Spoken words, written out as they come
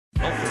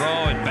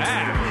throwing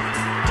back.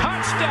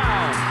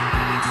 Touchdown!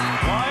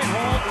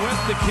 Whiteholt with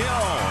the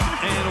kill,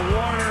 and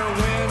Warner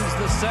wins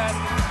the set.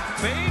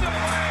 Fade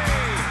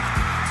away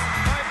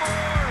by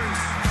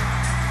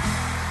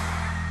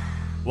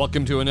Boers.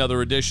 Welcome to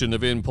another edition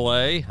of In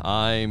Play.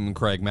 I'm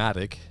Craig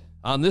Mattick.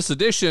 On this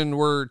edition,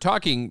 we're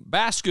talking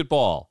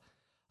basketball,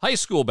 high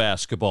school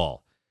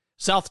basketball.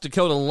 South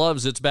Dakota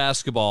loves its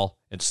basketball,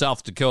 and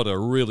South Dakota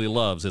really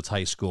loves its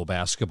high school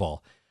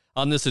basketball.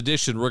 On this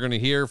edition, we're going to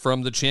hear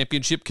from the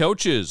championship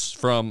coaches,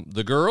 from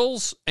the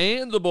girls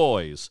and the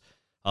boys.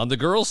 On the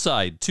girls'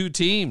 side, two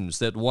teams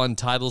that won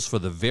titles for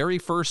the very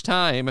first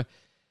time,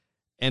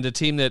 and a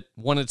team that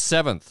won its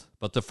seventh,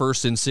 but the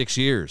first in 6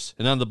 years.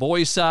 And on the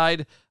boys'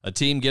 side, a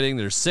team getting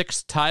their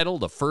sixth title,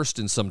 the first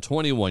in some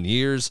 21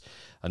 years.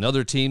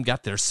 Another team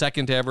got their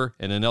second ever,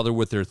 and another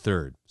with their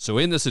third. So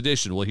in this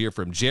edition, we'll hear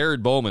from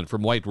Jared Bowman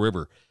from White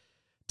River,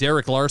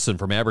 Derek Larson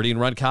from Aberdeen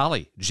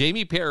Roncalli,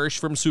 Jamie Parrish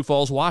from Sioux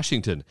Falls,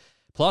 Washington.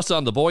 Plus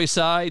on the boys'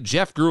 side,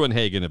 Jeff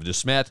Gruenhagen of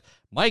DeSmet,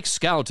 Mike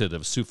Scouted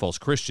of Sioux Falls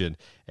Christian,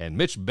 and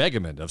Mitch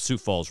Begeman of Sioux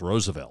Falls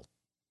Roosevelt.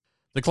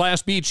 The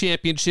Class B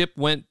championship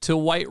went to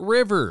White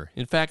River.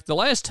 In fact, the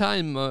last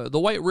time the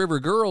White River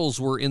girls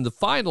were in the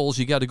finals,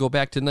 you got to go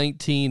back to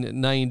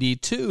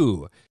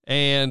 1992.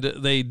 And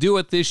they do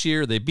it this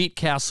year. They beat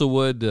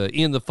Castlewood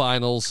in the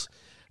finals.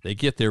 They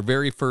get their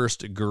very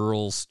first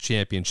girls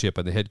championship,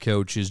 and the head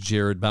coach is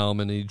Jared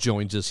Bowman. He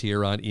joins us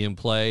here on In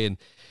Play.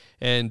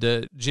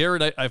 And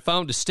Jared, I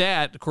found a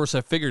stat. Of course,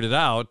 I figured it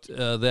out,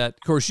 that,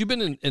 of course, you've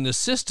been an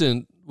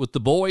assistant with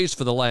the boys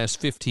for the last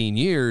 15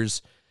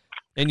 years,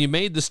 and you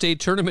made the state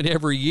tournament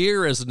every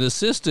year as an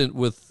assistant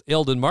with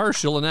Eldon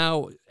Marshall, and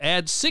now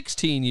add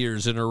 16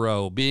 years in a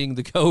row being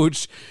the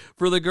coach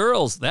for the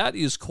girls. That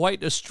is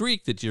quite a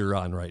streak that you're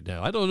on right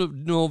now. I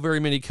don't know very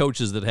many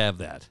coaches that have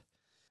that.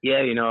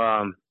 Yeah,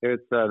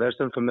 there's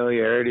some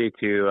familiarity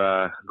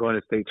to going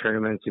to state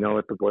tournaments,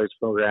 with the boys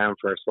program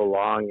for so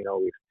long.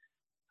 We've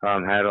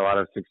had a lot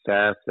of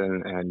success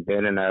and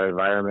been in that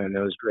environment. And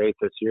it was great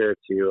this year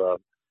to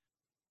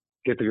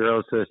get the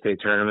girls to the state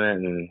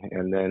tournament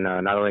and then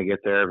not only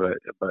get there,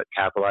 but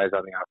capitalize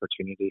on the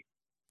opportunity.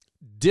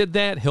 Did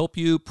that help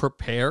you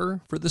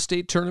prepare for the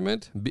state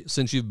tournament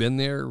since you've been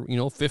there,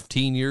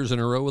 15 years in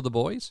a row with the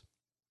boys?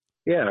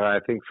 Yeah, I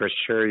think for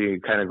sure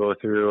you kind of go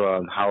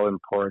through how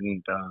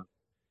important,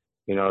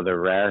 the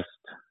rest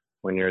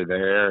when you're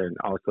there, and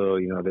also,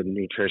 the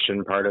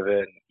nutrition part of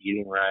it,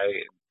 eating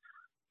right,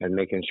 and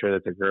making sure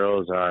that the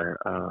girls are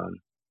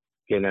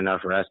getting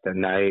enough rest at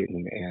night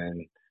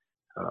and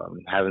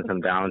having some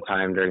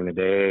downtime during the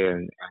day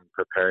and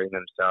preparing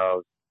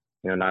themselves,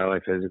 not only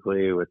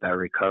physically with that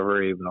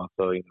recovery, but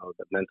also,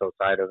 the mental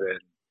side of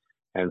it,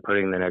 and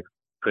putting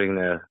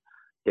the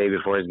day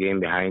before his game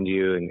behind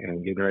you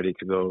and getting ready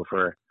to go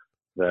for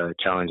the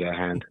challenge at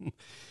hand.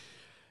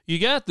 You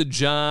got the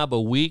job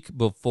a week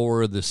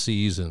before the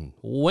season.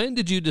 When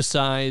did you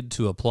decide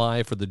to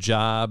apply for the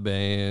job,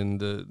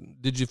 and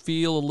did you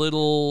feel a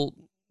little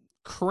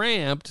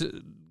cramped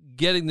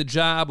getting the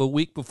job a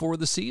week before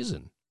the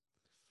season?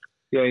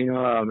 Yeah, it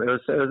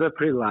was a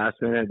pretty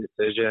last-minute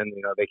decision.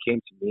 They came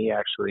to me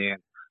actually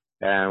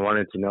and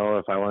wanted to know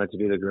if I wanted to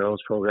do the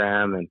girls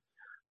program, and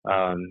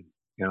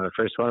one of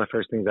the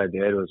first things I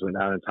did was went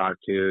down and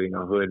talked to,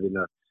 who had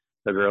been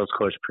the girls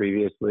coach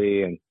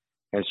previously, and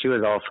she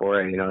was all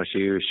for it.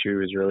 She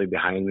was really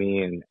behind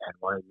me and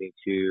wanted me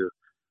to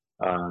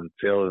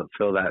fill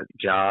that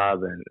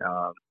job, and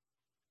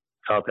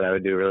felt that I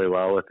would do really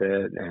well with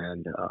it,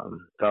 and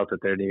felt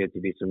that there needed to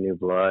be some new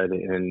blood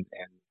in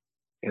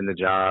the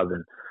job.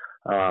 And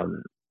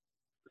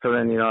so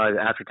then,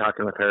 after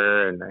talking with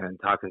her and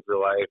talking to the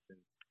wife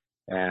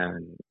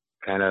and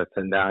kind of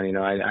sitting down,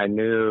 I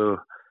knew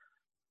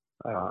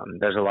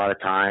there's a lot of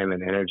time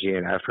and energy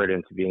and effort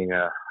into being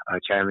a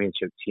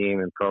championship team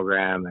and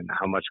program, and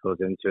how much goes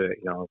into it,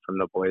 from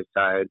the boys'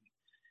 side.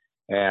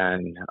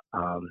 And,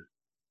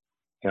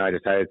 I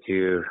decided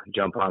to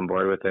jump on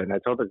board with it. And I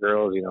told the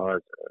girls,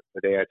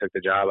 the day I took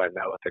the job, I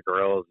met with the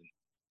girls.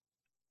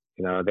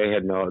 And,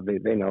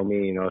 they know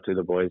me, through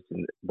the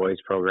boys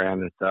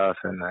program and stuff.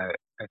 And I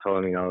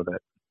told them,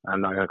 that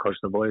I'm not going to coach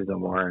the boys no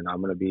more, and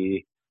I'm going to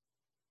be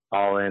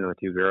all in with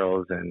you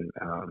girls, and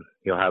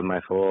you'll have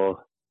my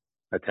full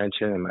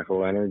attention and my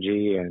full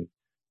energy, and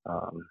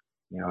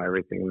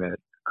everything that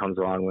comes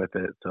along with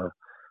it. So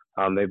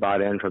they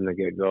bought in from the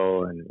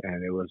get-go, and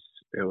it was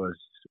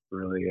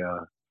really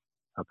a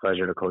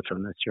pleasure to coach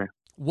them this year.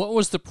 What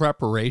was the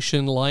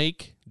preparation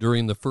like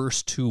during the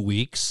first 2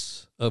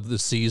 weeks of the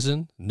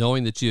season,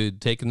 knowing that you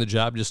had taken the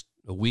job just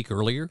a week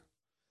earlier?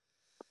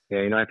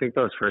 Yeah, I think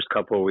those first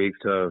couple of weeks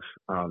of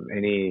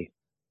any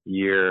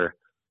year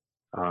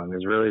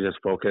is really just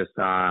focused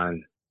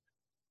on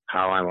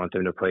how I want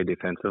them to play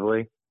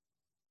defensively.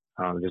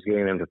 Just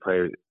getting them to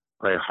play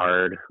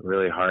hard,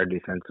 really hard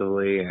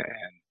defensively, and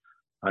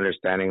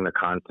understanding the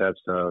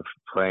concepts of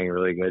playing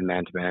really good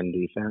man-to-man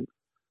defense.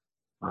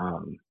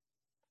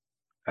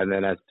 And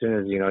then as soon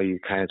as, you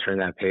kind of turn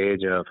that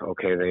page of,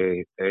 okay,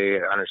 they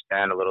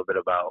understand a little bit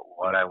about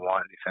what I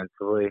want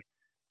defensively,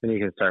 then you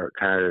can start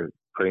kind of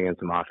putting in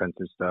some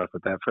offensive stuff.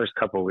 But that first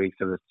couple of weeks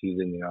of the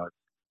season,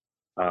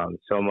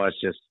 so much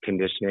just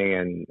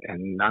conditioning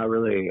and not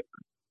really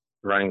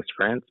running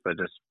sprints, but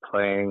just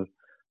playing,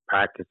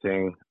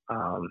 practicing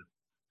on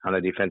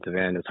the defensive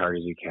end as hard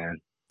as you can.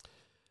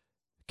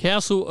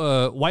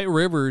 White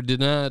River did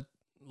not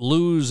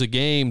lose a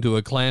game to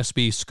a Class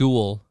B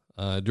school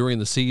during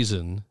the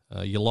season.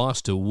 You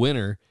lost to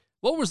Winter.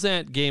 What was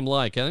that game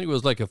like? I think it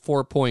was like a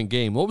 4-point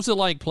game. What was it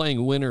like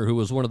playing Winter, who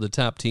was one of the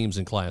top teams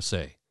in Class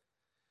A?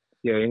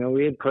 Yeah,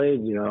 we had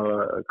played,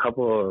 a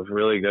couple of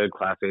really good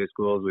Class A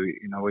schools.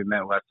 We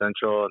met West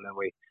Central, and then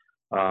we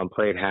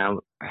played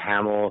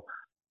Hamel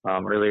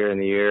earlier in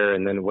the year,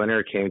 and then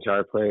Winter came to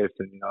our place,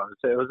 and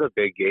it was a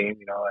big game,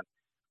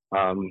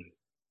 and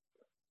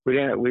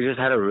we just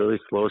had a really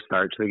slow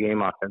start to the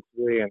game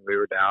offensively, and we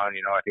were down.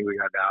 I think we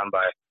got down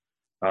by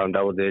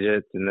double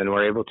digits, and then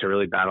we're able to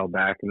really battle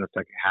back in the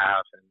second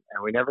half,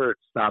 and we never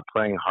stopped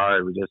playing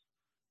hard. We just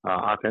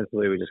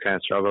offensively, we just kind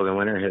of struggled, and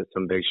Winter hit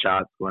some big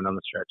shots going down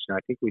the stretch, and I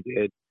think we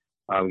did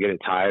get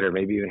it tied, or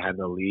maybe even had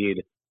the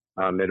lead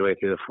midway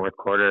through the fourth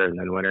quarter, and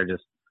then Winter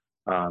just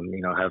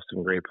have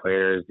some great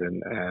players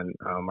and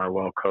are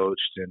well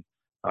coached, and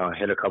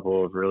hit a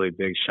couple of really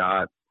big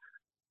shots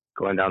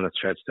going down the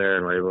stretch there,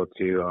 and we're able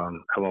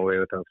to come away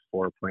with a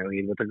 4-point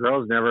lead. But the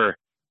girls never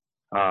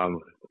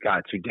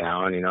got too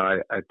down.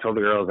 I told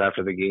the girls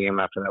after the game,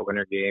 after that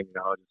Winter game,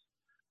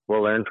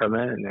 we'll learn from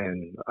it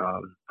and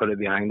put it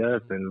behind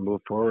us and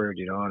move forward,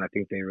 and I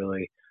think they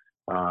really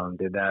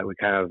did that. We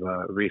kind of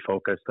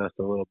refocused us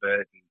a little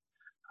bit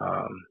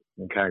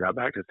and kind of got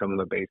back to some of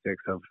the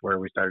basics of where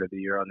we started the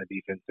year on the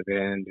defensive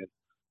end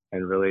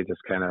and really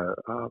just kind of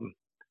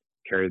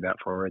carried that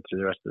forward through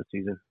the rest of the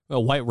season.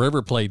 Well, White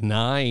River played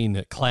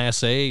 9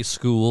 Class A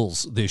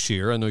schools this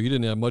year. I know you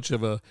didn't have much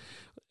of a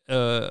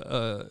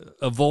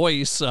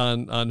voice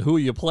on who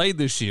you played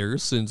this year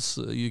since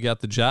you got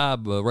the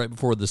job right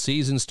before the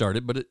season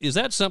started. But is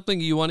that something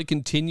you want to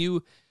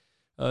continue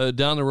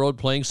down the road,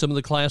 playing some of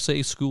the Class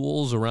A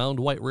schools around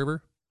White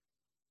River?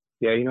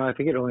 Yeah, I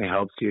think it only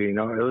helps you. It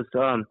was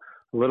a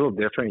little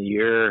different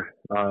year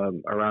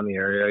around the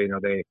area.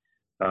 They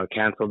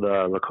canceled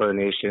the Lakota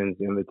Nations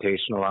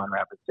Invitational out in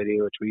Rapid City,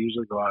 which we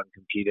usually go out and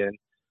compete in.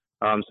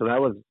 So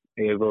that was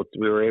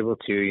we were able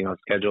to,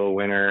 schedule a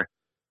winner.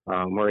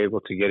 We're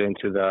able to get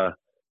into the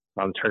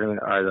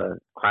tournament or the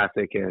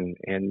Classic in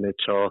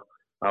Mitchell,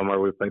 where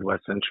we played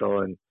West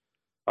Central, and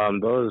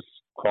those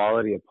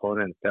quality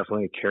opponents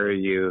definitely carry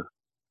you.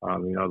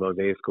 Those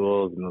A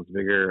schools and those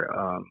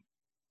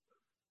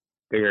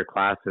bigger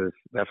classes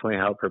definitely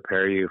help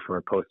prepare you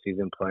for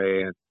postseason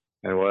play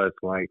and what it's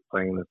like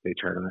playing in the state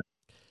tournament.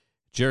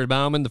 Jared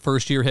Bauman, the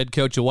first-year head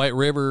coach of White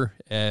River,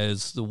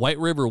 as the White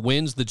River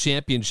wins the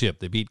championship.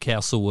 They beat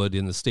Castlewood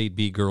in the State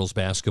B girls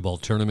basketball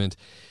tournament.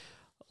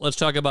 Let's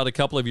talk about a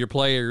couple of your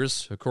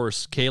players. Of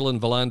course, Kaylin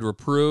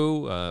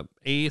Valandra-Prue,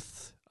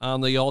 8th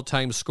on the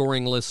all-time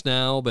scoring list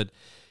now, but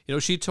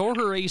she tore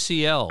her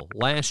ACL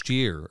last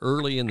year,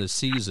 early in the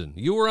season.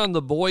 You were on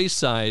the boys'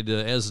 side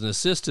as an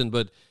assistant,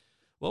 but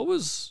what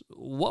was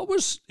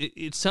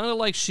it sounded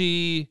like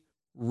she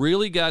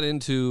really got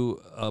into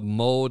a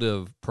mode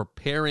of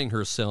preparing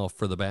herself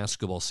for the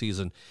basketball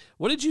season.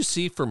 What did you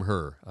see from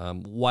her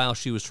while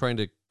she was trying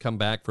to come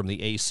back from the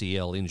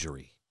ACL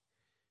injury?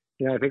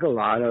 Yeah, I think a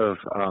lot of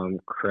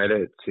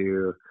credit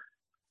to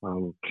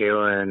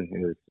Kaylin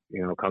is,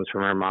 comes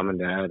from her mom and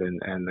dad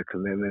and the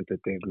commitment that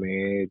they've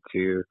made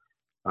to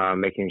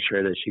making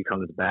sure that she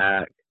comes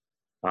back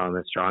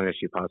as strong as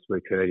she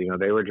possibly could.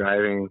 They were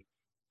driving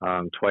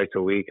twice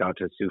a week out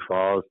to Sioux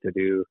Falls to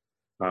do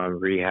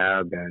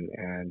rehab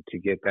and to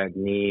get that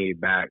knee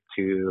back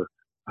to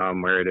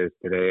where it is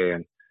today.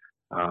 And,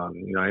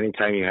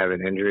 anytime you have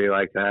an injury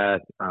like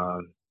that,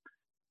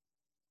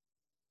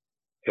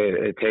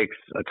 it takes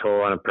a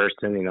toll on a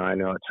person. I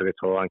know it took a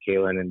toll on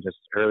Kaylin, and just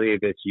early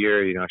this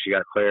year, she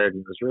got cleared,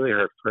 and it was really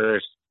her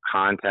first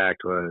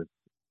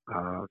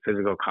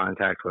physical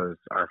contact was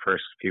our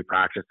first few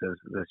practices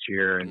this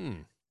year.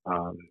 And,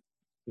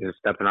 just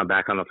stepping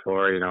back on the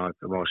floor, it's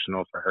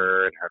emotional for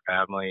her and her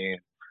family.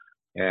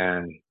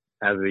 And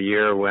as the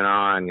year went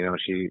on,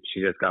 she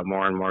just got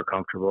more and more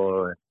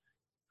comfortable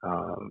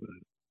and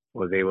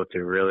was able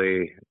to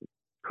really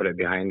put it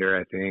behind her,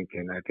 I think.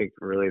 And I think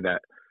really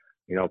that,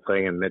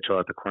 playing in Mitchell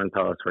at the Corn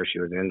Palace where she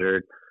was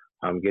injured,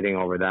 getting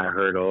over that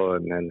hurdle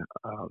and then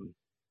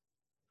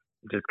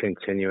just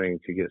continuing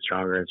to get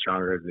stronger and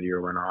stronger as the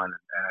year went on. And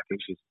I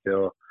think she's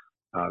still,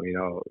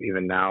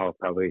 even now,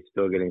 probably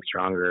still getting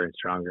stronger and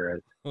stronger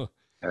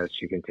as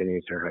she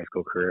continues her high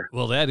school career.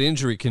 Well, that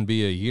injury can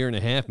be a year and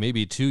a half,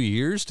 maybe 2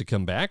 years to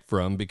come back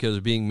from because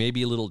of being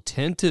maybe a little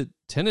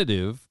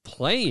tentative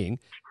playing.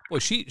 Well,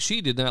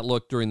 she did not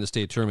look during the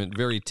state tournament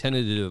very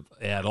tentative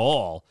at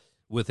all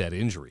with that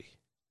injury.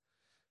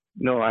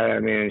 No, I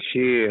mean,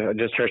 she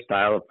just her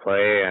style of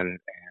play and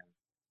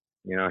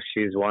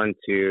she's one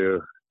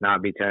to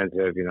not be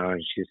tentative,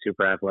 and she's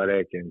super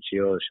athletic and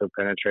she'll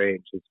penetrate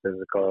and she's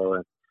physical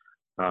and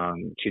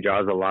she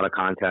draws a lot of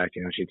contact.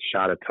 She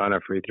shot a ton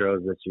of free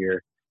throws this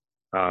year.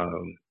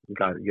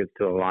 Gets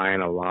to the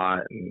line a lot,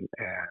 and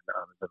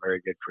is a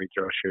very good free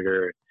throw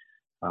shooter.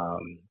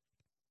 Um,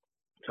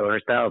 so her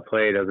style of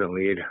play doesn't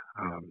lead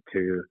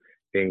to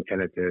being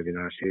tentative. You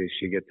know,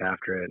 she gets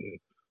after it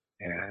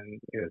and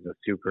is a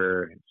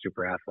super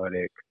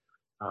athletic,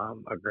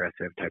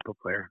 aggressive type of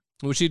player.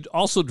 Well, she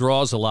also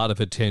draws a lot of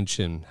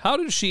attention. How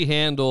does she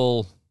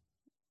handle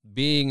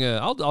being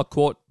I'll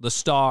quote, the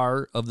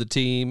star of the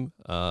team,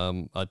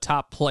 a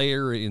top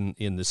player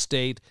in the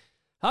state?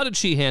 How did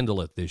she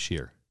handle it this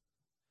year?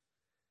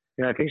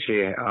 Yeah, I think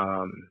she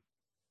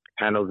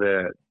handles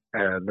it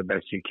the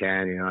best she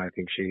can. You know, I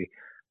think she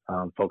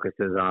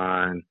focuses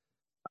on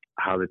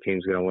how the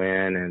team's going to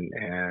win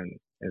and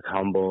is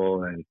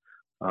humble and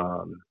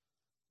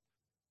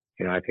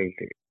you know, I think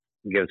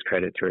gives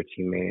credit to her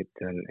teammates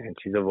and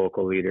she's a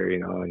vocal leader, you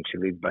know, and she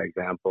leads by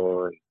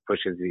example and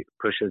pushes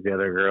the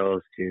other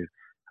girls to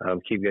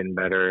keep getting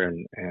better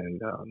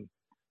and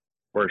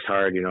works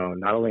hard, you know,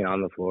 not only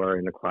on the floor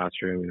in the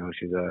classroom. You know,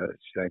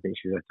 I think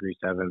she's a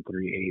 3.7,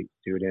 3.8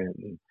 student,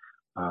 and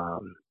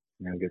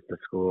you know, gets to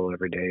school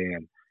every day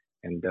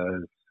and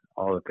does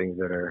all the things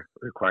that are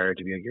required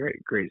to be a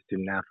great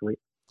student athlete.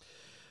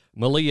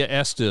 Malia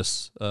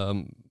Estes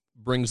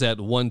brings that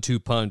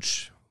 1-2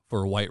 punch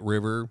for White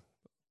River.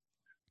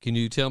 Can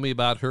you tell me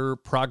about her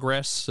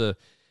progress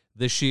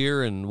this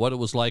year and what it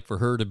was like for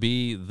her to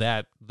be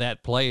that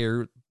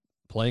player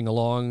playing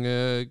along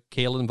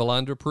Kaylin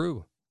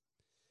Valandra-Prue?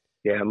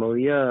 Yeah,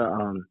 Malia,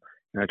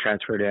 you know,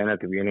 transferred in at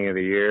the beginning of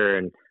the year,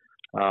 and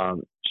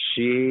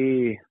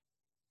she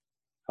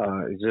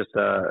is just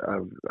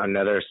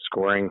another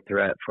scoring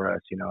threat for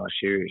us. You know,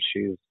 she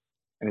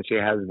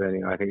has been.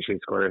 You know, I think she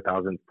scored her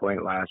 1,000th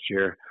point last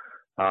year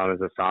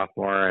as a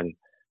sophomore, and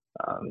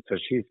so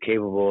she's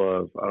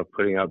capable of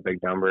putting up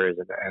big numbers.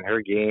 And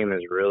her game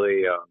is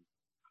really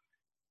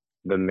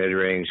the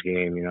mid-range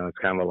game. You know, it's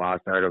kind of a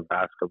lost art of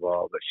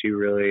basketball, but she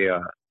really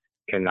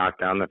can knock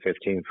down the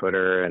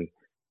 15-footer and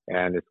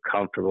is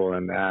comfortable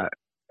in that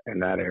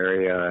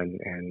area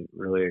and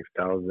really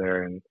excels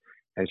there. And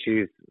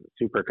she's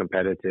super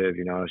competitive.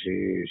 You know,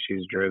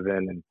 she's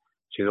driven, and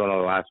she's one of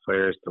the last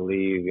players to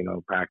leave, you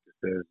know, practices,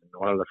 and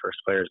one of the first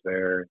players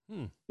there.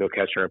 You'll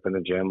catch her up in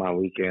the gym on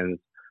weekends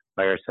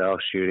by herself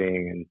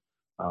shooting,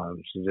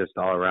 and she's just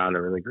all around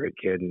a really great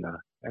kid and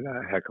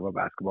a heck of a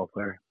basketball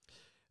player.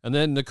 And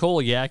then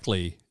Nicole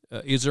Yackley.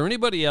 Is there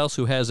anybody else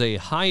who has a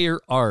higher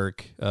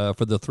arc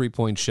for the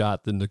three-point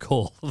shot than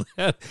Nicole?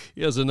 That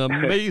is an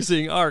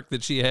amazing arc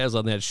that she has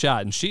on that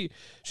shot. And she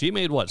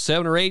made,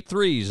 7 or 8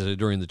 threes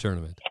during the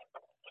tournament?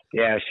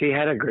 Yeah, she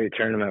had a great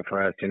tournament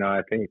for us. You know,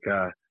 I think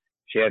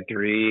she had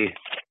 3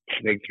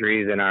 big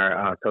threes in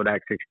our Sodak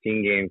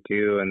 16 game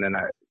too, and then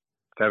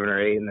 7 or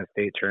 8 in the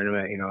state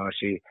tournament. You know,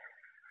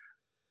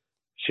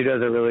 she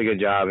does a really good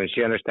job, and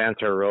she understands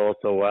her role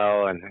so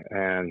well.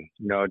 And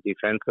you know,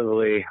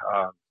 defensively,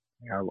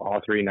 you know, all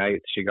 3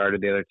 nights she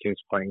guarded the other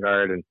team's point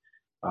guard and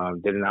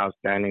did an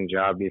outstanding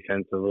job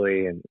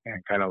defensively and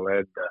kind of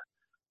led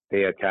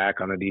the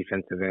attack on the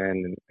defensive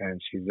end.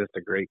 And she's just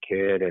a great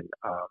kid and,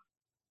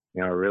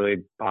 you know, really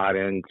bought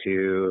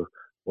into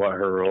what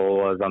her role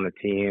was on the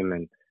team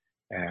and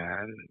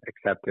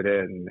accepted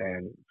it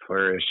and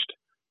flourished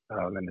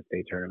in the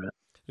state tournament.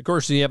 Of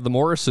course, you have the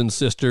Morrison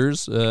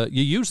sisters.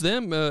 You use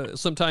them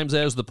sometimes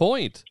as the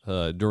point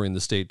during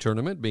the state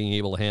tournament, being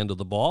able to handle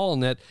the ball,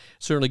 and that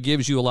certainly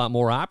gives you a lot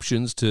more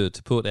options to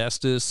put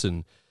Estes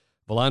and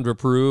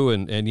Valandra-Prue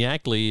and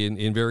Yackley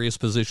in various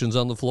positions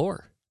on the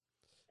floor.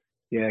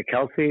 Yeah,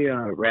 Kelsey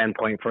ran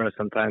point for us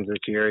sometimes this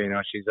year. You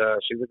know, she's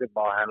a good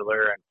ball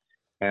handler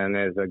and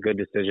is a good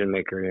decision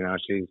maker. You know,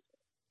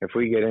 if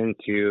we get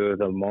into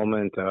the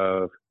moment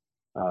of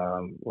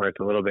where it's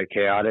a little bit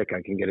chaotic,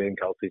 I can get it in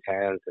Kelsey's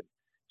hands and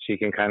she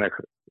can kind of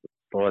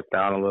slow us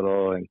down a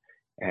little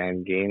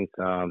and gain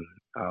some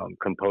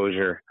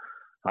composure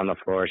on the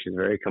floor. She's a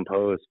very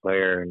composed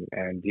player,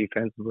 and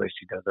defensively,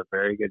 she does a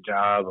very good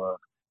job of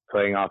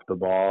playing off the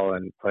ball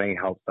and playing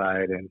help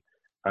side and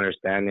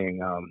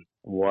understanding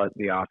what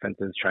the offense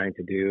is trying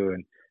to do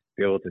and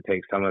be able to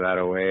take some of that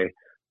away.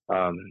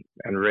 And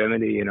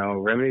Remedy, you know,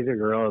 Remedy's a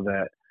girl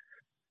that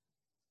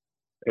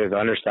is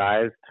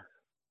undersized.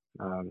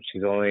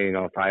 She's only, you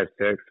know, 5'6",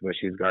 but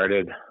she's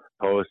guarded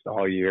post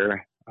all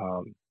year.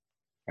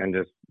 And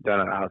just done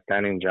an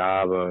outstanding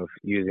job of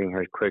using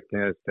her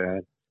quickness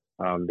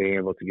and being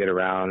able to get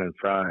around in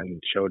front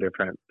and show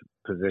different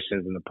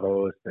positions in the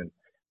post and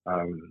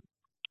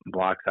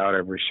blocks out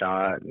every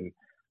shot. And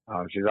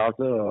she's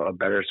also a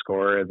better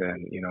scorer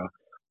than, you know,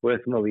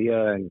 with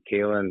Malia and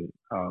Kaylin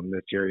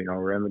this year. You know,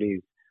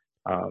 Remedy's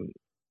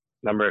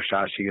number of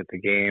shots she gets a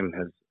game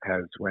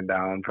has went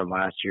down from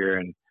last year,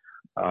 and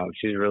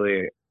she's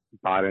really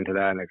bought into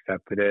that and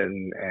accepted it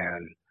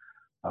and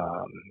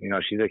you know,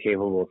 she's a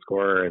capable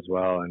scorer as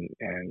well. And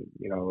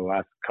you know, the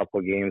last couple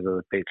of games of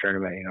the state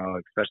tournament, you know,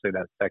 especially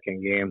that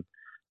second game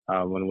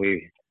when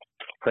we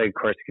played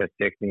Corsica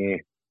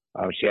Stickney,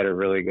 she had a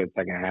really good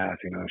second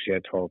half. You know, she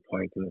had 12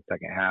 points in the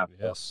second half.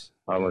 Yes.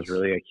 So, was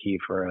really a key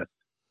for us.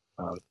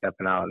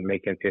 stepping out and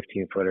making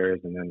 15-footers.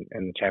 And then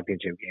in the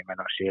championship game, I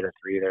know she hit a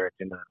three there at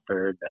the end of the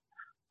third that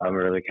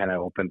really kind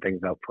of opened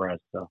things up for us.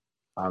 So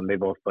they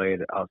both played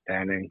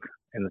outstanding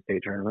in the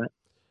state tournament.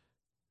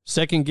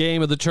 Second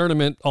game of the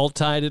tournament, all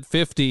tied at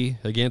 50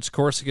 against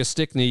Corsica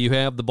Stickney. You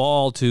have the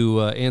ball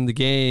to end the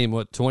game.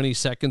 20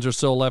 seconds or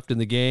so left in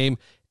the game.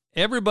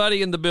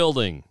 Everybody in the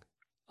building,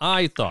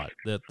 I thought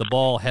that the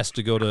ball has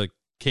to go to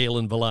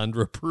Kaylin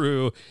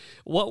Valandra-Prue.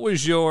 What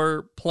was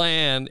your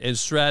plan and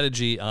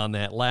strategy on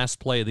that last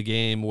play of the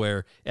game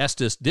where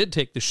Estes did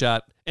take the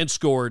shot and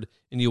scored,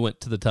 and you went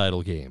to the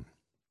title game?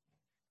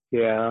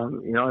 Yeah,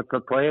 it's a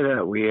play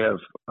that we have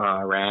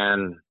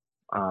ran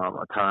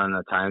a ton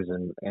of times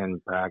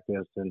in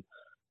practice, and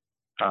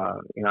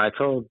I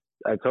told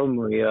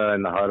Malia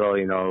in the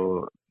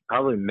huddle,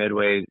 probably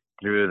midway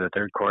through the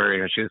third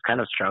quarter, she was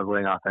kind of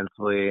struggling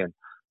offensively and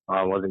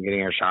wasn't getting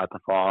her shot to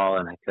fall,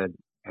 and I said,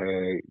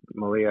 "Hey,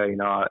 Malia,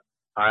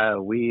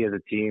 we as a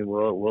team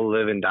we'll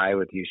live and die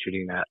with you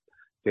shooting that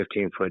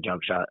 15-foot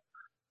jump shot."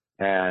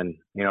 And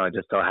it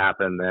just so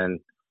happened then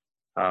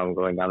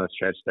going down the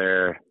stretch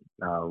there,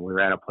 we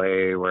ran a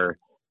play where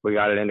we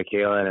got it into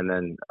Kaylin and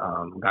then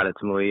got it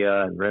to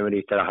Malia, and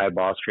Remedy set a high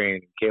ball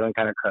screen. Kaylin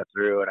kind of cut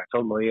through, and I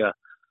told Malia,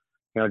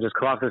 just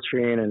come off the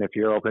screen, and if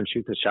you're open,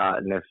 shoot the shot.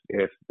 And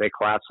if they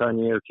collapse on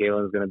you,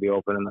 Kaylin's going to be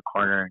open in the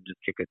corner, and just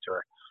kick it to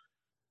her.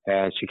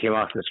 And she came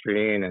off the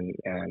screen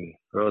and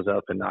rose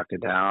up and knocked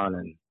it down,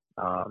 and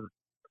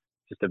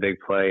just a big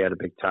play at a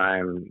big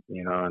time,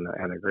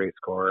 and a great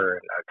scorer,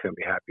 and I couldn't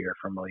be happier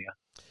for Malia.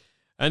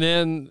 And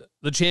then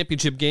the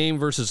championship game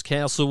versus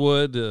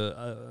Castlewood,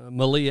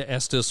 Malia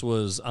Estes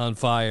was on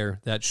fire.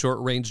 That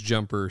short-range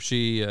jumper,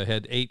 she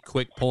had 8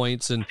 quick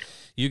points, and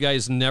you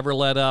guys never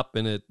let up,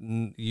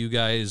 and you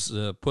guys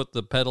put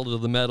the pedal to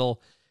the metal,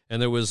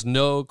 and there was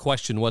no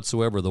question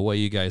whatsoever the way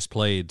you guys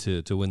played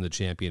to win the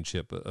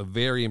championship. A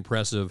very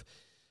impressive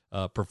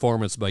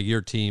performance by your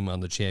team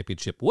on the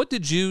championship. What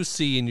did you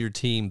see in your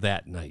team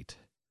that night?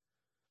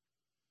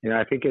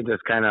 I think it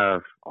just kind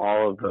of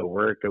all of the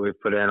work that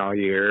we've put in all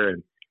year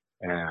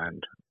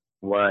and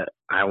what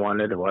I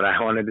wanted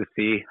to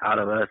see out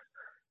of us,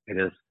 it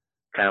just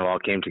kind of all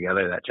came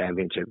together that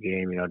championship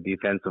game.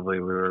 Defensively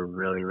we were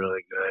really,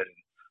 really good,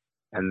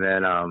 and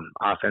then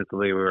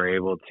offensively we were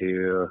able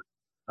to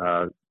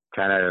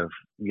kind of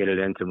get it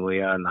into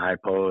Malia in the high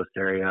post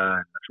area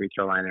and the free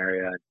throw line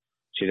area.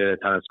 She did a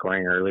ton of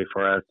scoring early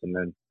for us, and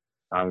then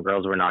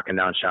girls were knocking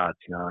down shots.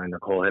 And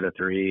Nicole hit a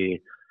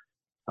three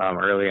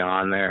early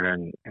on there,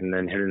 and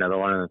then hit another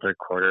one in the third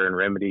quarter, and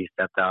Remedy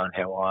stepped out and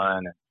hit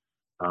one.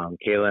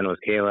 Kaylin was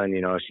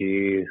Kaylin,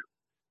 she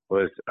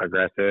was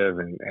aggressive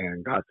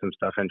and got some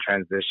stuff in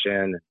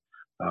transition,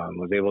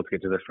 was able to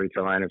get to the free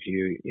throw line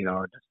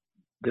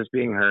just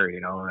being her,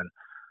 and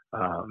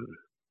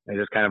it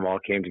just kind of all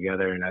came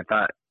together. And I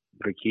thought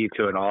the key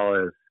to it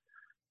all is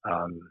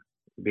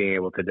being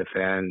able to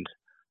defend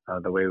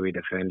the way we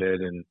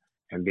defended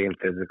and being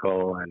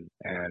physical and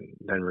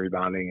then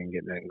rebounding and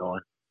getting it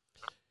going.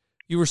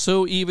 You were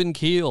so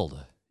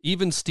even-keeled.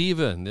 Even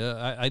Steven,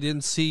 I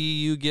didn't see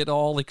you get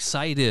all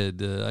excited.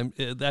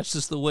 That's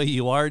just the way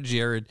you are,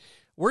 Jared.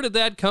 Where did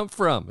that come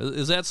from?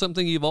 Is that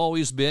something you've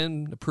always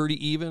been pretty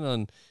even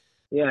on?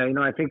 Yeah,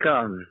 I think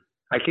I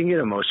can get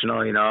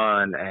emotional,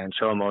 and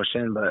show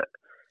emotion, but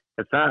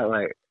it's not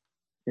like,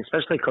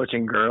 especially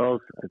coaching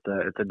girls,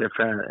 it's a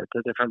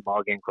different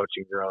ballgame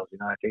coaching girls.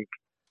 I think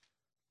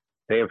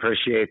they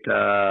appreciate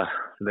the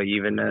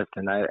evenness,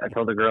 and I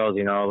told the girls,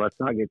 let's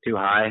not get too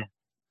high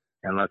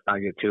and let's not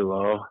get too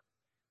low.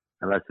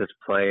 And let's just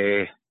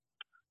play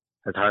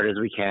as hard as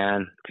we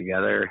can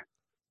together.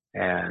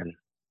 And,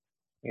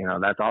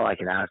 that's all I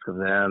can ask of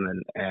them.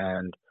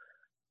 And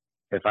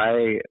if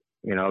I,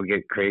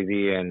 get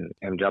crazy and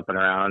am jumping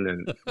around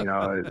and, it's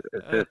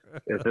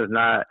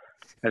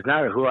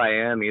not who I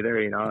am either.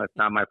 It's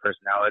not my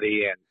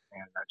personality. And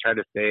I try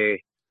to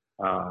stay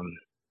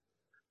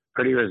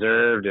pretty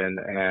reserved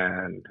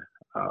and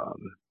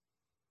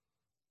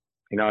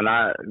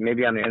not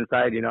maybe on the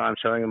inside, I'm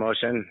showing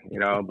emotion,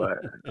 but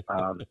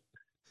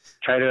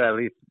try to at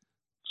least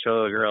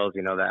show the girls,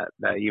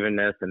 that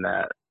evenness and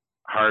that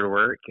hard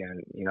work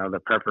and, the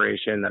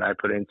preparation that I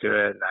put into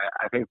it. And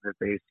I think that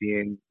they've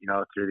seen,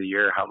 through the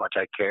year how much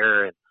I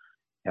care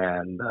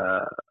and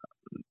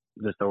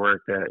just the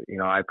work that,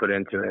 I put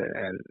into it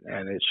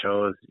and it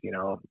shows,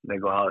 they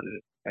go out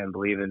and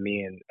believe in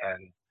me and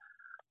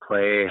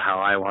play how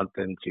I want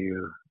them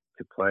to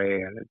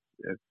play. And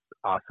it's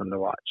awesome to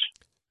watch.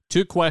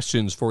 2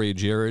 questions for you,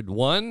 Jared.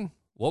 One,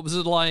 what was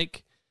it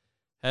like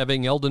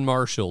having Eldon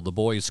Marshall, the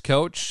boys'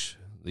 coach,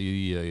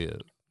 the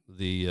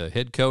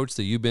head coach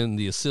that you've been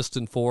the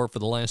assistant for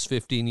the last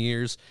 15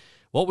 years?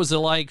 What was it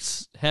like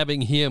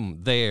having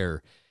him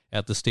there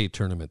at the state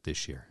tournament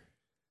this year?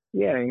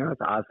 Yeah,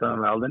 it's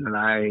awesome. Eldon and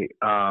I,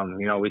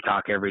 we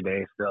talk every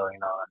day still,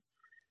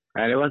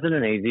 and it wasn't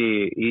an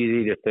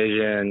easy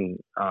decision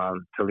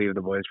to leave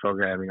the boys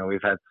program.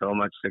 We've had so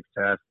much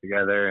success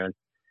together,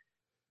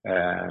 but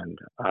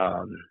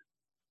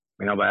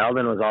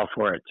Eldon was all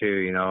for it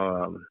too.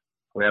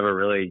 we have a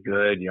really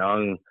good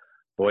young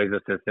boys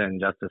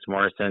assistant, Justice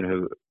Morrison,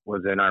 who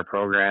was in our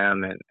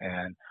program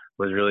and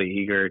was really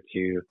eager to,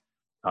 he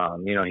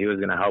was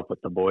going to help with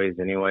the boys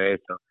anyway.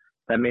 So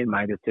that made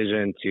my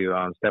decision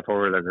to step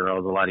over to the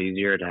girls a lot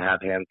easier, to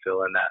have him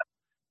fill in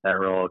that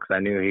role, because I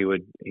knew he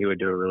would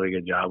do a really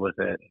good job with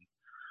it.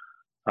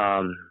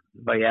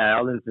 But yeah,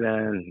 Eldon's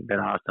been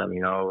awesome.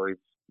 We've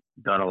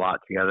done a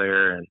lot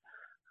together and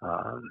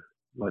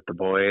with the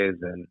boys,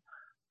 and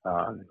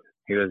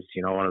he was,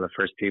 one of the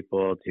first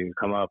people to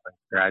come up and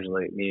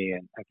congratulate me,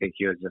 and I think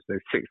he was just as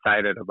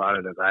excited about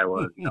it as I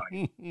was.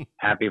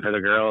 Happy for the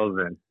girls,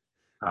 and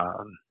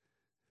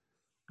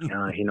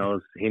he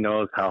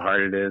knows how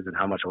hard it is and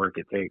how much work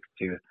it takes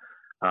to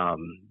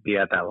be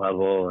at that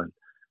level, and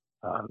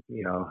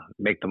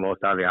make the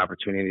most out of the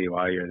opportunity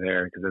while you're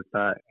there, because it's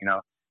not,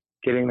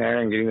 getting there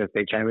and getting the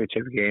state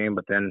championship game,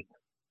 but then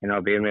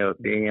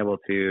being able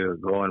to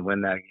go and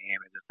win that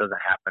game, it just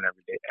doesn't happen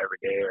every day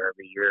or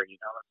every year,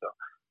 so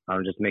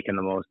I'm just making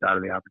the most out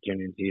of the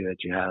opportunity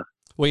that you have.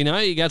 Well, now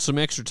you got some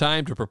extra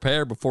time to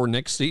prepare before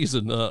next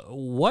season.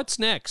 What's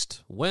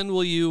next? When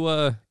will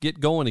you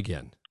get going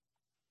again?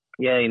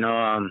 Yeah,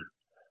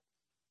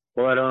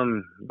 we'll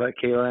let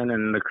Kaylin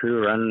and the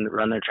crew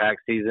run their track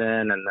season,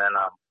 and then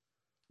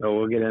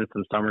we'll get in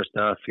some summer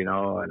stuff, and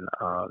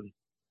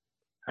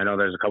I know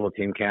there's a couple of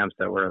team camps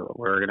that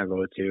we're gonna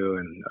go to,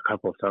 and a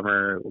couple of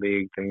summer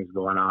league things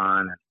going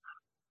on, and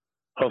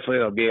hopefully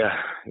it'll be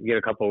get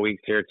a couple of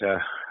weeks here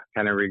to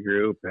kind of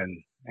regroup,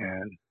 and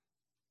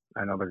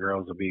I know the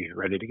girls will be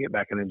ready to get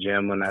back in the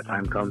gym when that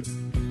time comes.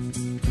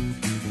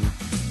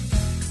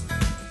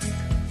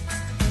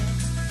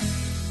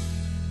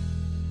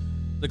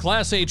 The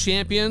Class A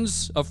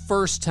champions, a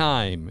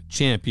first-time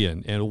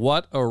champion, and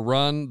what a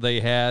run they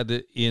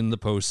had in the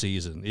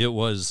postseason. It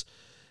was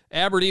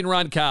Aberdeen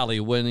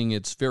Roncalli winning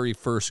its very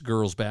first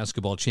girls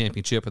basketball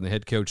championship, and the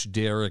head coach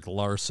Derek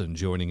Larson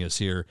joining us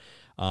here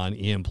on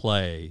In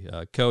Play.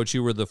 Coach,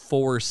 you were the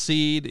 4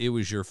 seed. It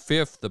was your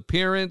 5th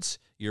appearance,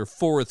 your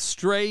 4th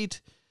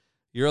straight.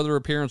 Your other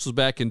appearance was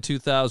back in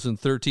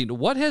 2013.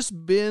 What has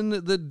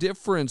been the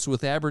difference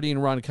with Aberdeen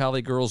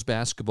Roncalli girls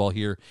basketball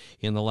here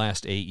in the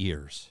last 8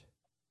 years?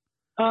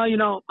 I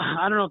don't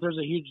know if there's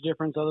a huge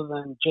difference other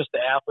than just the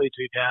athletes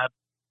we've had.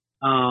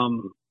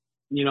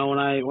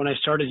 When I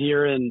started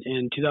here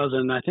in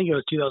 2000, I think it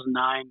was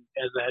 2009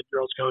 as the head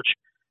girls coach,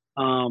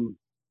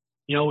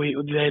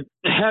 they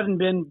hadn't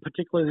been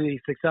particularly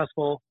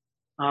successful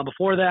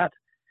before that.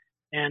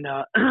 And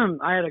I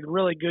had a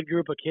really good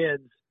group of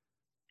kids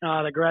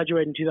that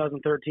graduated in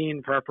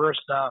 2013 for our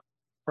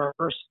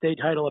first state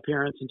title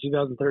appearance in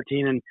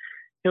 2013. And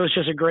it was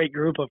just a great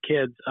group of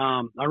kids,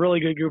 a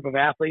really good group of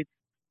athletes.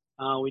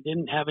 We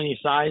didn't have any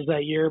size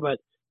that year, but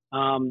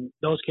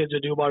those kids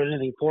would do about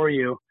anything for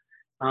you.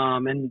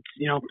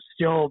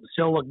 Still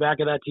look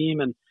back at that team,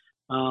 and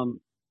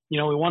we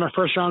won our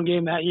first round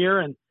game that year,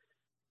 and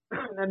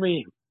then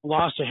we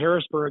lost to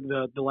Harrisburg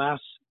the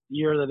last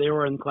year that they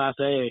were in Class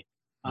A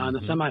in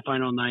the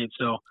semifinal night.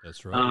 So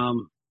that's right.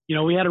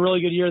 We had a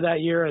really good year that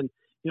year, and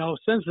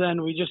since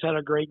then we just had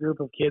a great group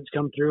of kids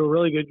come through, a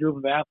really good group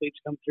of athletes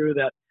come through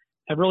that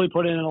have really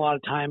put in a lot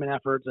of time and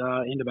effort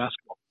into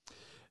basketball.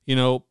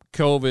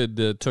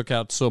 COVID took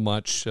out so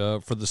much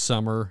for the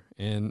summer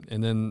and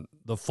then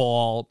the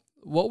fall.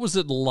 What was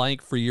it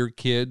like for your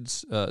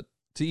kids to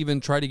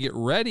even try to get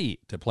ready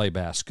to play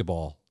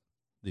basketball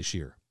this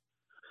year?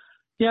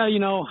 Yeah,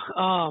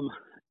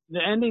 the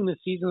ending the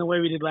season the way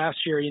we did last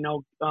year,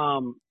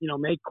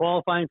 make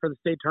qualifying for the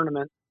state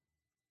tournament,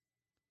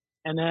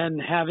 and then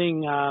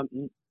having,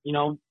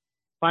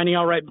 finding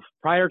out right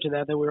prior to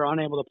that we were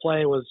unable to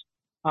play was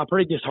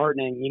pretty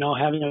disheartening.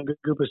 Having a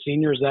good group of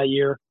seniors that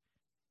year.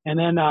 And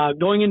then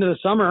going into the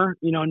summer,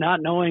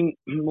 not knowing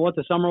what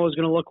the summer was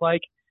going to look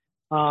like,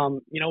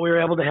 we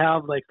were able to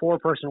have like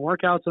 4-person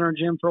workouts in our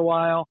gym for a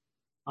while.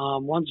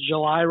 Once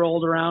July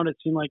rolled around, it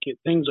seemed like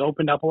things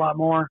opened up a lot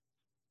more.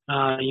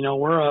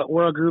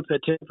 We're a group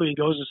that typically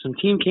goes to some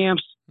team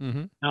camps.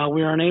 Mm-hmm.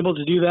 We were unable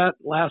to do that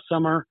last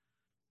summer.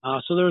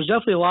 So there was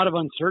definitely a lot of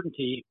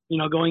uncertainty,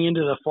 going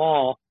into the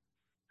fall.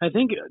 I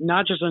think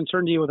not just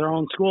uncertainty with our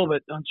own school,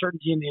 but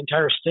uncertainty in the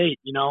entire state,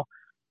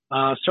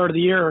 Start of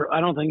the year,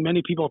 I don't think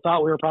many people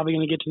thought we were probably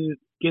going to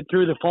get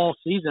through the fall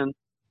season,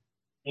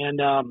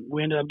 and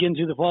we ended up getting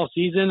through the fall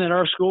season at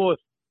our school with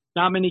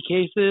not many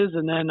cases.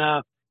 And then,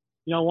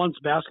 once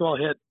basketball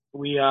hit,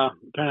 we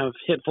kind of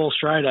hit full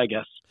stride, I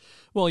guess.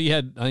 Well,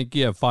 I think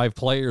you have 5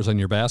 players on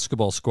your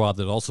basketball squad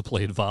that also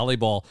played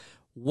volleyball.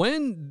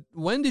 When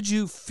did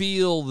you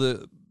feel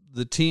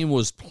the team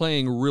was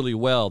playing really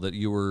well, that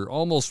you were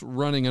almost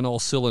running on all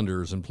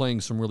cylinders and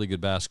playing some really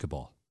good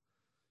basketball?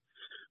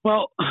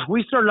 Well,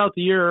 we started out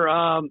the year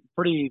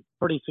pretty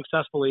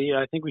successfully.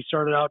 I think we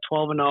started out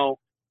 12-0.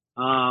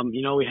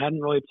 We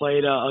hadn't really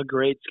played a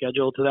great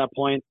schedule to that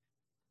point,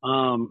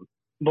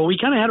 but we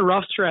kind of had a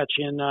rough stretch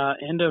in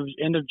end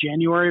of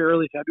January,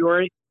 early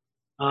February.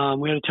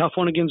 We had a tough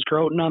one against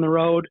Groton on the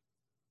road.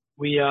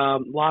 We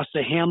lost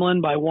to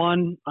Hamlin by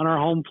 1 on our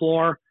home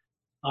floor,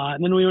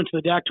 and then we went to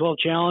the DAC 12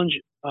 Challenge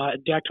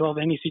Pac-12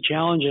 NEC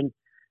Challenge and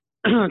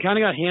kind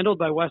of got handled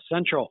by West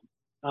Central.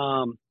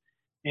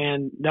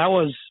 And that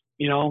was,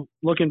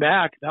 looking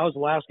back, that was the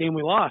last game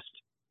we lost.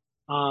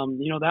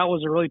 That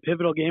was a really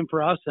pivotal game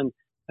for us. And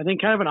I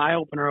think kind of an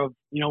eye-opener of,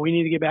 we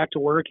need to get back to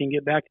work and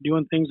get back to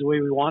doing things the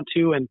way we want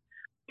to. And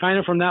kind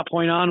of from that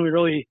point on, we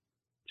really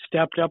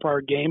stepped up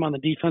our game on the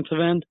defensive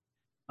end.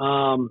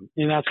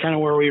 And that's kind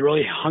of where we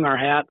really hung our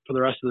hat for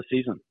the rest of the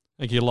season.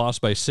 I think you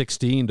lost by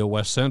 16 to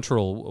West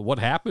Central. What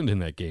happened in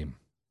that game?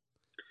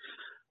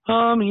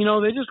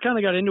 They just kind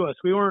of got into us.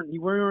 We weren't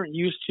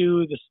used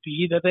to the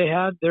speed that they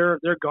had. Their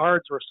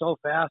guards were so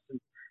fast, and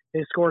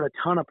they scored a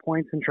ton of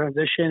points in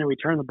transition, and we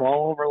turned the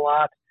ball over a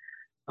lot.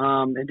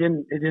 It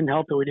didn't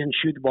help that we didn't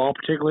shoot the ball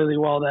particularly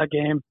well that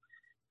game.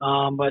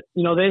 But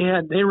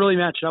they really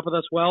matched up with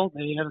us well.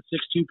 They had a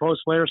 6'2"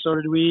 post player, so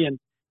did we, and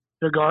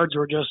their guards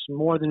were just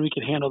more than we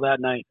could handle that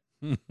night.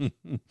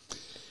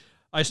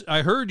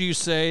 I heard you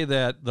say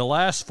that the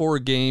last 4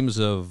 games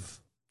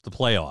of the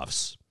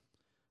playoffs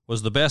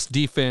was the best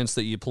defense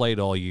that you played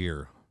all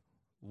year.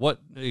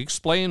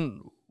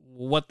 Explain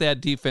what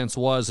that defense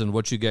was and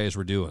what you guys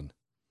were doing.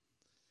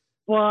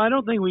 Well, I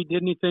don't think we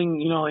did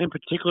anything, in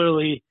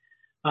particularly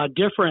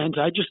different.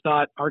 I just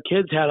thought our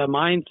kids had a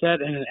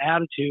mindset and an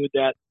attitude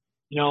that,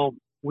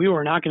 we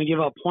were not going to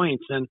give up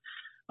points. And,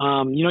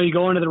 you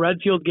go into the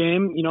Redfield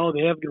game,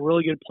 they have a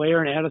really good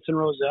player in Addison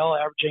Roselle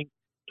averaging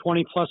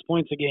 20-plus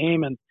points a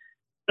game. And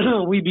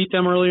we beat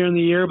them earlier in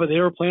the year, but they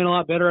were playing a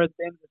lot better at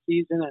the end of the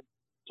season. And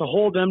to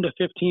hold them to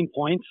 15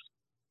 points,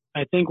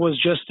 I think was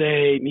just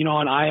an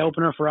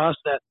eye-opener for us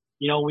that,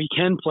 we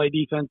can play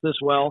defense this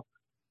well.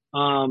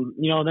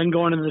 Then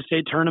going into the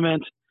state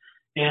tournament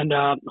and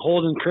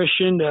holding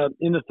Christian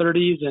in the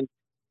 30s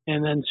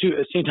and then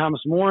St.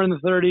 Thomas More in the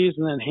 30s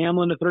and then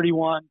Hamlin to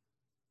 31.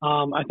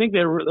 I think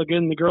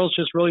the girls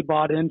just really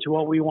bought into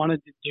what we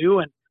wanted to do.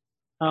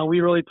 And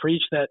we really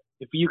preached that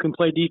if you can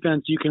play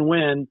defense, you can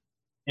win.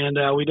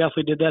 And we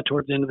definitely did that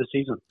towards the end of the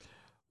season.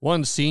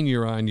 One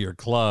senior on your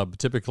club,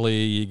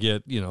 typically you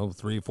get,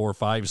 3, 4,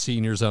 5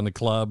 seniors on the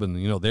club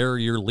and, they're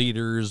your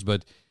leaders,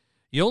 but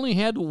you only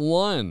had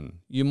one.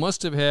 You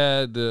must have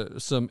had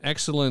some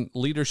excellent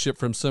leadership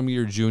from some of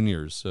your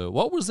juniors.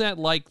 What was that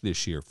like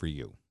this year for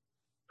you?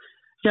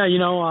 Yeah,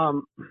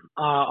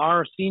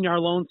 our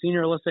lone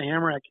senior, Alyssa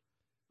Hamrick,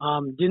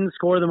 didn't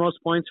score the most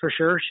points for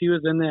sure. She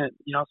was in the,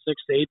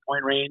 6 to 8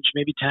 point range,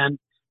 maybe 10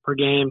 per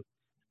game.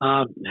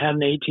 Had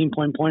an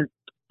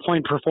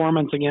 18-point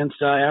performance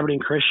against Aberdeen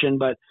Christian,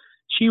 but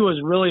she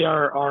was really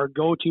our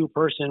go-to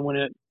person when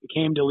it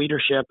came to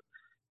leadership,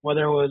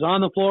 whether it was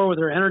on the floor with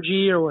her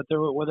energy or whether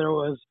it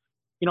was,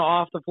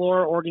 off the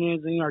floor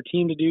organizing our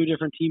team to do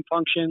different team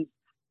functions.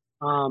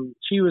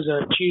 She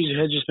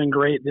has just been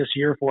great this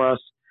year for us.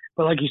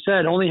 But like you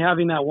said, only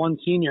having that one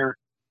senior,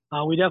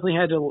 we definitely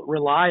had to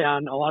rely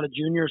on a lot of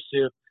juniors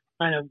to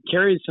kind of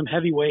carry some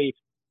heavy weight.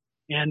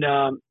 And,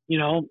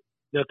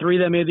 the 3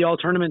 that made the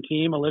all-tournament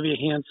team, Olivia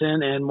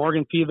Hansen and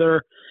Morgan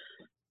Feather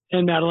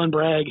and Madeline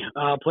Bragg,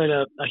 played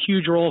a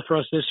huge role for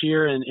us this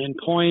year in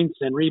points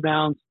and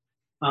rebounds.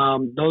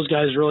 Those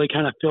guys really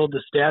kind of filled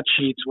the stat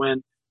sheets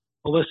when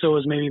Alyssa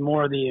was maybe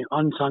more the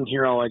unsung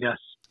hero, I guess.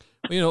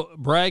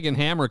 Bragg and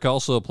Hamrick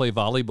also play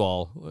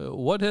volleyball.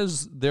 What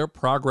has their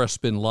progress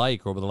been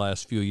like over the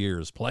last few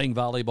years, playing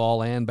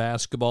volleyball and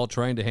basketball,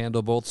 trying to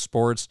handle both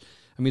sports?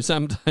 I mean,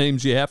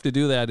 sometimes you have to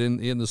do that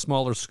in the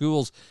smaller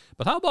schools.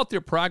 But how about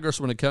their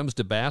progress when it comes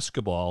to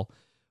basketball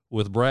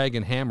with Bragg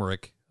and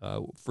Hamrick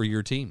for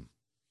your team?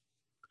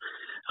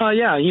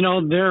 Yeah,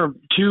 they're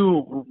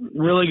 2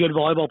 really good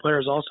volleyball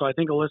players also. I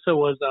think Alyssa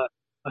was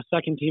a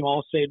second-team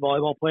All-State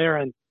volleyball player.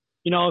 And,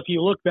 if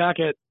you look back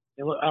at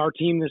our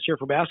team this year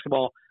for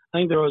basketball, I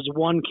think there was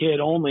 1 kid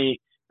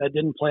only that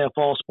didn't play a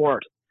fall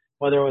sport,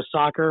 whether it was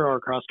soccer or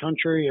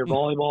cross-country or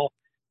volleyball.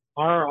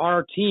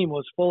 Our team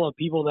was full of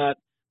people that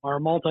are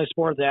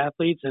multi-sports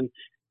athletes, and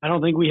I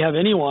don't think we have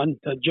anyone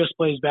that just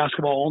plays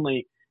basketball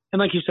only. And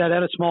like you said,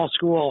 at a small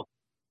school,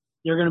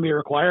 you're going to be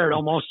required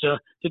almost to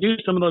do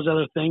some of those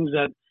other things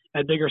that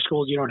at bigger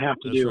schools you don't have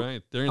to do. That's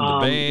right. They're in the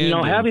band,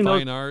 and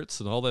fine arts,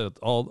 and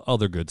all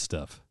other good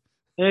stuff.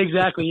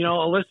 Exactly.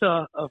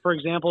 Alyssa, for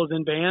example, is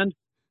in band.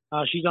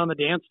 She's on the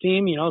dance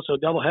team, so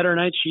doubleheader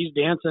night, she's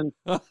dancing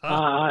at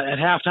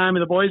halftime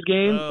of the boys'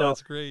 game. Oh, so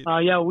that's great.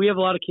 Yeah, we have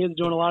a lot of kids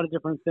doing a lot of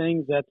different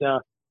things that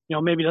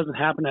maybe doesn't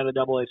happen at a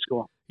AA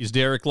school. He's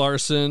Derek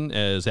Larson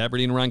as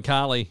Aberdeen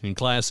Roncalli in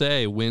Class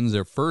A wins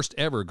their first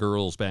ever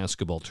girls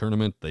basketball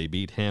tournament. They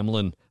beat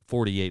Hamlin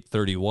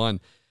 48-31.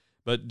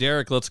 But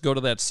Derek, let's go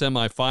to that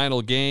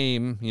semifinal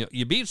game.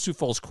 You beat Sioux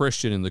Falls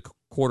Christian in the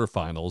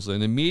quarterfinals,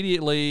 and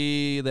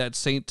immediately that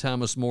St.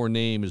 Thomas More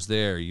name is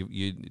there.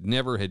 You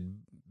never had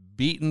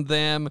beaten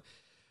them.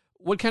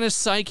 What kind of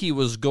psyche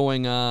was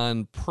going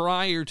on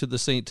prior to the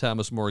St.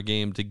 Thomas More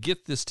game to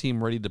get this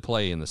team ready to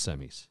play in the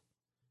semis?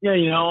 Yeah,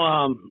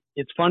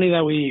 it's funny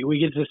that we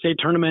get to the state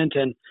tournament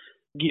and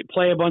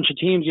play a bunch of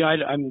teams.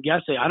 I'm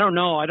guessing. I don't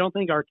know. I don't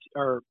think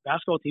our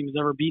basketball team has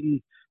ever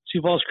beaten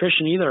Sioux Falls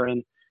Christian either.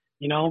 And,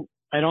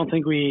 I don't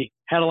think we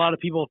had a lot of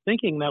people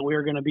thinking that we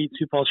were going to beat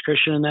Sioux Falls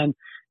Christian. And then,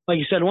 like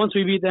you said, once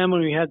we beat them,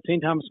 when we had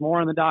St. Thomas More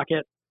on the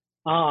docket,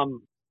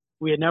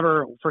 we had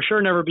never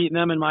beaten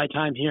them in my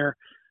time here.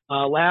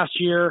 Last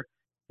year,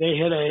 they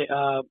hit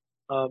a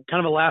kind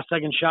of a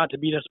last-second shot to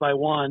beat us by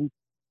 1.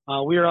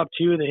 We were up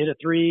 2. They hit a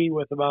 3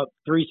 with about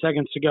 3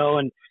 seconds to go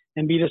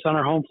and beat us on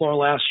our home floor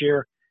last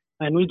year.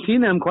 And we'd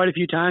seen them quite a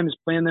few times,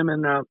 playing them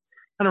in kind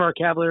of our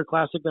Cavalier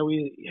Classic that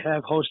we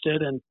have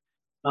hosted. And,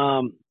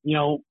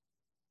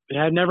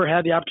 had never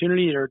had the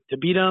opportunity to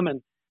beat them.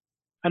 And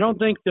I don't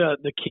think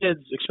the kids,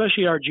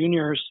 especially our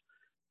juniors,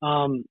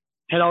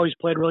 had always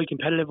played really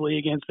competitively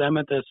against them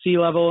at the C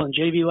level and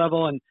JV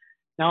level and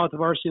now at the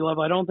varsity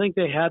level. I don't think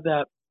they had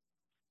that,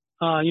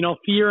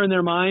 fear in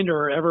their mind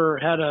or ever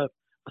had a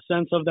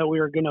sense of that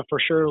we were going to for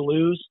sure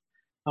lose.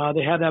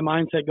 They had that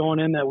mindset going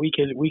in that we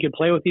could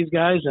play with these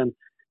guys. And,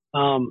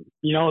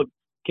 it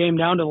came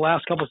down to the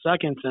last couple of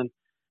seconds and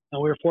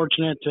we were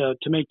fortunate to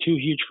make 2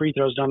 huge free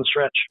throws down the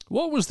stretch.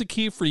 What was the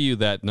key for you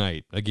that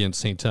night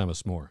against St.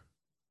 Thomas More?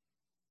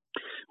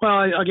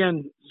 Well,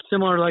 again,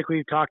 similar like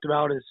we've talked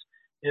about is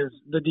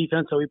the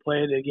defense that we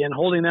played. Again,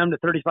 holding them to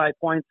 35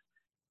 points,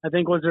 I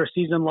think was their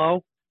season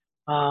low.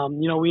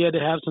 We had to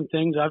have some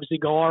things obviously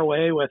go our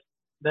way with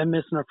them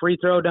missing a free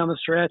throw down the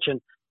stretch and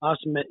us,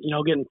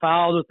 getting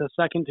fouled with a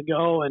second to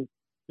go and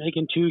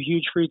making 2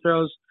 huge free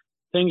throws.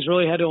 Things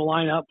really had to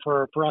line up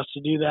for us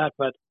to do that.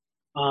 But,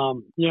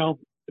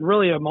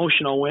 really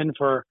emotional win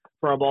for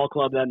our ball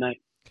club that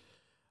night.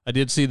 I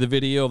did see the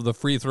video of the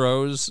free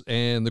throws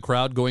and the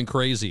crowd going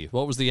crazy.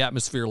 What was the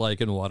atmosphere like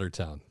in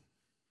Watertown?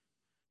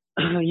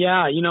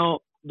 Yeah,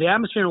 the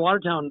atmosphere in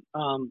Watertown,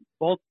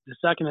 both the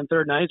second and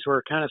third nights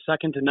were kind of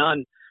second to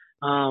none.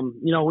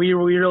 We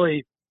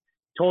really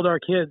told our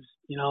kids,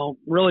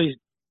 really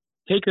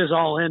take this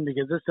all in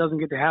because this doesn't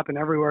get to happen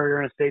everywhere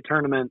you're in a state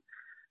tournament.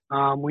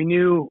 We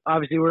knew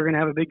obviously we were going to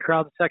have a big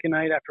crowd the second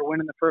night after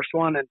winning the first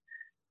one. And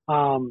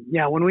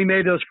when we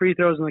made those free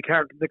throws and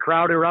the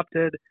crowd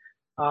erupted,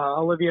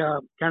 Olivia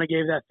kind of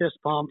gave that fist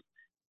pump.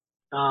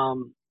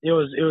 It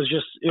was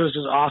just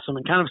awesome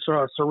and kind of sort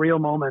of a surreal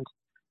moment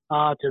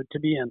to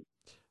be in.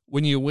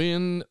 When you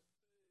win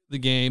the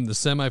game, the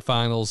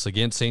semifinals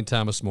against St.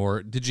 Thomas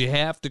More, did you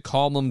have to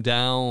calm them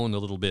down a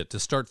little bit to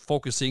start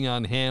focusing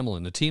on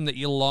Hamlin, a team that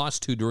you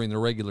lost to during the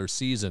regular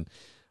season?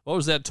 What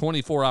was that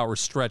 24-hour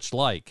stretch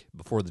like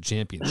before the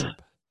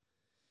championship?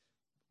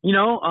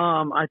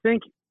 I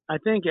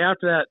think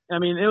after that,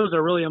 it was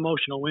a really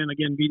emotional win,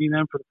 again, beating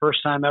them for the first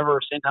time ever,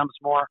 St. Thomas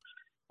More.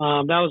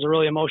 That was a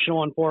really emotional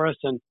one for us.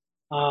 And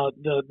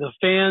the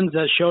fans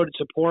that showed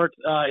support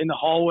in the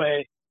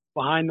hallway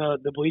behind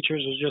the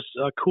bleachers was just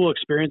a cool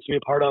experience to be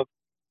a part of.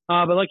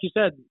 But like you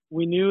said,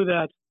 we knew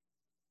that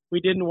we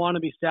didn't want to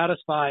be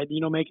satisfied,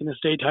 making the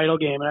state title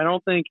game. And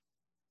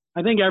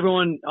I think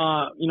everyone,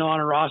 on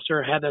a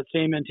roster had that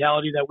same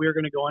mentality that we were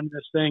going to go into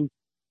this thing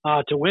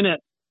to win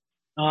it.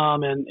 I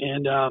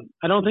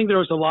don't think there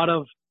was a lot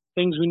of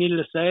things we needed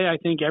to say. I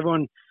think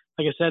everyone,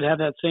 like I said, had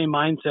that same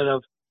mindset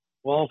of,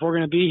 well, if we're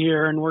going to be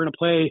here and we're going to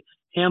play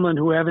Hamlin,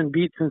 who we haven't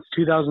beat since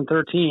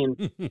 2013,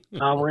 we're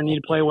going to need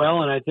to play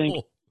well. And I think,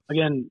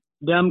 again,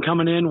 them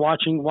coming in,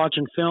 watching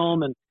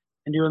film and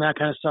doing that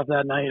kind of stuff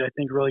that night, I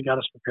think really got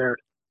us prepared.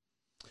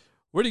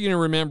 What are you going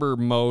to remember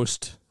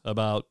most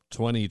about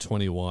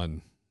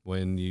 2021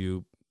 when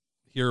you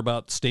hear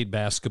about state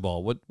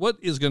basketball? What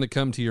is going to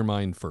come to your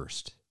mind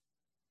first?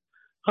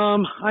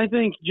 I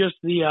think just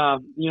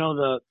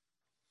the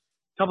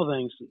couple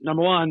things.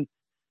 Number one,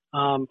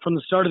 from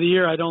the start of the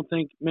year, I don't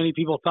think many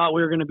people thought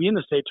we were going to be in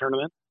the state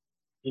tournament.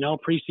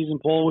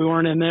 Preseason poll, we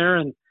weren't in there.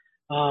 And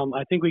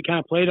I think we kind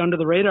of played under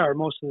the radar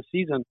most of the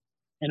season.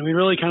 And we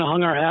really kind of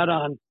hung our hat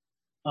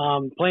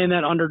on playing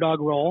that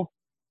underdog role.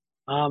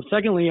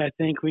 Secondly, I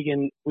think we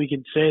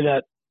could say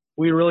that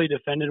we really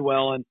defended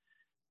well. And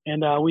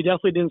we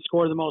definitely didn't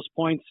score the most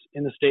points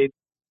in the state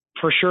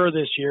for sure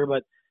this year.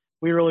 But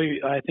we really,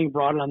 I think,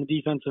 brought it on the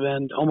defensive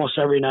end almost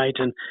every night.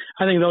 And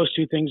I think those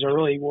two things are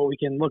really what we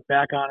can look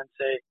back on and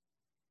say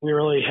we're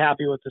really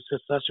happy with the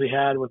success we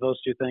had with those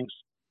two things.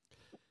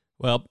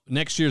 Well,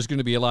 next year is going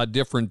to be a lot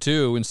different,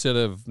 too. Instead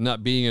of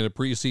not being in a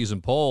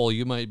preseason poll,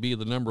 you might be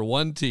the number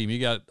 1 team. You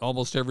got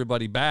almost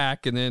everybody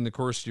back, and then, of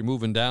course, you're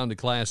moving down to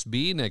Class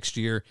B next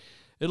year.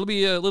 It'll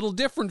be a little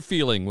different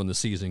feeling when the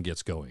season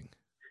gets going.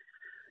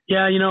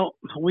 Yeah,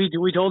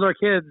 we told our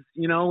kids,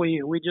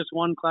 we just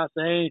won Class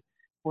A.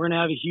 We're going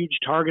to have a huge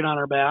target on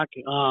our back.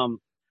 We're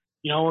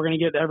going to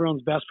get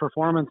everyone's best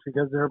performance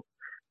because they're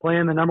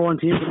playing the number 1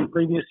 team from the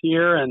previous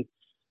year. And,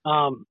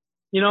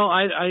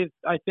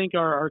 I think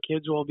our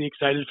kids will be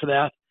excited for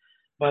that.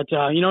 But,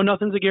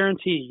 nothing's a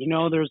guarantee.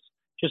 There's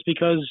just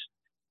because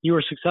you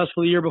were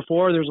successful the year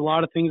before, there's a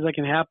lot of things that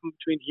can happen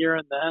between here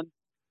and then.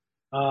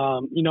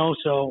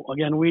 So,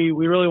 again, we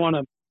really want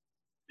to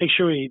make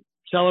sure we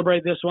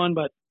celebrate this one.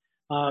 But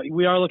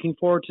we are looking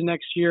forward to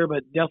next year,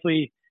 but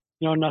definitely –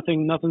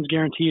 nothing's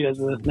guaranteed as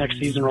the next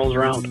season rolls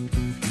around.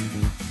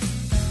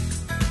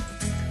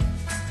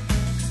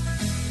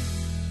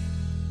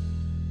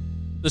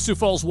 The Sioux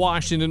Falls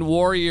Washington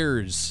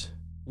Warriors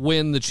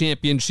win the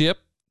championship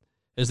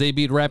as they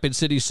beat Rapid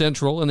City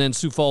Central and then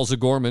Sioux Falls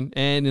O'Gorman,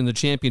 and in the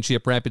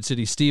championship, Rapid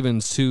City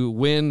Stevens to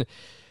win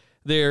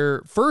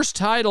their first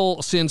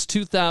title since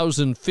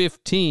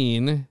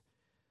 2015,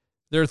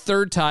 their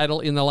third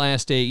title in the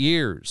last 8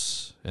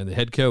 years. And the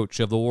head coach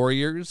of the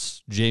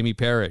Warriors, Jamie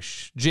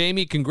Parrish.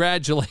 Jamie,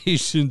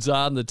 congratulations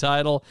on the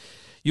title.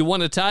 You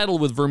won a title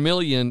with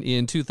Vermilion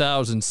in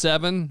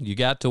 2007. You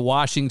got to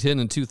Washington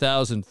in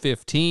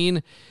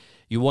 2015.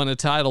 You won a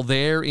title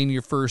there in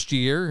your first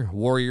year.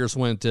 Warriors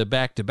went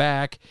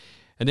back-to-back.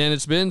 And then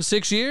it's been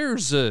 6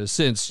 years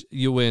since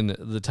you win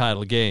the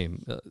title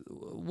game.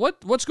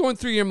 What's going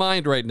through your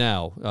mind right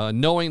now,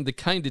 knowing the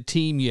kind of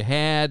team you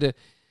had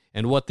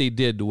and what they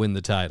did to win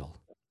the title?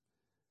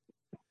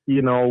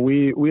 You know,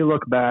 we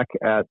look back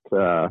at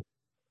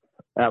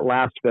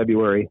last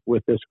February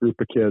with this group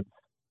of kids.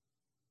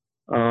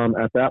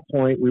 At that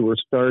point, we were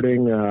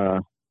starting,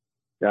 a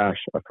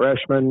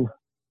freshman,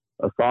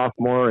 a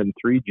sophomore, and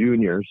 3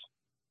 juniors.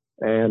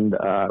 And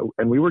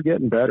we were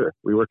getting better.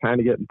 We were kind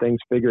of getting things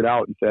figured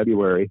out in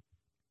February.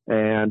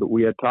 And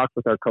we had talked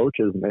with our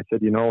coaches, and they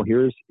said, you know,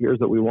 here's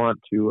what we want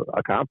to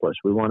accomplish.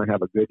 We want to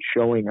have a good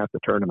showing at the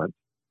tournament.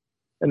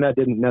 And that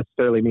didn't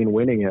necessarily mean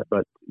winning it,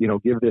 but, you know,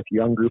 give this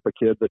young group of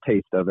kids a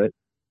taste of it.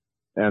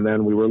 And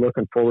then we were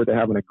looking forward to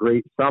having a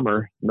great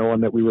summer,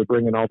 knowing that we were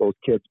bringing all those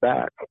kids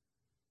back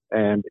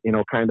and, you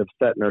know, kind of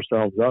setting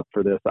ourselves up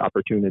for this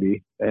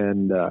opportunity.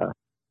 And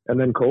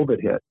then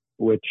COVID hit,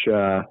 which,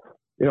 you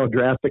know,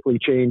 drastically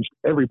changed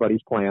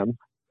everybody's plans.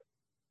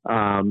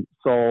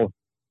 So,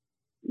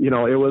 you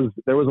know,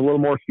 there was a little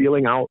more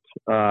feeling out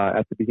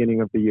at the beginning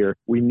of the year.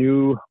 We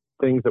knew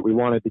things that we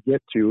wanted to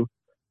get to,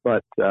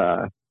 but,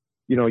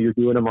 you know, you're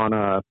doing them on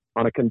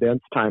a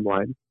condensed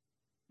timeline.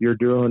 You're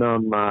doing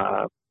them,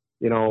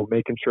 you know,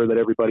 making sure that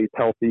everybody's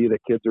healthy, that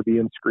kids are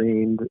being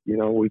screened. You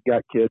know, we've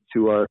got kids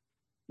who are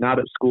not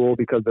at school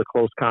because they're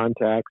close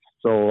contacts.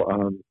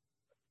 So,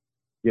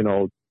 you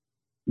know,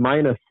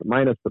 minus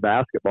the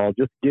basketball,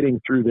 just getting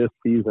through this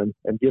season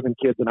and giving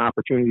kids an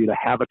opportunity to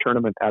have a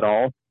tournament at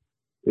all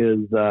is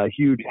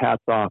huge.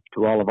 Hats off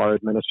to all of our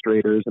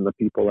administrators and the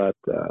people at,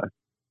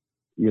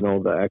 you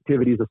know, the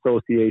Activities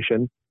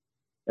Association.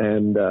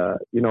 And,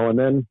 you know, and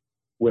then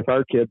with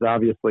our kids,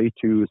 obviously,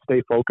 to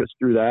stay focused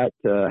through that,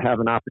 to have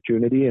an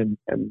opportunity and,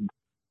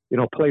 you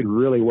know, played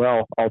really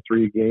well all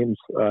 3 games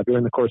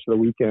during the course of the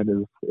weekend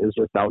is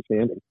just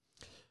outstanding.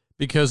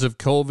 Because of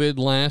COVID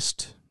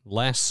last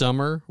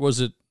summer, was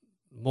it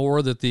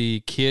more that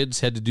the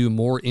kids had to do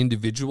more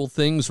individual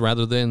things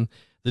rather than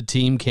the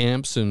team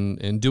camps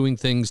and doing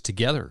things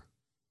together?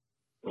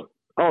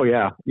 Oh,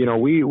 yeah. You know,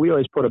 we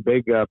always put a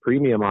big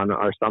premium on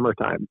our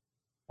summertime.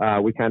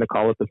 We kind of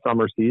call it the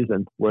summer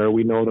season, where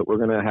we know that we're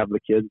going to have the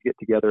kids get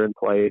together and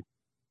play,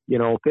 you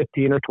know,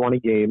 15 or 20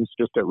 games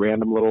just at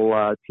random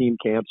little team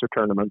camps or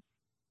tournaments,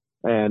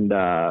 and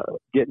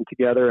getting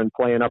together and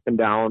playing up and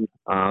down,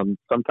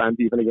 sometimes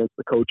even against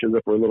the coaches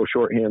if we're a little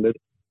shorthanded.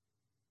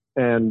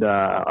 And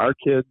our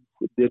kids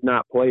did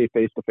not play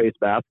face-to-face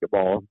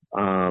basketball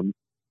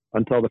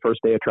until the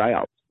first day of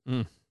tryouts.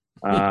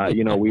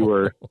 You know, we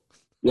were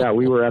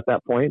at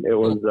that point. It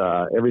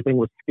was everything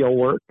was skill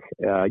work.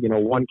 You know,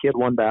 one kid,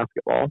 one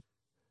basketball,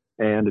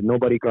 and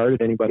nobody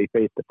guarded anybody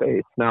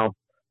face-to-face. Now,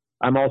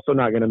 I'm also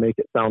not going to make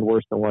it sound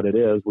worse than what it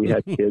is. We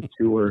had kids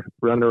who were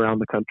running around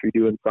the country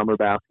doing summer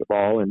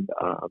basketball and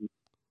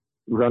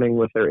running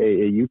with their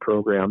AAU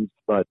programs.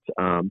 But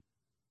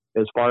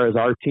as far as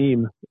our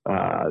team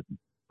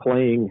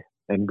playing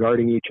and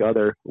guarding each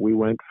other, we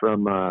went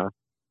from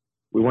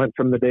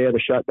the day of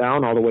the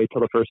shutdown all the way till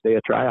the first day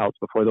of tryouts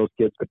before those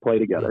kids could play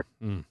together.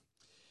 Mm.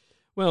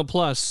 Well,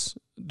 plus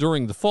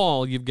during the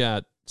fall, you've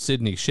got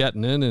Sydney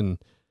Shettinan and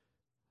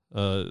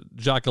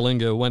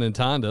Jakalinga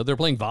Wenentanda. They're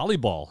playing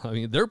volleyball. I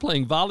mean, they're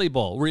playing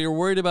volleyball. Were you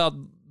worried about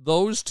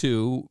those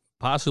two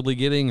possibly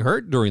getting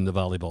hurt during the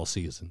volleyball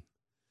season?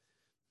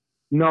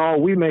 No,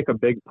 we make a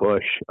big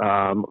push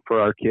for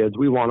our kids.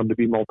 We want them to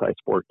be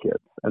multi-sport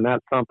kids. And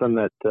that's something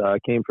that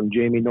came from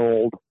Jamie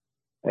Nold.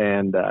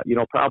 And, you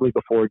know, probably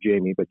before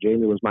Jamie, but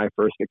Jamie was my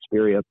first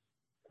experience.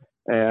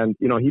 And,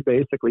 you know, he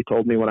basically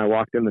told me when I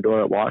walked in the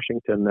door at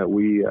Washington that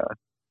we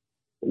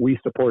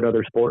support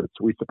other sports.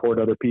 We support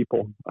other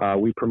people.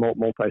 We promote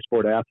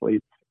multi-sport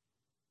athletes.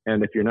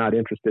 And if you're not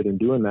interested in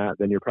doing that,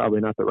 then you're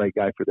probably not the right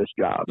guy for this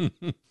job.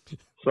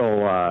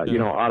 So, you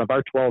know, out of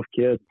our 12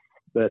 kids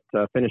that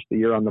finished the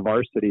year on the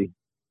varsity,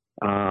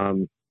 I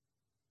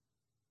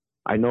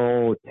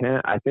know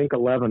 10, I think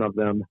 11 of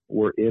them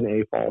were in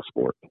a fall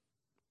sport.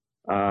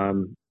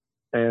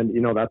 And,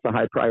 you know, that's a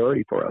high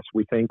priority for us.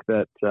 We think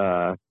that,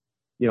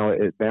 you know,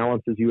 it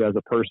balances you as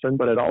a person,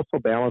 but it also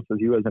balances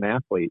you as an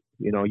athlete.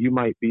 You know, you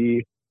might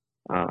be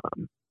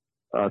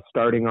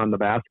starting on the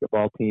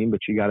basketball team,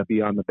 but you got to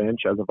be on the bench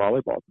as a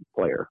volleyball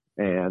player.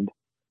 And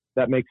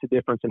that makes a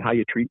difference in how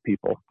you treat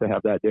people, to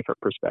have that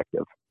different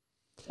perspective.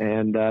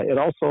 And it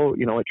also,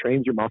 you know, it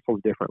trains your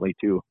muscles differently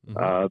too.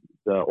 Mm-hmm.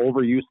 The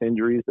overuse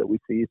injuries that we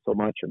see so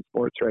much in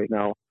sports right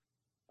now,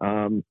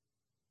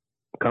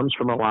 comes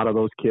from a lot of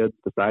those kids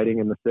deciding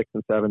in the 6th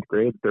and 7th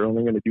grade that they're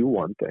only going to do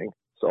one thing.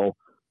 So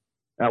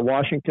at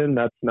Washington,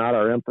 that's not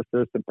our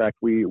emphasis. In fact,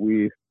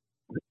 we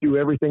do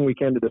everything we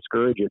can to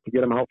discourage it, to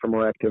get them out for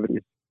more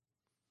activities.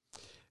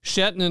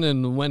 Shetland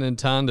and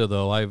Winnentonda,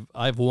 though,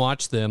 I've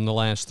watched them the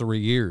last 3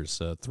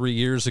 years. 3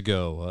 years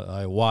ago,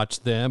 I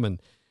watched them,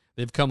 and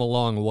they've come a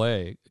long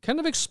way. Kind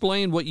of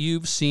explain what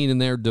you've seen in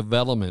their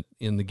development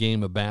in the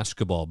game of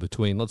basketball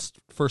between, let's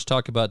first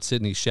talk about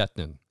Sydney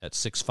Shetland at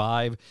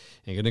 6'5",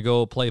 and going to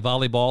go play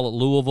volleyball at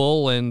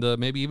Louisville and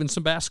maybe even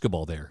some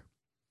basketball there.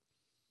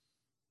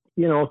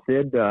 You know,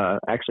 Sid's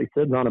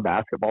on a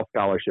basketball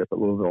scholarship at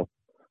Louisville.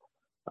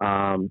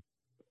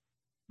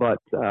 But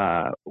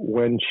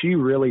when she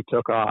really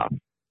took off,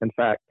 in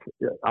fact,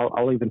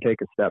 I'll even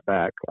take a step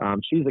back.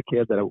 She's a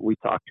kid that we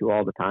talk to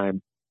all the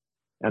time.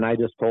 And I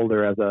just told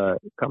her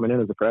coming in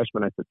as a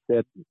freshman, I said,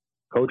 Sid,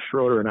 Coach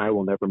Schroeder and I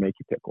will never make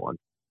you pick one.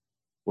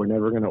 We're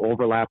never going to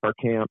overlap our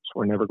camps.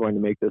 We're never going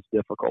to make this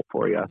difficult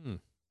for you.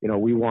 You know,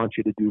 we want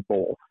you to do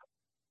both.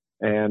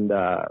 And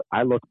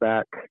I look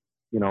back,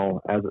 you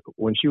know,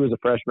 when she was a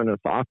freshman and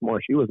a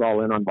sophomore, she was all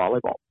in on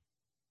volleyball.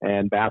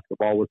 And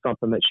basketball was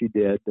something that she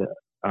did,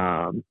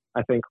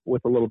 I think,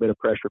 with a little bit of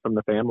pressure from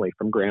the family,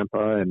 from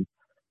grandpa and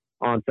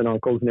aunts and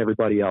uncles and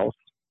everybody else.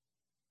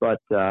 But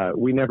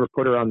we never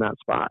put her on that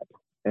spot.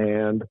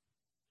 And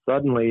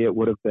suddenly it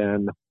would have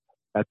been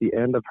at the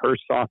end of her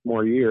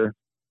sophomore year,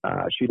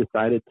 she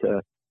decided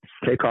to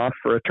take off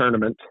for a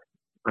tournament.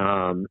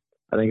 I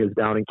think it was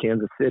down in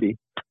Kansas City.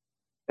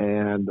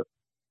 And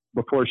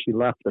before she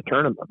left the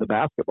tournament, the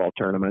basketball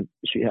tournament,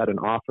 she had an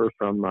offer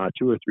from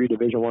 2 or 3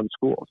 Division I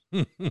schools.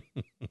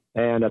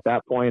 And at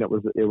that point, it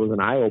was an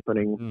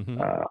eye-opening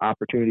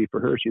opportunity for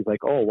her. She's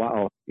like, oh,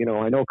 wow, you know,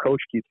 I know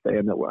Coach keeps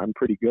saying that I'm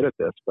pretty good at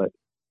this, but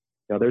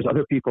you know, there's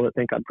other people that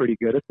think I'm pretty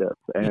good at this.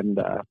 And,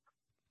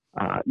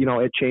 you know,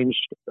 it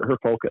changed her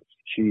focus.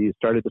 She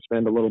started to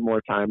spend a little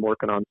more time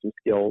working on some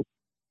skills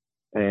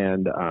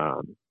and,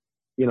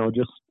 you know,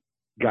 just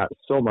got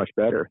so much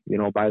better. You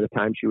know, by the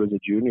time she was a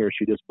junior,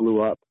 she just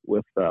blew up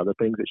with the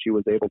things that she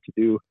was able to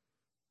do.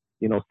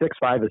 You know,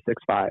 6'5" is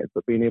 6'5",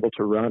 but being able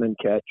to run and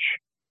catch,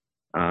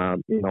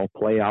 you know,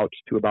 play out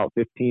to about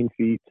 15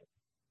 feet,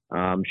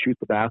 shoot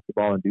the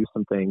basketball and do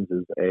some things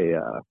is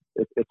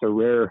it's a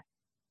rare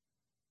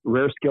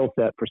skill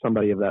set for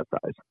somebody of that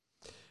size.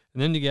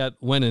 And then you got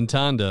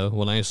Winnentonda.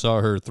 When I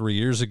saw her 3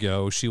 years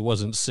ago, she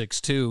wasn't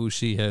 6'2".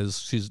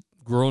 She's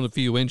grown a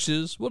few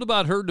inches. What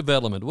about her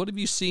development? What have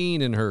you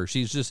seen in her?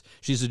 She's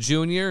a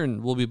junior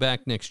and will be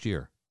back next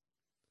year.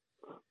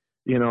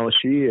 You know,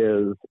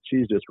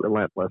 she's just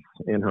relentless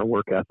in her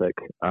work ethic.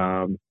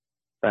 In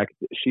fact,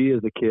 she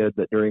is a kid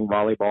that during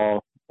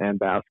volleyball and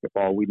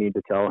basketball, we need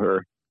to tell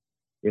her,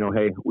 you know,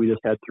 hey, we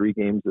just had 3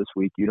 games this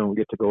week. You don't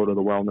get to go to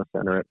the wellness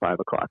center at 5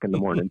 o'clock in the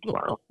morning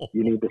tomorrow.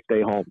 You need to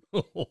stay home.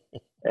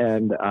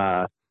 And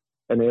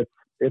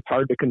it's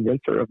hard to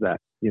convince her of that,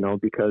 you know,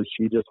 because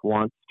she's just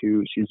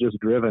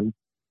driven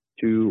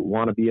to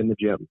want to be in the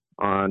gym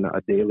on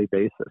a daily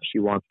basis. She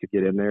wants to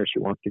get in there. She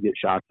wants to get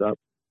shots up.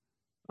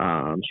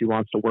 She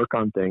wants to work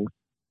on things.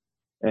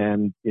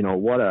 And, you know,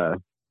 what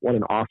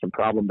an awesome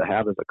problem to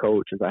have as a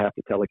coach is I have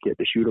to tell a kid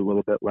to shoot a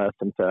little bit less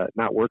and to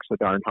not work so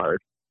darn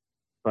hard.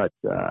 But,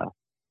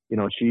 you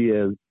know, she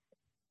is,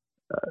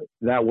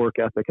 that work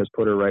ethic has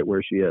put her right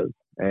where she is.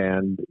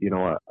 And, you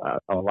know,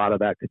 a lot of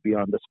that could be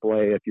on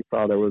display. If you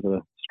saw, there was a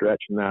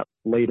stretch in that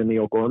late in the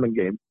O'Gorman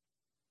game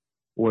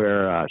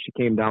where she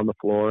came down the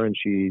floor and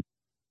she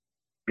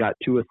got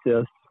 2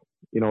 assists,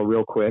 you know,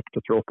 real quick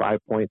to throw 5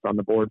 points on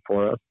the board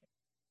for us.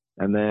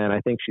 And then I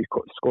think she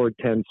scored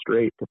 10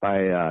 straight, if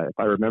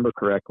I remember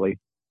correctly.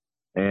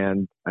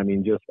 And I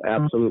mean, just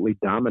absolutely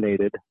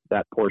dominated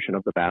that portion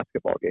of the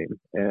basketball game.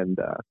 And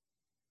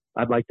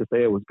I'd like to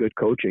say it was good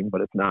coaching,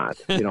 but it's not.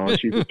 You know,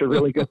 she's just a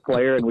really good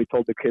player, and we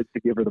told the kids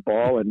to give her the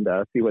ball and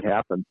see what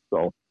happens.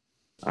 So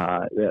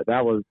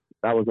that was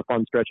a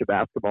fun stretch of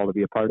basketball to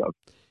be a part of.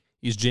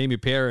 He's Jamie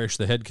Parrish,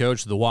 the head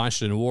coach of the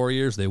Washington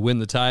Warriors. They win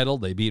the title.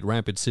 They beat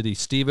Rapid City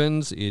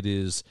Stevens. It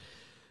is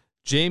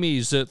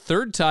Jamie's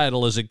 3rd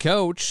title as a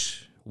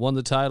coach. Won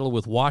the title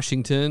with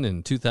Washington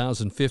in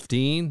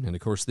 2015, and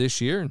of course this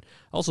year, and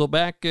also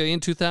back in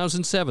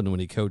 2007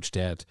 when he coached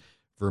at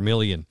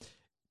Vermilion.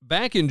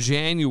 Back in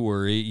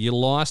January, you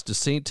lost to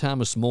St.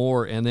 Thomas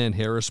More and then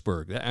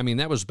Harrisburg. I mean,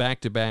 that was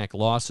back-to-back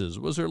losses.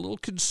 Was there a little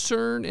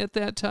concern at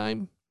that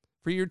time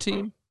for your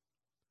team?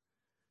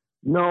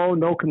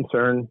 No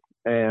concern.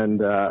 And,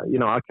 you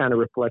know, I kind of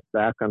reflect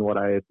back on what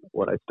I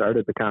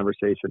started the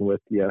conversation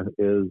with you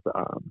is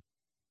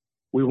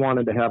we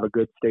wanted to have a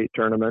good state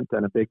tournament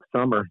and a big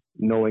summer,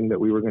 knowing that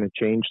we were going to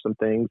change some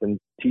things and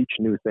teach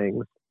new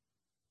things.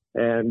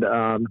 And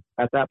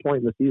at that point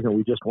in the season,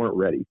 we just weren't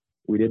ready.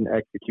 We didn't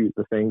execute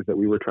the things that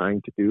we were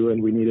trying to do,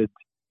 and we needed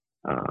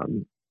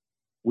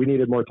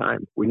more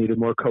time. We needed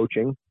more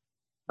coaching.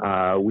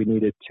 We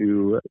needed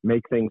to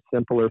make things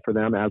simpler for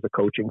them as a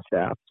coaching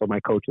staff. So my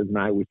coaches and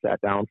I, we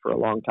sat down for a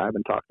long time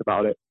and talked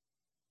about it.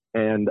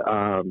 And,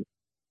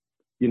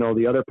 you know,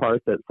 the other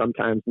part that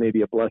sometimes may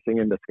be a blessing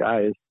in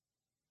disguise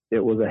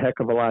it was a heck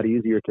of a lot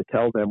easier to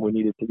tell them we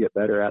needed to get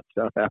better at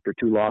stuff after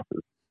 2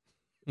 losses.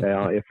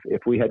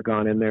 If we had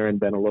gone in there and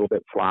been a little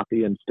bit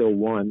sloppy and still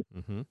won,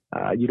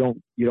 you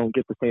don't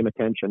get the same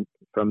attention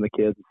from the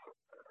kids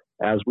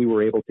as we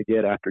were able to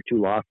get after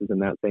 2 losses in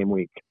that same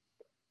week.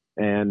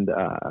 And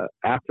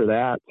after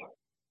that,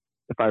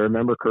 if I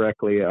remember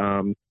correctly,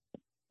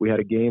 we had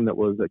a game that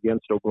was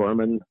against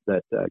O'Gorman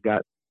that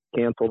got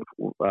canceled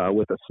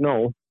with a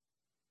snow,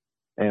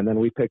 and then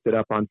we picked it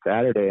up on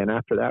Saturday. And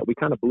after that, we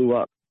kind of blew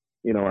up.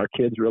 Our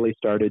kids really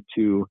started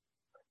to,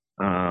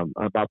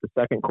 about the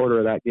second quarter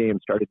of that game,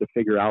 started to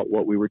figure out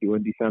what we were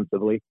doing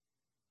defensively.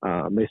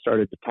 They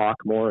started to talk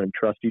more and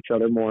trust each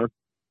other more,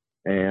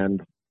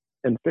 and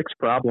fix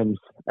problems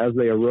as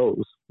they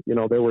arose.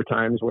 There were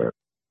times where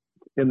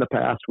in the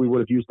past we would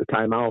have used a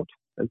timeout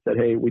and said,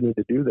 hey, we need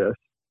to do this.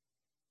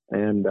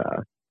 And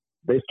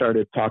they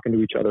started talking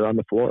to each other on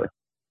the floor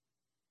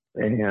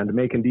and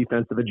making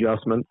defensive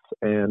adjustments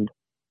and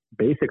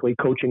basically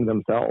coaching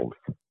themselves,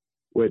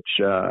 which,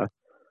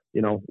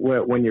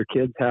 when your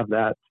kids have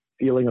that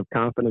feeling of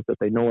confidence that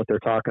they know what they're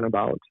talking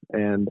about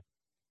and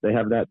they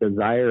have that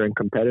desire and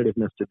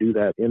competitiveness to do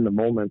that in the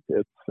moment,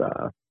 it's,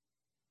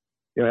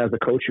 as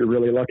a coach, you're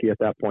really lucky at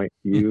that point.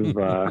 You've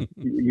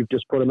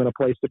just put them in a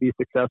place to be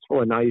successful,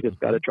 and now you just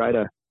got to try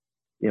to,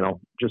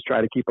 just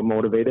try to keep them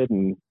motivated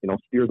and,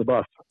 steer the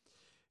bus.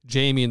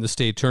 Jamie, in the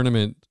state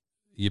tournament,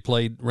 you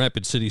played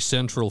Rapid City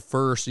Central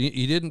first.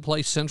 You didn't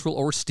play Central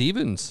or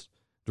Stevens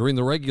during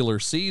the regular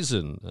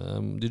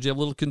season. Did you have a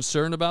little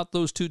concern about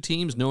those 2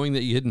 teams, knowing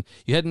that you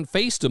hadn't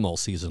faced them all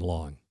season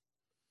long?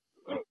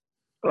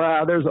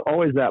 There's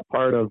always that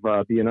part of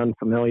being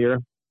unfamiliar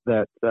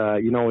that,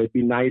 it'd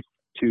be nice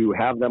to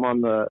have them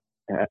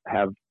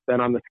have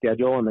been on the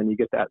schedule, and then you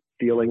get that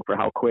feeling for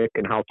how quick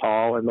and how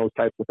tall and those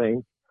types of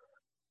things.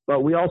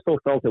 But we also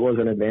felt it was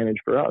an advantage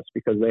for us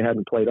because they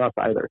hadn't played us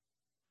either.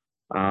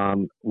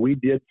 We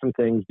did some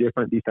things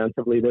different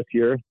defensively this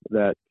year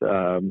that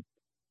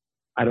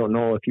I don't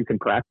know if you can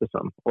practice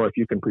them or if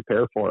you can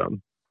prepare for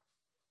them.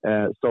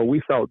 So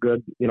we felt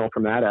good,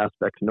 from that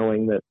aspect,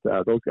 knowing that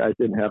those guys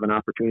didn't have an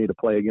opportunity to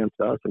play against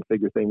us and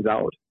figure things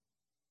out.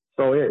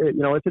 So,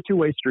 it's a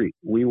two-way street.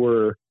 We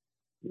were,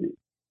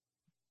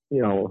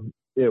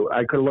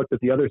 I could have looked at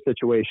the other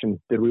situation.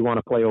 Did we want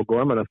to play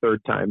O'Gorman a third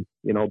time?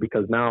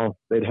 Because now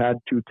they'd had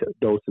 2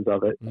 doses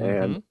of it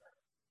and,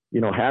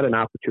 had an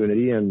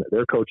opportunity, and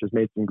their coaches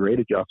made some great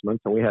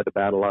adjustments, and we had to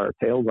battle our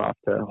tails off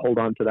to hold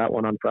on to that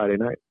one on Friday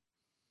night.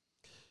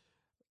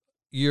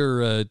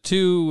 Your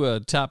 2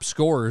 top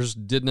scorers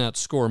did not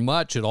score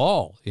much at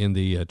all in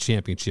the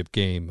championship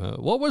game.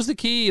 What was the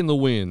key in the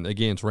win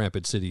against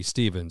Rapid City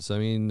Stevens? I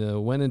mean,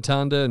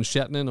 Wenentanda and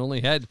Shetland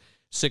only had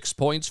 6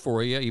 points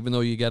for you, even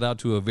though you got out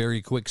to a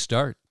very quick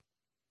start.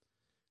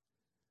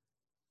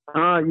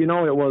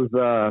 It was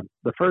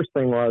the first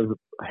thing was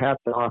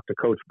hats off to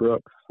Coach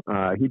Brooks.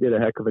 He did a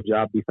heck of a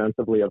job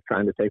defensively of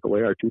trying to take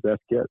away our 2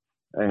 best kids,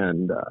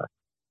 and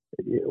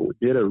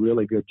did a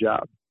really good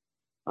job.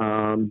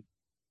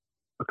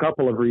 A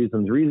couple of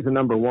reasons. Reason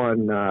number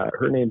one,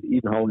 her name's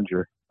Eden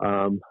Hollinger.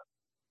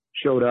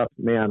 Showed up,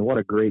 man, what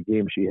a great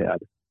game she had.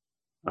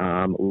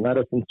 Led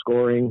us in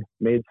scoring,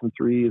 made some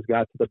threes,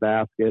 got to the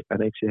basket. I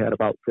think she had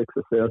about 6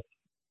 assists.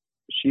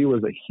 She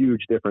was a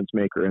huge difference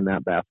maker in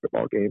that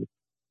basketball game.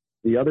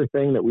 The other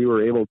thing that we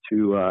were able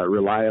to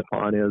rely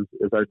upon is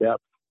our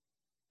depth.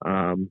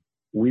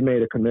 We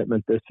made a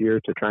commitment this year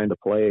to trying to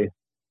play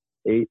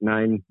 8,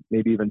 9,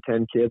 maybe even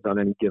 10 kids on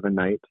any given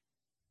night.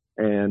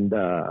 And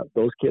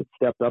those kids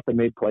stepped up and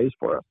made plays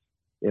for us.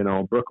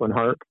 Brooklyn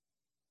Hart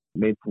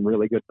made some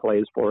really good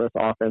plays for us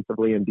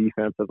offensively and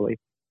defensively.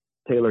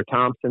 Taylor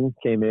Thompson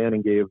came in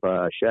and gave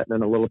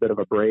Shetland a little bit of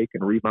a break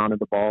and rebounded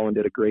the ball and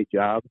did a great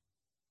job.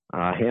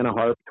 Hannah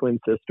Harp, twin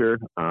sister,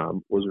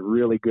 was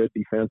really good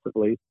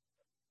defensively.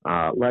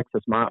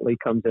 Lexus Motley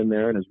comes in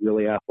there and is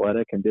really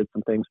athletic and did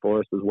some things for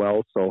us as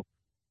well. So,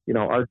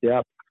 our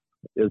depth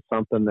is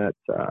something that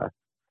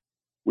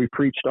we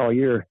preached all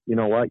year. You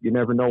know what? You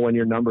never know when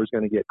your number is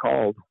going to get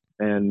called.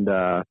 And,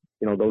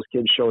 those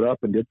kids showed up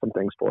and did some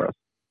things for us.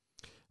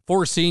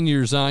 4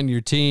 seniors on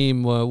your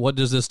team. What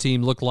does this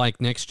team look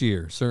like next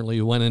year? Certainly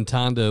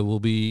Wenentanda will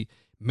be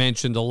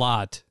mentioned a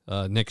lot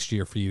next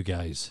year for you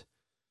guys.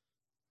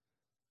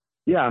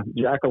 Yeah,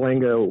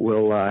 Jackalinga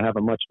will have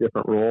a much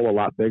different role, a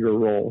lot bigger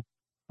role.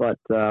 But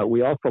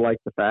we also like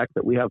the fact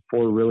that we have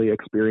 4 really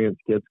experienced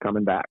kids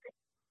coming back.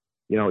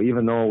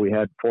 Even though we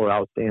had 4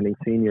 outstanding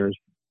seniors,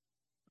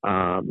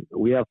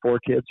 we have 4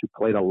 kids who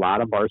played a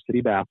lot of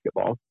varsity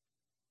basketball.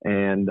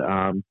 And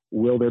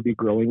will there be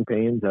growing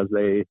pains as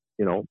they,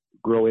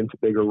 grow into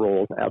bigger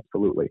roles?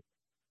 Absolutely.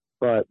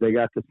 But they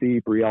got to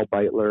see Brielle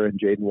Beitler and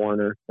Jaden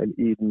Warner and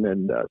Eden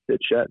and Sid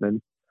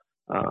Shetman,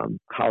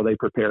 how they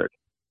prepared.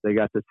 They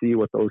got to see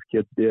what those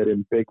kids did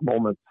in big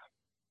moments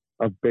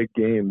of big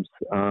games.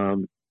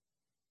 I'll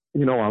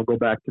go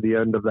back to the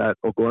end of that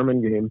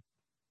O'Gorman game,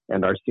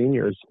 and our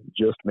seniors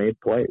just made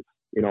plays.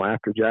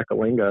 After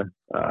Jackalinga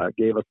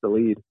gave us the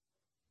lead,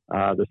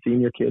 the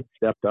senior kids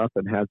stepped up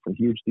and had some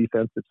huge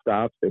defensive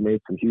stops. They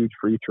made some huge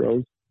free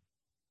throws.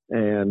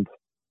 And,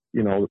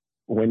 you know,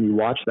 when you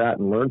watch that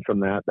and learn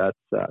from that,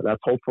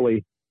 that's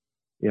hopefully,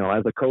 you know,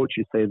 as a coach,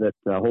 you say that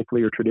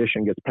hopefully your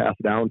tradition gets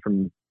passed down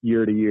from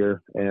year to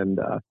year. And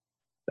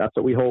that's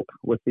what we hope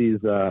with these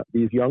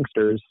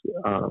youngsters.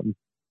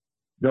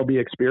 They'll be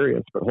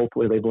experienced, but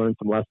hopefully they've learned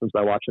some lessons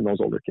by watching those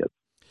older kids.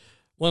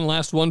 One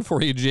last one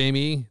for you,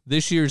 Jamie.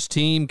 This year's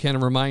team kind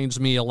of reminds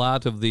me a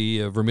lot of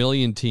the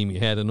Vermilion team you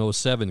had in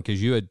 07,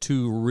 because you had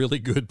two really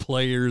good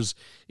players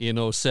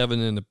in 07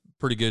 and a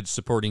pretty good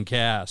supporting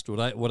cast.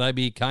 Would I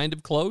be kind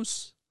of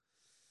close?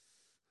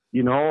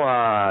 You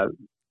know,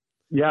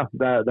 yeah,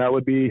 that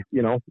would be,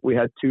 you know, we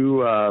had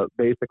two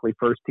basically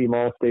first team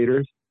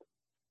All-Staters.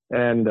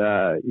 And,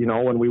 you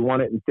know, when we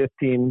won it in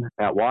 15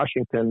 at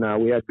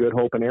Washington, we had Good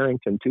Hope and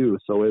Arrington too.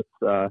 So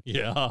it's,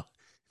 yeah.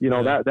 You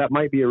know, that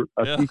might be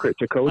a secret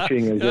to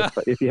coaching is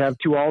if you have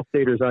two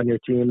All-Staters on your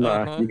team,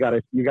 you got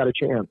a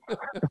chance.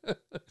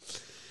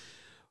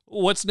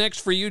 What's next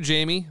for you,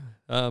 Jamie?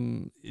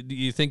 Do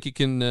you think you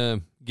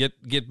can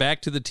get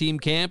back to the team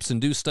camps and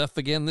do stuff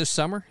again this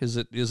summer? Is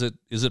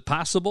it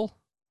possible?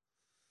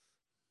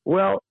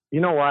 Well,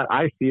 you know what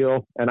I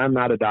feel, and I'm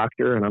not a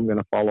doctor, and I'm going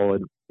to follow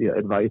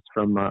advice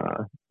from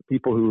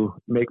people who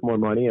make more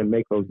money and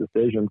make those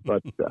decisions.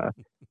 But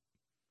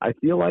I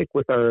feel like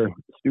with our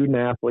student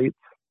athletes,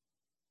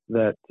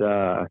 that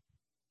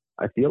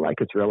I feel like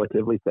it's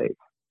relatively safe.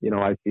 You know,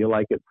 I feel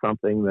like it's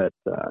something that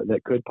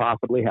could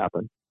possibly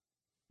happen.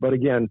 But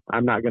again,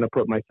 I'm not going to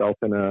put myself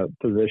in a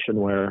position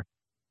where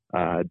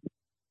I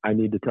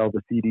need to tell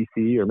the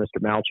CDC or Mr.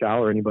 Malchow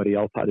or anybody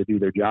else how to do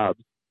their jobs.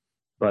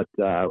 But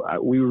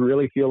we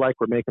really feel like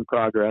we're making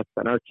progress,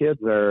 and our kids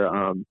are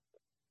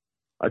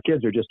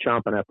just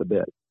chomping at the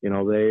bit. You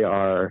know, they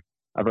are.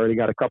 I've already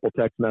got a couple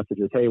text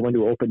messages. Hey, when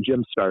do open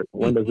gyms start?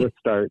 When does this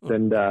start?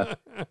 And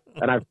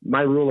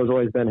my rule has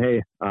always been,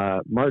 hey,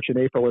 March and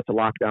April, it's a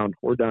lockdown.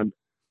 We're done.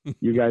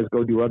 You guys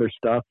go do other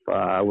stuff.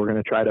 We're going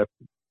to try to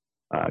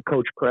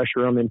coach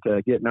pressure them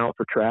into getting out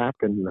for track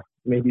and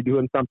maybe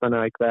doing something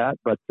like that.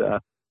 But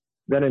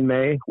then in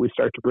May, we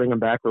start to bring them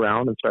back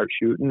around and start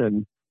shooting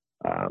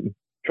and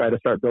try to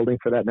start building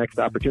for that next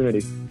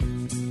opportunity.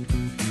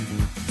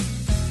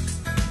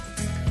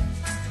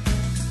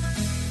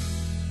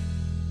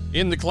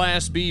 In the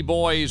Class B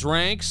boys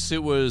ranks,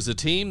 it was a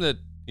team that,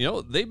 you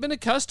know, they've been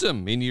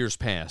accustomed in years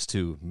past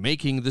to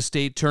making the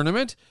state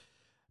tournament,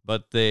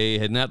 but they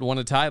had not won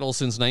a title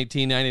since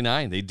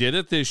 1999. They did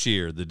it this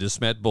year, the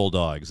DeSmet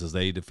Bulldogs, as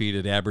they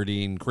defeated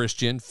Aberdeen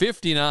Christian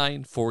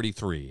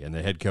 59-43. And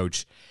the head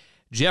coach,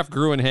 Jeff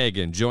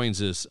Gruenhagen,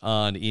 joins us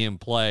on In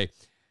Play.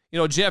 You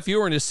know, Jeff, you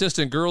were an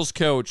assistant girls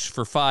coach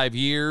for 5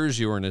 years.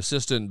 You were an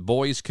assistant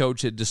boys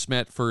coach at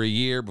DeSmet for a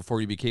year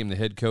before you became the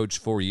head coach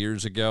 4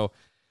 years ago.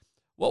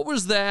 What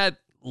was that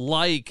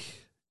like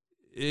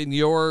in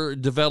your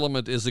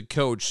development as a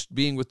coach,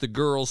 being with the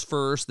girls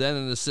first, then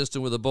an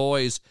assistant with the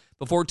boys,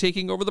 before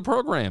taking over the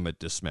program at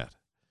DeSmet?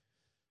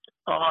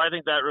 Oh, I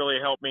think that really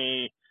helped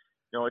me,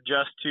 you know,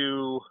 adjust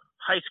to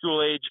high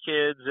school age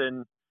kids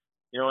and,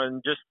 you know,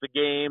 and just the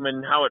game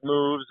and how it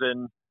moves.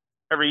 And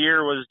every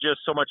year was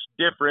just so much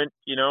different,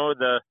 you know,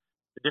 the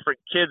different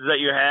kids that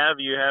you have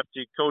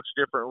to coach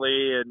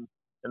differently. And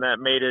that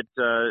made it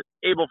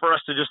able for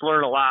us to just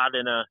learn a lot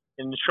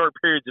in short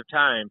periods of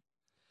time.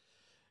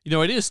 You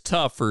know, it is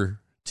tough for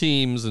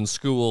teams and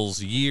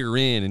schools year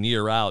in and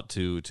year out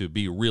to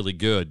be really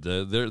good.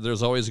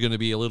 There's always going to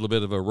be a little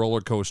bit of a roller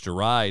coaster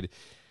ride.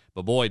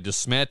 But boy,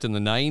 DeSmet in the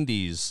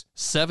 90s,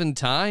 7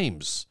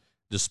 times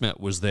DeSmet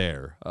was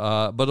there,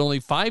 but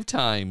only 5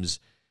 times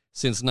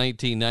since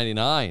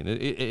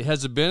 1999.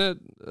 Has it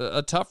been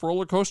a tough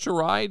roller coaster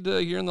ride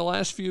here in the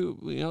last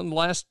in the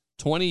last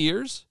 20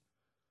 years?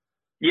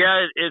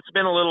 Yeah, it's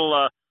been a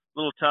little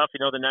tough.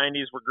 You know, the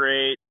 90s were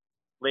great,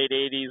 late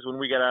 80s when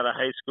we got out of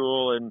high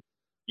school, and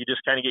you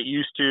just kind of get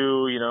used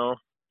to, you know,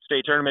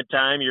 state tournament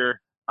time. Your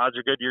odds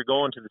are good you're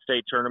going to the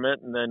state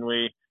tournament. And then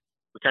we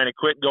kind of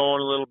quit going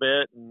a little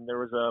bit, and there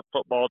was a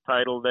football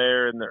title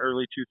there in the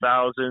early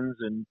 2000s,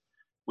 and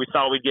we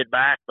thought we'd get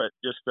back, but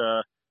just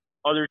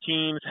other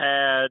teams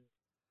had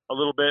a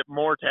little bit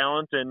more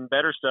talent and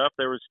better stuff.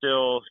 There was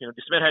still, you know,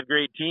 DeSmet had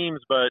great teams,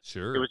 but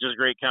Sure. It was just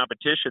great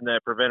competition that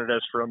prevented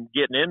us from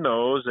getting in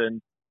those.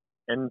 And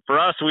for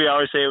us, we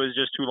always say it was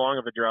just too long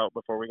of a drought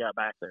before we got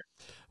back there.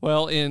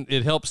 Well, and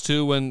it helps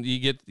too when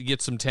you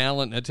get some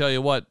talent. I tell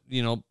you what,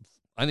 you know,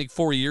 I think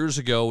 4 years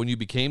ago when you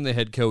became the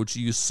head coach,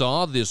 you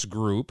saw this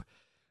group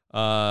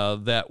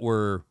that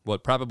were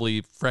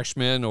probably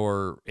freshmen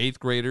or 8th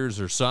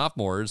graders or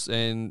sophomores,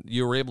 and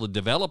you were able to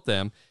develop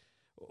them.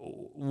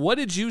 What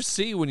did you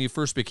see when you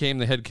first became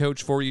the head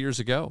coach 4 years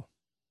ago?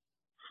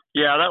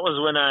 Yeah, that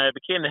was when I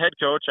became the head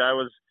coach. I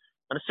was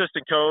an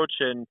assistant coach,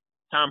 and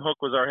Tom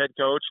Hook was our head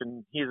coach,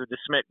 and he's a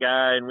DeSmet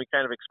guy, and we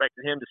kind of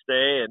expected him to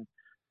stay. And,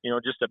 you know,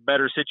 just a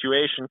better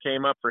situation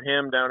came up for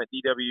him down at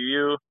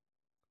DWU.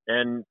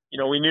 And, you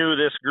know, we knew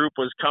this group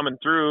was coming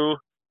through,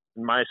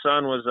 and my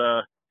son was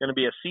going to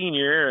be a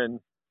senior, and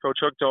Coach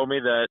Hook told me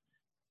that,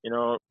 you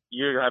know,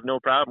 you have no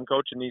problem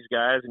coaching these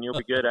guys and you'll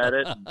be good at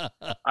it. And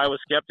I was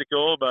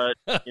skeptical, but,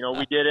 you know,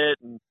 we did it,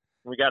 and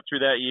We got through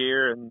that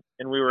year, and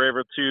we were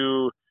able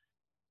to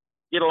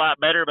get a lot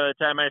better by the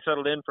time I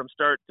settled in from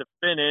start to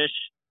finish.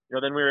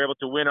 Then we were able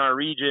to win our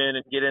region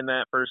and get in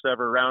that first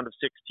ever round of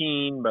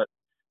 16. But,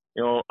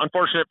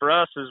 unfortunate for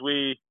us as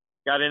we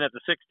got in at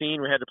the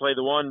 16, we had to play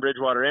the one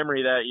Bridgewater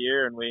Emory that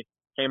year, and we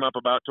came up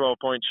about 12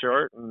 points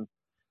short.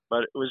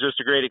 But it was just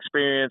a great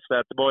experience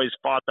that the boys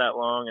fought that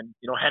long and,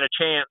 had a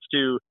chance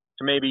to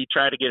maybe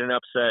try to get an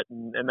upset,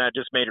 and that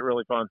just made it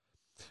really fun.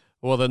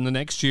 Well, then the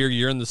next year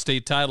you're in the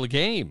state title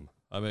game.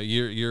 I mean,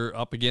 you're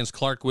up against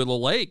Clark Willow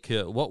Lake.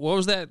 What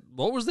was that?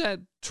 What was that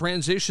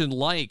transition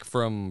like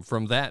from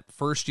that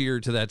first year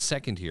to that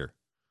second year?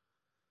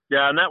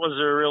 Yeah, and that was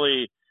a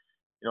really,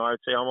 I'd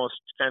say almost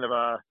kind of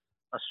a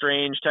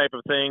strange type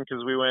of thing,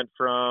 because we went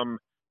from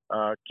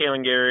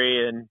Kalen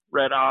Gary and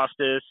Rhett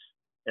Ostis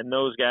and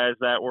those guys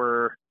that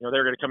were,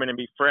 they're going to come in and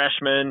be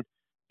freshmen.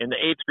 In the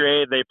 8th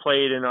grade, they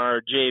played in our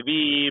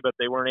JV, but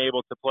they weren't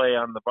able to play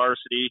on the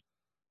varsity.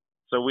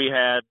 So we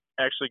had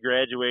actually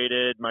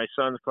graduated. My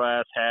son's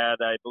class had,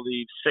 I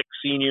believe, 6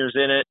 seniors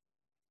in it,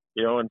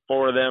 and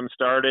 4 of them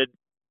started.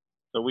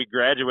 So we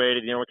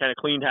graduated, we kind of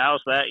cleaned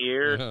house that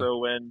year. Yeah. So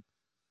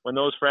when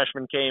those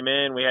freshmen came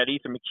in, we had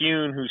Ethan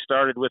McCune, who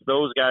started with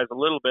those guys a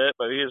little bit,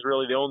 but he was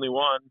really the only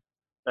one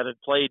that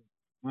had played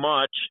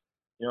much,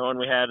 and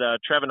we had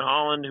Trevin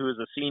Holland, who was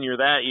a senior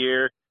that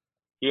year.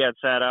 He had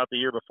sat out the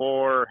year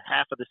before,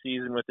 half of the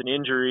season with an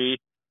injury,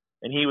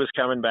 and he was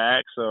coming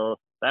back. So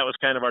that was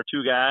kind of our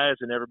 2 guys,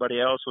 and everybody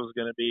else was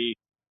going to be,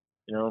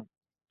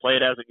 play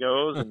it as it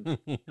goes. And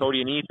Cody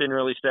and Ethan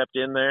really stepped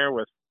in there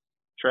with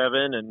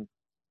Trevin, and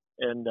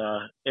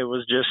it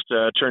was just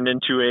turned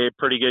into a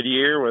pretty good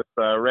year with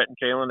Rhett and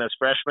Kalen as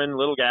freshmen,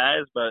 little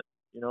guys. But,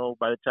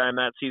 by the time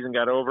that season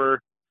got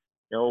over,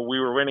 we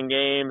were winning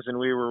games, and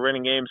we were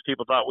winning games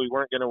people thought we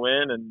weren't going to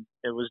win. And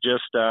it was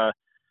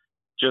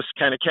just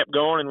kind of kept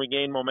going, and we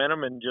gained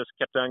momentum and just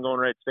kept on going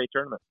right to state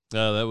tournament.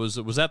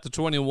 Was that the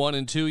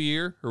 21-2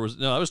 year, or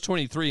that was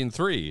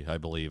 23-3, I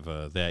believe,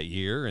 that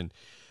year, and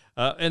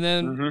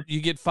then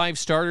you get 5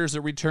 starters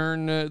that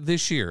return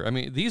this year. I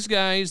mean, these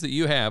guys that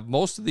you have,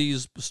 most of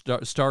these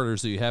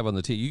starters that you have on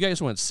the team, you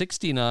guys went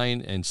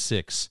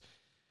 69-6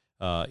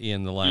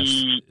 in the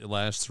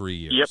last 3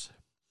 years. Yep,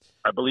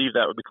 I believe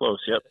that would be close.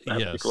 Yep, that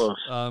would be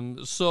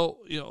close. So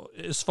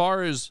as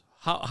far as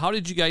how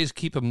did you guys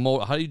keep them?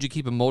 How did you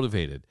keep them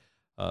motivated?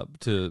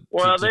 They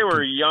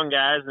were young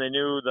guys, and they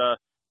knew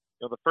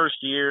the first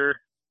year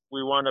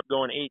we wound up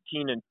going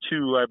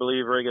 18-2, I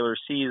believe, regular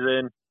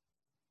season.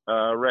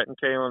 Rhett and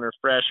Kalen are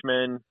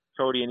freshmen,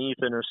 Cody and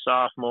Ethan are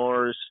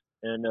sophomores,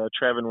 and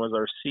Trevin was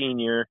our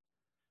senior.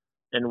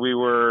 And we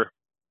were,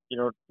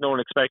 no one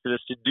expected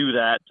us to do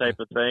that type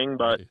of thing,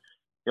 but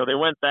they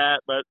went that.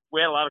 But we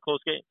had a lot of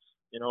close games,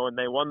 and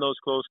they won those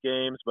close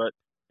games, but.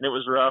 And it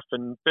was rough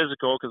and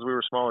physical because we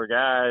were smaller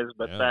guys,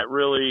 but that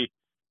really,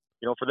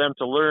 for them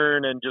to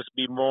learn and just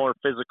be more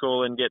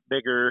physical and get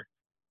bigger,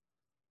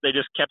 they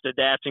just kept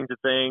adapting to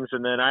things.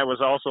 And then I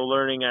was also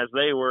learning as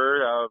they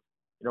were,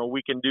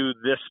 we can do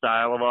this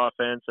style of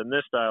offense and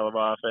this style of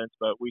offense,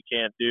 but we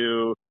can't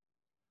do,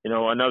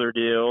 another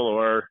deal,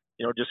 or,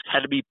 just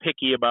had to be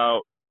picky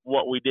about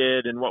what we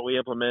did and what we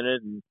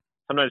implemented, and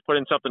sometimes put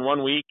in something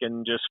one week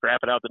and just scrap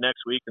it out the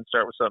next week and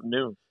start with something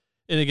new.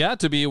 And it got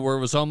to be where it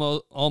was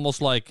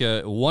almost like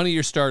one of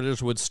your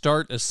starters would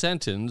start a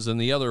sentence and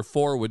the other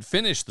 4 would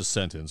finish the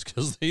sentence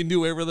because they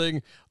knew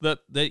everything that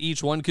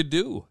each one could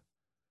do.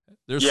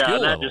 Their skill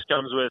and that level just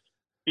comes with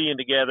being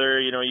together.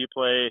 You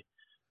play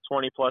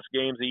 20-plus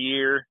games a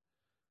year,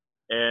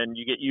 and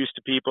you get used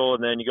to people,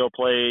 and then you go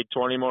play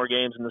 20 more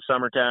games in the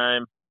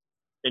summertime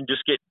and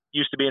just get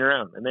used to being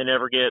around. And they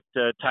never get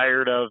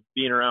tired of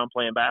being around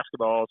playing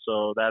basketball,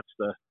 so that's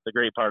the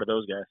great part of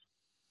those guys.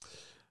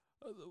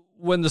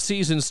 When the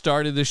season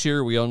started this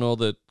year, we all know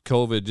that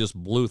COVID just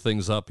blew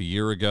things up a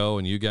year ago,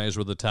 and you guys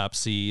were the top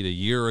seed a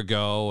year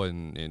ago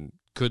and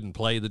couldn't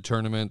play the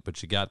tournament,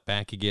 but you got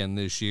back again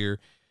this year.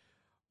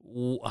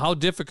 How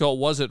difficult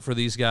was it for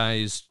these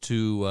guys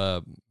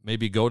to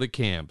maybe go to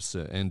camps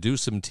and do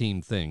some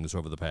team things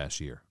over the past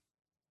year?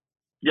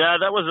 Yeah,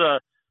 it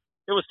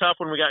was tough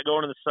when we got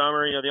going in the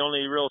summer. The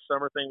only real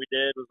summer thing we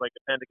did was like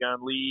the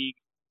Pentagon League,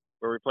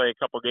 where we play a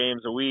couple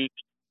games a week.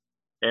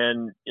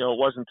 And, it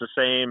wasn't the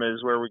same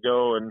as where we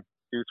go and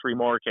do 3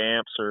 more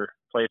camps or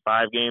play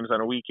 5 games on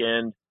a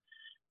weekend.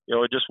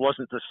 It just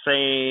wasn't the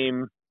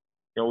same.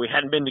 We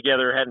hadn't been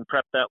together, hadn't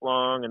prepped that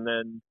long. And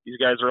then these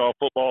guys are all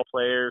football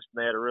players,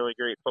 and they had a really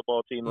great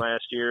football team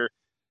last year.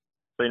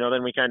 So,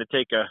 then we kind of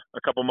take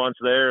a couple months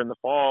there in the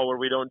fall where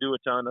we don't do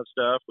a ton of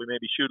stuff. We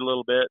maybe shoot a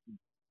little bit,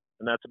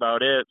 and that's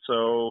about it.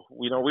 So,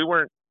 we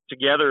weren't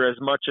together as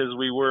much as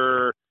we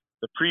were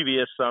the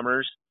previous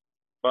summers,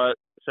 but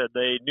said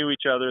they knew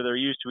each other, they're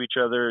used to each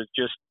other.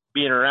 Just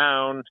being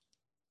around,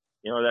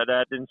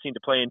 that didn't seem to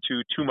play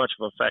into too much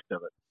of an effect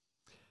of it.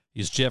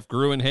 He's Jeff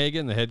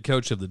Gruenhagen, the head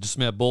coach of the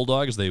DeSmet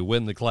Bulldogs. They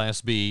win the Class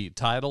B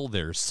title,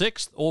 their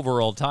 6th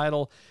overall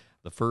title,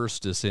 the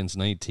first since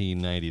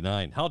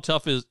 1999. How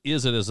tough is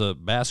it as a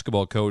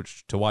basketball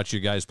coach to watch you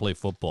guys play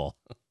football?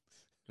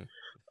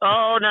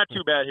 Oh, not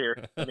too bad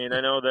here. I mean,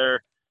 I know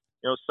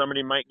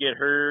somebody might get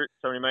hurt,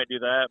 somebody might do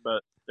that,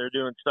 but they're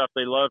doing stuff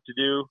they love to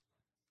do.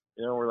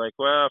 We're like,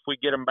 well, if we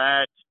get them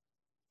back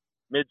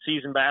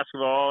mid-season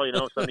basketball,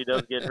 if somebody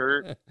does get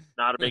hurt,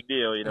 not a big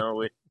deal.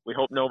 We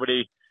hope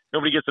nobody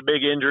gets a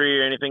big injury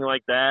or anything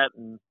like that,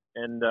 and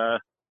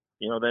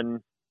then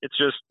it's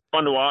just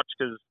fun to watch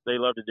because they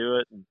love to do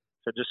it, and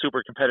they're just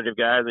super competitive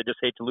guys. They just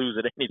hate to lose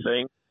at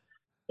anything,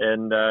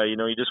 and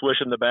you just wish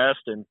them the best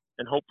and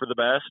hope for the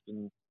best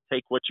and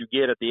take what you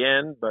get at the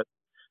end. But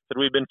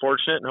we've been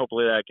fortunate, and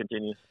hopefully that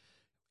continues.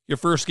 Your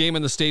first game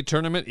in the state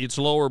tournament, it's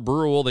Lower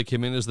Brule. They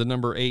came in as the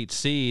number 8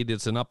 seed.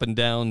 It's an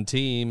up-and-down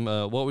team.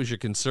 What was your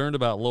concern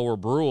about Lower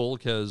Brule?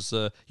 Because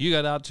you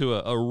got out to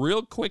a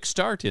real quick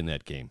start in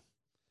that game.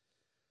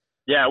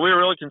 Yeah, we were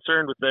really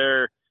concerned with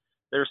their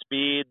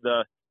speed.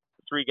 The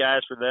 3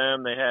 guys for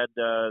them, they had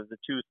the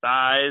 2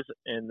 thighs,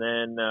 and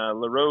then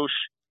LaRoche,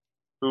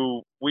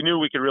 who we knew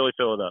we could really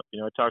fill it up.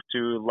 I talked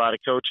to a lot of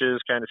coaches,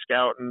 kind of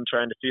scouting,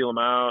 trying to feel them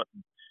out.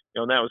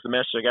 And that was the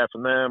message I got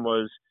from them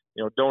was,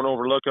 don't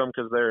overlook them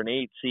because they're an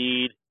 8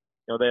 seed.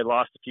 They had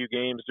lost a few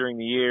games during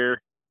the year.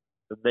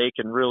 So they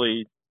can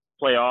really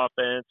play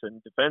offense,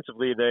 and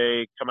defensively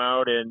they come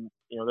out and,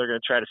 they're going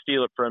to try to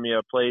steal it from you,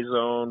 play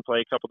zone, play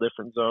a couple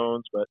different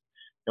zones. But,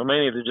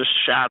 mainly they're just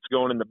shots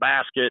going in the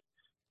basket.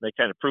 They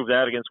kind of proved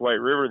that against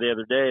White River the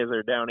other day as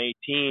they're down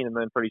 18, and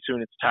then pretty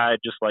soon it's tied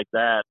just like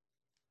that.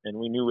 And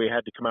we knew we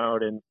had to come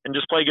out and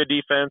just play good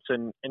defense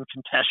and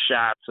contest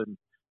shots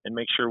and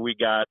make sure we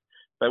got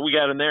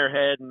in their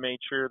head and made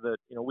sure that,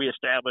 we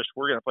established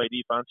we're going to play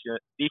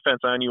defense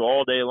on you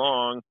all day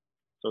long.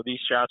 So these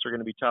shots are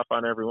going to be tough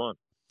on everyone.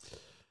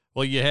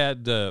 Well, you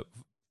had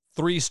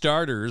 3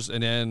 starters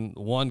and then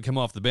 1 come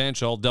off the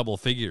bench, all double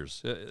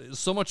figures.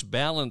 So much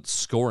balanced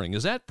scoring.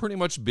 Has that pretty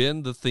much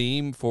been the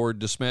theme for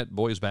DeSmet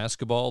boys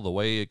basketball, the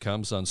way it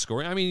comes on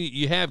scoring? I mean,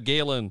 you have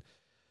Galen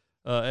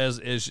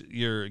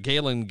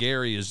Galen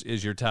Gary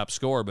is your top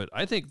scorer, but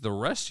I think the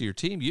rest of your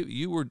team,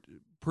 you were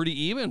pretty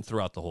even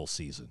throughout the whole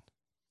season.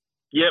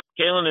 Yep,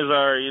 Galen is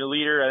our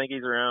leader. I think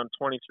he's around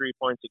 23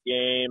 points a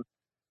game.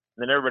 And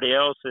then everybody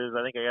else is,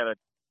 I think I got a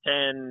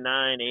 10,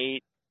 9,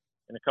 8,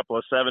 and a couple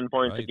of 7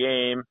 points a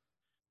game.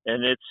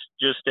 And it's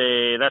just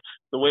that's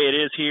the way it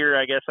is here,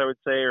 I guess I would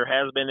say, or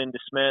has been in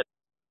DeSmet.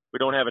 We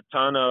don't have a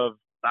ton of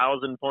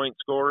 1,000-point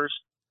scorers.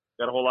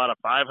 Got a whole lot of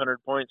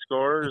 500-point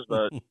scorers,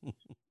 but,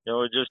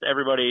 just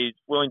everybody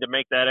willing to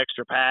make that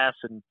extra pass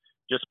and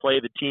just play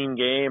the team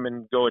game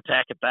and go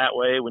attack it that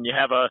way. When you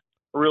have a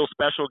real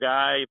special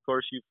guy, of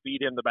course, you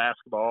feed him the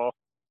basketball.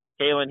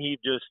 Kalen,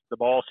 the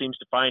ball seems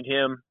to find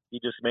him. He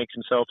just makes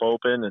himself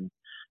open,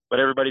 but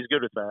everybody's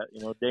good with that.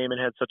 Damon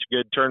had such a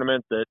good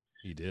tournament that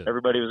he did.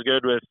 Everybody was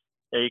good with,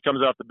 hey, he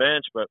comes off the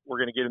bench, but we're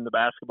going to get him the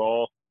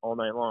basketball all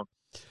night long.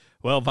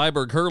 Well,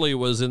 Viborg Hurley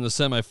was in the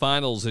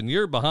semifinals, and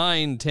you're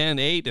behind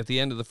 10-8 at the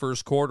end of the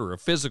first quarter, a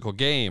physical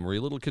game. Were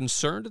you a little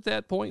concerned at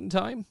that point in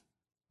time?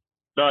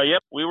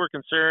 Yep, we were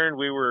concerned.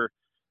 We were,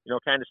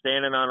 kind of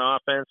standing on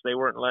offense. They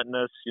weren't letting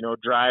us,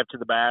 drive to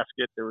the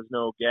basket. There was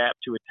no gap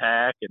to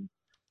attack, and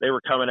they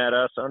were coming at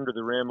us under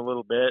the rim a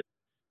little bit.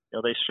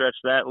 They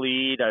stretched that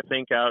lead, I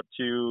think, out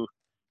to,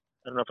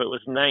 I don't know if it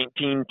was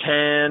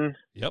 19-10.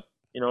 Yep.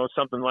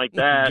 Something like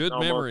that. Good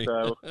memory.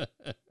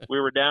 We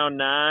were down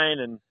 9,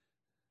 and,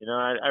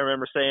 I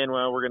remember saying,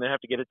 well, we're going to have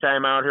to get a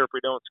timeout here if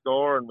we don't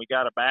score, and we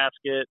got a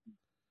basket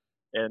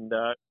and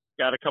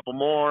got a couple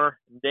more.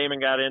 And Damon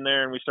got in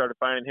there, and we started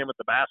finding him with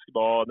the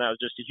basketball, and that was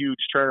just a huge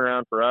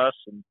turnaround for us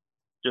and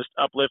just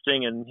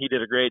uplifting, and he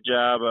did a great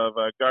job of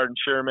guarding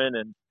Sherman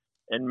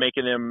and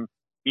making him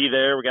be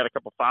there. We got a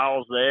couple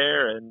fouls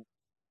there, and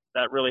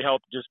that really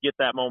helped just get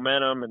that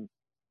momentum. And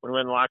when we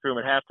went in the locker room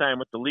at halftime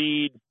with the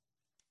lead,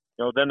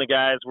 then the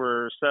guys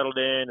were settled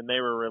in and they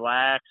were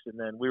relaxed, and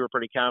then we were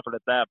pretty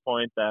confident at that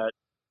point that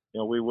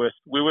we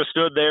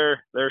withstood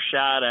their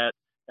shot at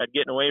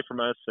getting away from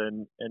us,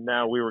 and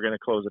now we were going to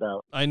close it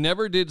out. I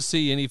never did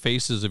see any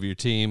faces of your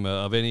team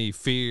of any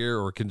fear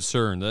or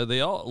concern.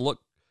 They all look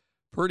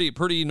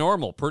pretty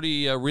normal,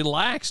 pretty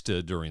relaxed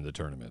during the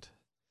tournament.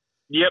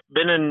 Yep,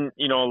 been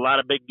in a lot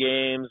of big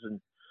games, and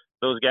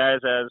those guys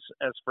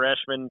as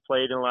freshmen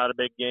played in a lot of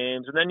big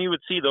games, and then you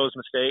would see those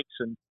mistakes,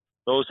 and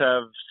those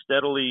have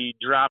steadily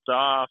dropped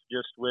off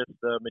just with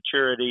the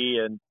maturity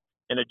and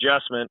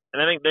adjustment.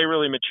 And I think they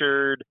really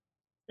matured,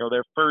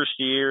 their first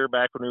year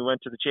back when we went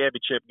to the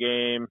championship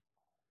game.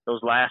 Those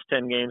last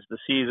 10 games of the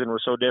season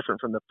were so different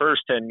from the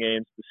first 10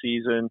 games of the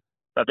season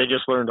that they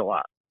just learned a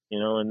lot,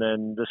 and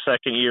then the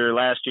second year,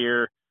 last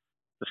year,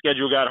 the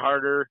schedule got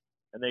harder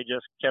and they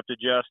just kept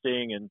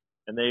adjusting, and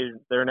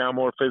they're now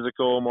more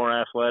physical, more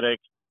athletic,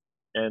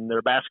 and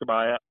their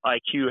basketball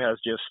IQ has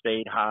just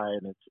stayed high,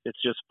 and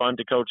it's just fun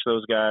to coach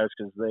those guys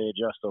because they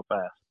adjust so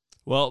fast.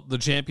 Well, the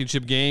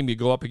championship game, you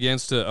go up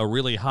against a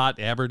really hot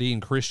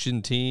Aberdeen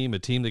Christian team, a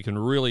team that can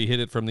really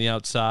hit it from the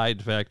outside.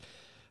 In fact,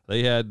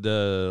 they had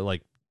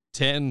like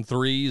 10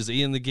 threes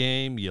in the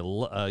game. You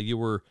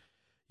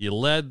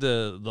led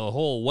the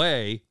whole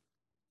way.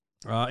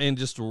 and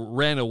just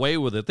ran away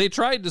with it. They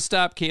tried to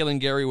stop Kalen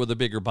Gary with a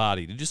bigger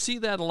body. Did you see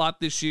that a lot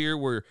this year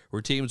where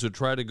teams would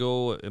try to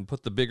go and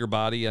put the bigger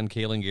body on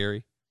Kalen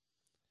Gary?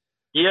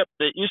 Yep.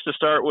 It used to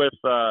start with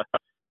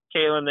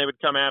Kalen. They would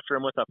come after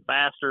him with a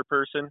faster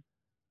person.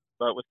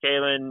 But with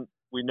Kalen,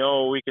 we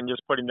know we can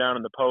just put him down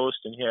in the post,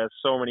 and he has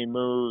so many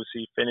moves.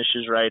 He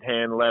finishes right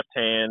hand, left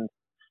hand,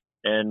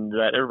 and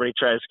everybody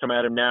tries to come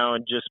at him now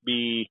and just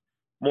be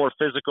more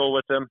physical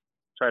with him,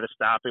 try to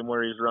stop him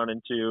where he's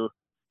running to.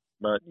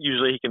 But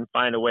usually he can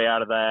find a way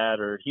out of that,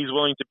 or he's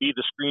willing to be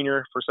the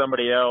screener for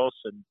somebody else,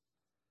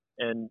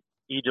 and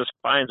he just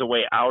finds a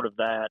way out of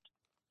that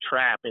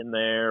trap in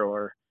there,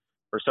 or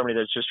somebody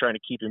that's just trying to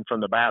keep him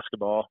from the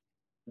basketball.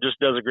 Just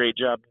does a great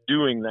job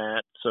doing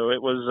that. So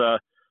it was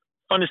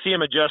fun to see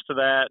him adjust to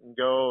that and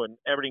go. And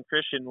Aberdeen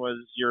Christian was,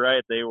 you're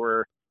right, they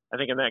were, I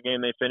think in that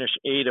game they finished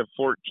 8 of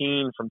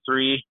 14 from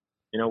 3.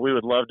 You know, we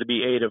would love to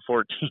be 8 of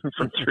 14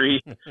 from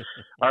 3.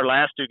 Our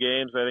last 2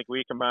 games, I think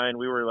we combined,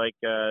 we were like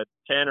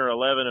 10 or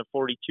 11 of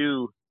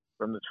 42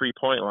 from the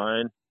 3-point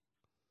line.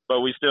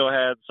 But we still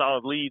had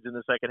solid leads in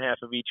the second half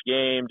of each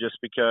game, just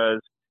because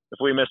if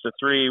we missed a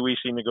 3, we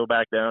seemed to go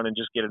back down and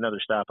just get another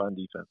stop on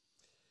defense.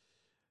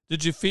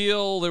 Did you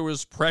feel there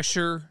was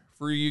pressure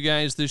for you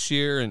guys this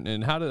year?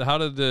 And how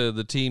did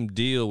the team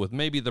deal with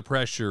maybe the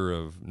pressure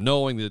of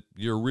knowing that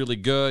you're really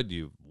good?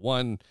 You've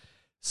won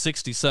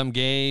 60-some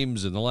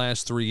games in the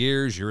last 3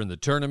 years. You're in the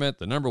tournament,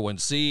 the number 1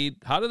 seed.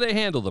 How do they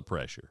handle the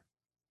pressure?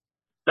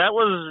 That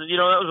was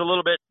a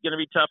little bit going to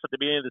be tough at the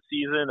beginning of the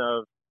season.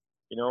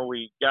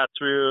 We got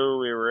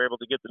through. We were able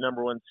to get the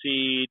number 1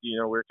 seed. We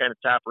were kind of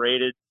top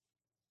rated.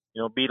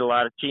 Beat a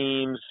lot of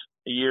teams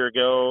a year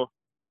ago,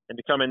 and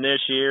to come in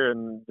this year,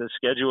 and the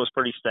schedule was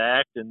pretty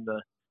stacked, and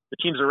the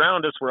teams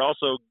around us were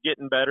also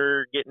getting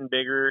better, getting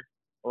bigger.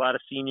 A lot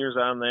of seniors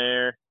on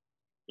there.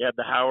 You had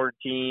the Howard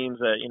teams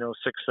at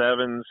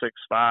 6'7",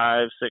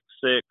 6'5",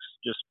 6'6",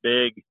 just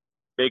big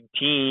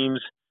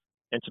teams,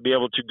 and to be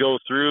able to go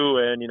through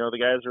and the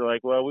guys are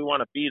like, well, we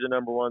want to be the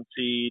number 1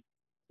 seed,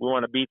 we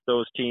want to beat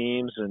those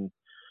teams, and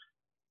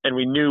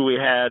we knew we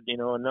had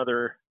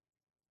another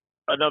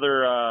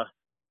another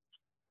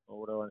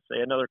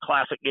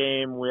classic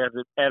game. We had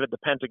added the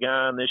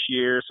Pentagon this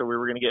year, so we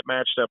were going to get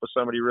matched up with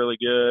somebody really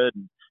good,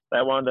 and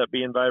that wound up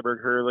being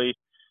Viborg Hurley.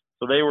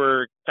 So they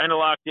were kind of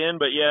locked in,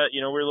 but yet,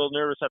 we were a little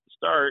nervous at the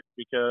start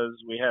because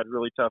we had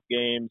really tough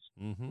games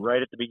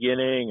right at the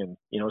beginning, and,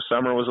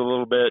 summer was a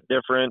little bit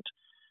different.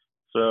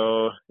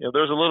 So, there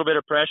was a little bit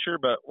of pressure,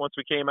 but once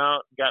we came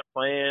out and got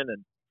playing,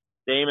 and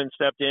Damon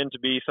stepped in to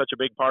be such a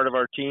big part of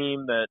our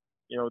team that,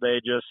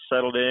 they just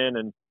settled in.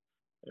 And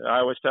I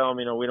always tell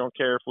them, we don't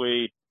care if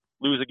we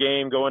lose a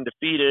game, go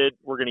undefeated,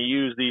 we're going to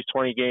use these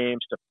 20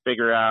 games to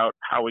figure out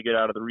how we get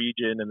out of the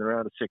region in the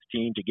round of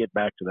 16 to get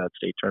back to that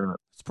state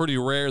tournament. It's pretty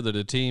rare that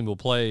a team will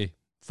play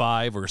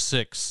 5 or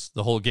 6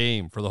 the whole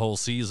game for the whole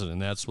season,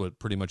 and that's what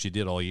pretty much you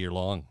did all year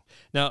long.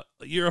 Now,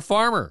 you're a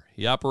farmer.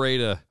 You operate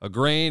a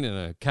grain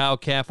and a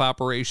cow-calf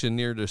operation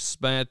near De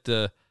Smet.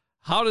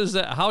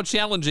 How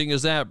challenging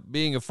is that,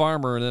 being a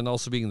farmer and then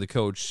also being the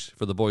coach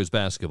for the boys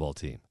basketball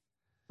team?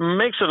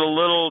 Makes it a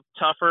little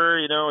tougher.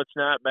 It's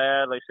not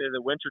bad. Like I say,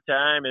 the winter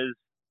time is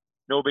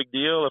no big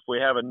deal. If we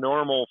have a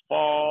normal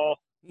fall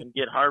and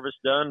get harvest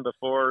done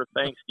before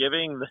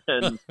Thanksgiving,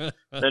 then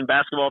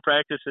basketball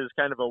practice is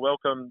kind of a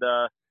welcome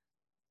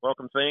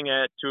thing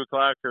at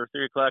 2:00 or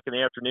 3:00 in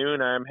the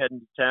afternoon. I'm heading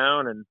to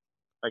town, and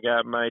I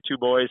got my 2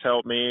 boys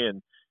help me,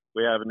 and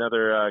we have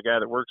another guy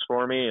that works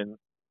for me, and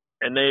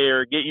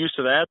they get used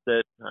to that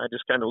I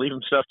just kind of leave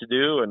them stuff to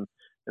do, and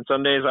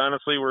some days,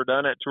 honestly, we're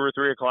done at 2 or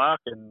 3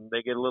 o'clock, and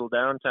they get a little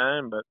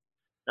downtime. But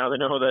now they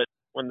know that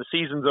when the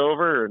season's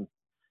over and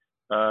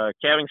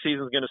calving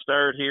season's going to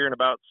start here in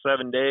about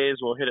 7 days,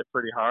 we'll hit it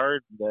pretty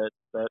hard. That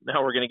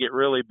now we're going to get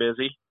really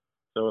busy.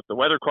 So if the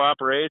weather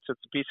cooperates,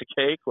 it's a piece of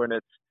cake. When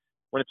it's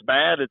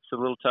bad, it's a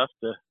little tough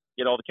to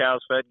get all the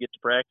cows fed, get to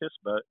practice,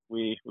 but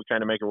we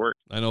kind of make it work.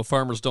 I know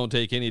farmers don't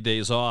take any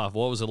days off.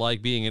 What was it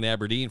like being in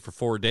Aberdeen for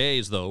 4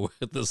 days, though,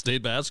 at the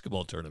state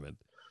basketball tournament?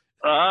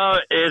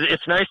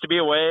 It's nice to be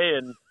away,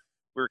 and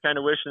we were kind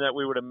of wishing that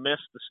we would have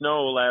missed the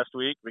snow last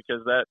week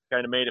because that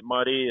kind of made it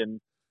muddy, and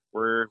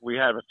we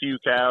have a few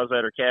cows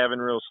that are calving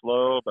real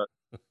slow, but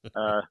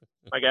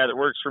my guy that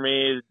works for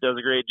me does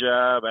a great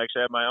job. I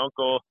actually have my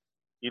uncle,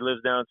 he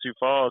lives down in Sioux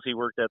Falls. He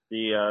worked at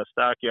the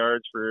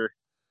stockyards for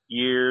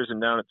years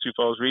and down at Sioux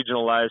Falls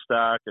Regional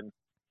Livestock, and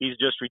he's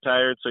just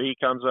retired, so he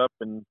comes up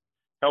and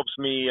helps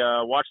me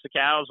watch the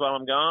cows while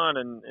I'm gone,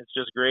 and it's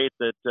just great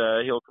that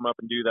he'll come up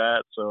and do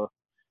that. So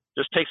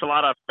just takes a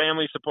lot of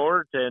family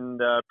support and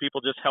people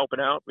just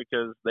helping out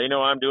because they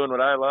know I'm doing what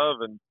I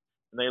love and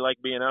they like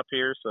being up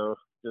here. So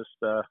just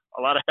a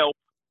lot of help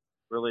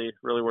really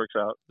works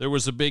out. There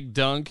was a big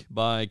dunk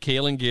by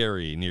Kalen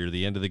Gary near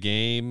the end of the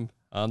game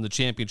on the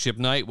championship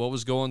night. What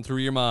was going through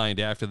your mind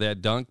after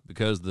that dunk?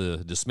 Because the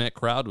De Smet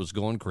crowd was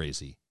going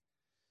crazy.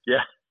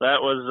 Yeah,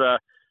 that was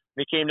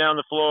when he came down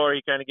the floor,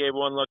 he kind of gave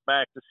one look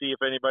back to see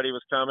if anybody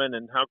was coming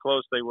and how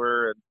close they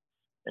were.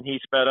 And he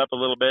sped up a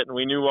little bit, and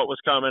we knew what was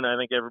coming. I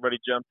think everybody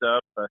jumped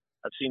up,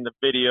 I've seen the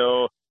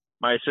video.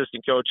 My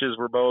assistant coaches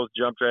were both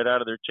jumped right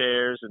out of their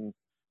chairs, and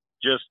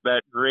just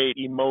that great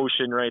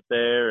emotion right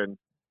there. And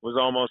was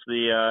almost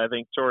I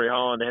think Torrey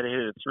Holland had hit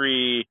a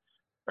three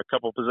a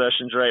couple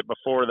possessions right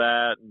before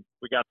that, and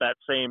we got that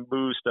same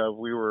boost of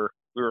we were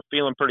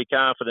feeling pretty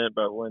confident,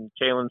 but when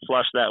Kalen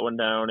flushed that one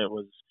down, it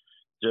was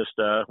just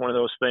one of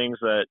those things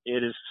that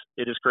it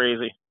is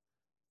crazy.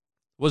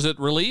 Was it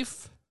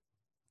relief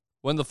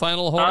when the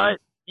final horn?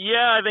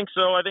 Yeah, I think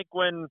so. I think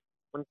when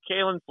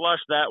Kalen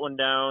flushed that one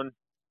down,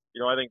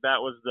 I think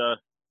that was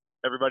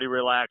everybody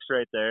relaxed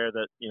right there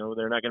that,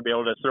 they're not going to be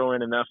able to throw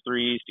in enough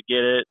threes to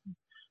get it.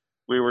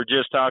 We were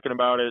just talking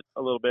about it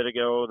a little bit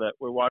ago that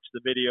we watched the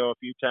video a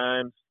few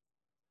times,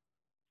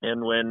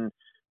 and when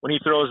he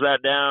throws that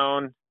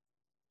down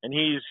and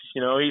he's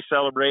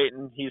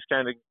celebrating, he's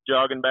kind of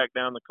jogging back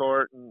down the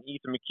court, and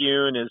Ethan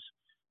McCune is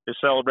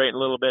celebrating a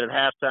little bit at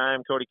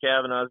halftime. Cody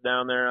Kavanaugh's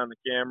down there on the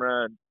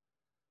camera,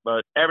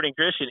 but Aberdeen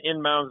Christian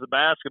inbounds the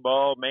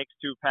basketball, makes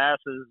two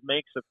passes,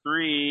 makes a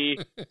three.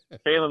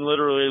 Kalen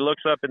literally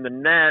looks up in the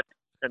net,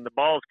 and the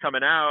ball's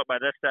coming out. By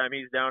this time,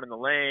 he's down in the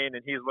lane,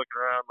 and he's looking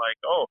around like,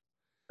 oh,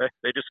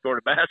 they just scored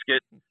a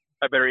basket.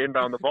 I better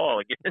inbound the ball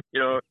again.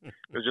 It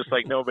was just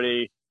like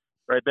nobody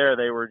right there.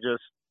 They were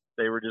just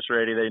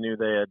ready. They knew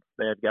they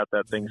had got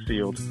that thing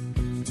sealed.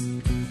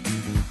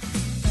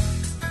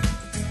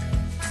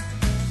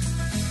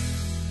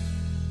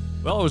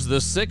 Well, it was the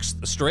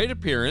 6th straight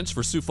appearance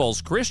for Sioux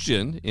Falls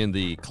Christian in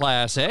the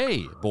Class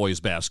A boys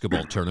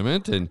basketball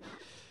tournament, and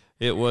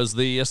it was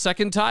the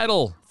second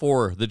title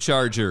for the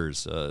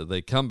Chargers.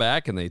 They come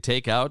back and they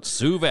take out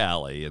Sioux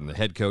Valley, and the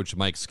head coach,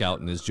 Mike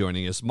Schouten, is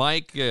joining us.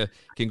 Mike,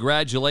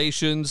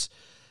 congratulations.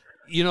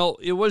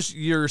 It was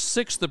your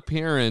 6th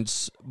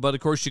appearance, but,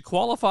 of course, you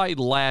qualified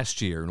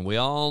last year, and we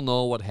all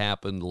know what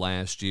happened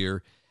last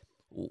year.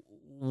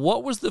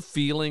 What was the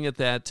feeling at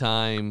that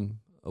time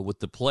with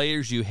the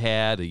players you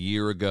had a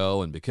year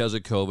ago, and because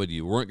of COVID,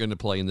 you weren't going to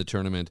play in the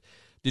tournament?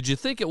 Did you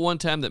think at one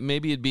time that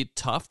maybe it'd be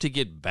tough to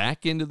get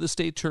back into the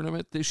state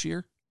tournament this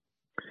year?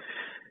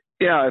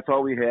 Yeah, I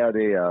thought we had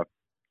a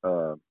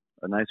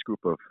nice group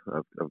of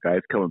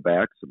guys coming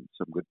back,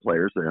 some good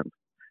players, and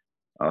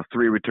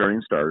 3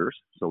 returning starters.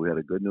 So we had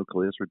a good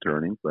nucleus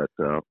returning, but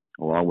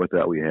along with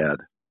that, we had,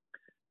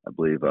 I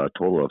believe, a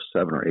total of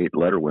 7 or 8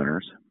 letter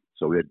winners.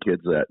 So we had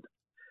kids that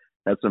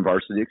had some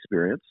varsity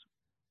experience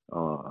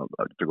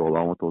to go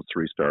along with those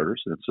 3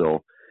 starters. And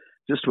so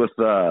just with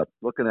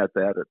looking at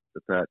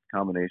that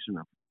combination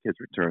of kids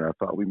return, I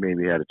thought we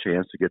maybe had a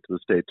chance to get to the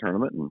state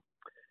tournament,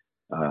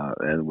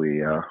 and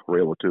we were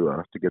able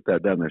to get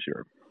that done this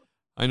year.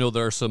 I know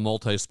there are some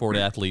multi-sport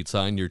athletes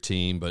on your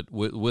team, but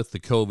with the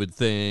COVID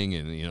thing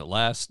and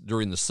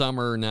during the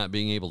summer not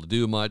being able to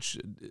do much,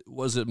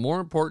 was it more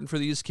important for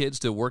these kids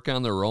to work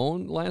on their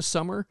own last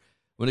summer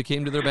when it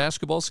came to their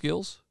basketball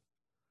skills?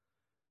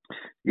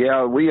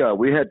 Yeah, we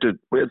had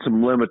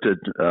some limited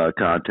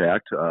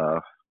contact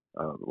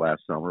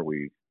last summer.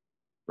 We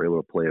were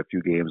able to play a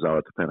few games out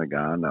at the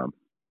Pentagon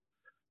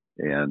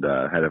and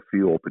had a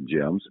few open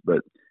gyms, but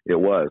it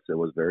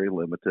was very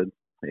limited.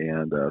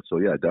 And so,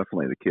 yeah,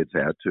 definitely the kids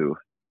had to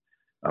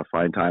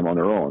find time on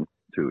their own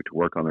to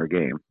work on their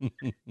game.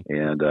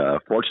 And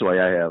fortunately,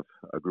 I have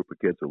a group of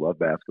kids who love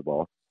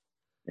basketball,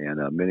 and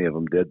many of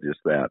them did just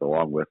that,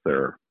 along with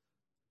the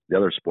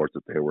other sports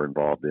that they were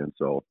involved in.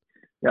 So,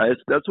 yeah,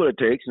 that's what it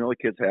takes. The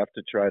kids have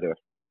to try to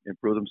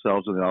improve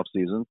themselves in the off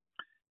season,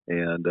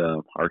 and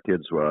our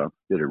kids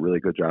did a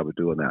really good job of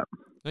doing that.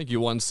 I think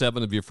you won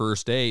 7 of your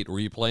first 8. Were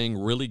you playing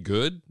really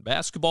good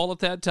basketball at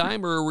that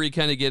time, or were you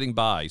kind of getting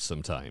by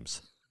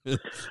sometimes?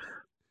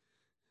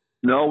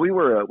 No, we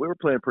were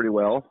playing pretty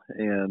well,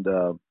 and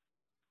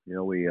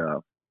we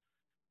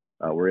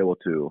were able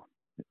to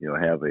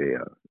have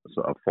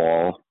a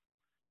fall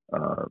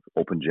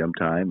open gym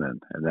time,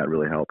 and that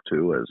really helped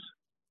too, as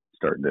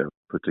starting to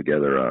put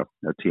together a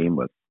team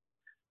with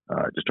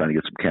just trying to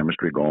get some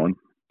chemistry going,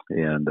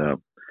 and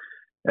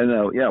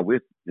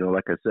with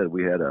like I said,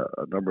 we had a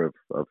number of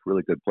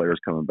really good players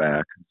coming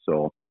back,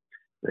 so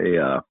they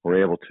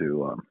were able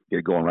to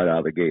get going right out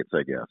of the gates,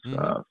 I guess,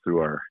 through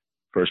our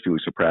first few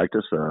weeks of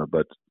practice.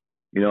 But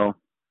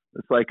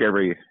it's like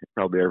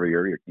probably every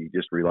year you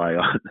just rely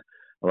on,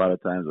 a lot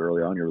of times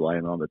early on, you're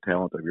relying on the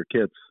talent of your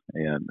kids,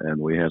 and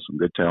we have some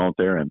good talent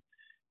there, and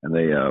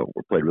they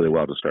were played really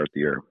well to start the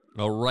year.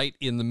 Well, right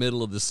in the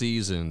middle of the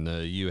season,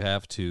 you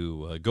have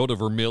to go to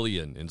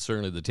Vermilion, and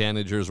certainly the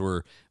Tanagers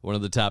were one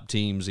of the top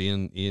teams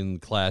in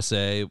Class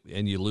A,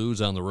 and you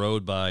lose on the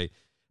road by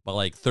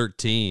like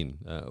 13.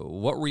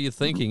 What were you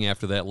thinking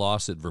after that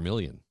loss at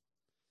Vermilion?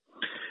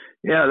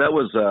 Yeah, that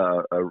was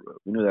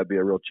we knew that'd be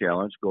a real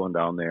challenge going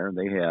down there, and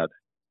they had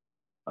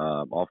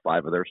all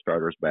 5 of their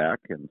starters back,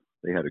 and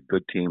they had a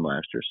good team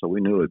last year, so we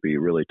knew it'd be a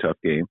really tough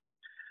game.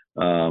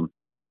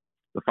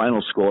 The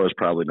final score is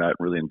probably not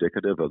really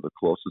indicative of the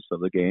closest of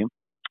the game.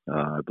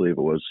 I believe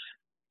it was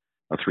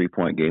a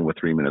 3-point game with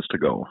 3 minutes to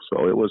go,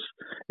 so it was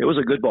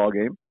a good ball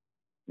game,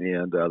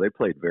 and they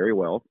played very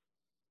well.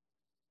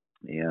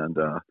 And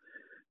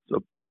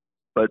so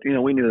but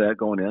we knew that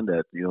going in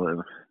that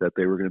that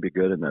they were going to be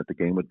good and that the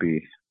game would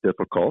be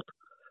difficult.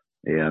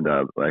 And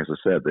like I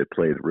said, they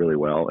played really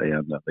well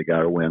and they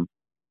got a win.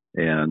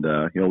 And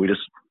we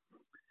just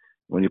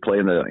when you play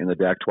in the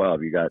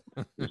DAC-12, you got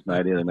just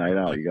night in and night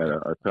out. You got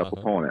a tough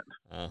opponent.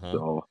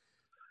 So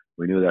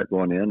we knew that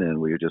going in, and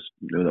we just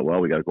knew that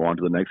we got to go on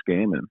to the next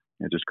game and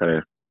just kind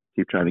of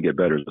keep trying to get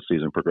better as the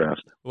season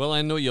progressed. Well,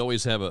 I know you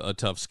always have a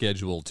tough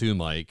schedule too,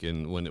 Mike.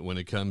 And when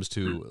it comes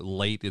to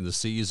late in the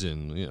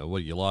season,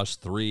 you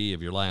lost 3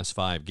 of your last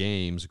 5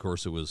 games. Of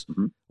course, it was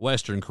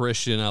Western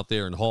Christian out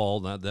there in Hall.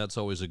 That's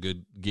always a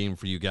good game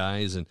for you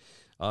guys. And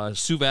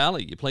Sioux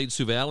Valley, you played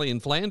Sioux Valley and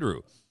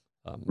Flandreau.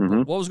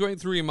 What was going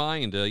through your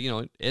mind?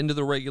 End of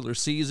the regular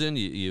season,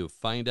 you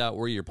find out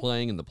where you're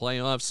playing in the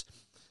playoffs.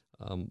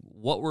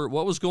 What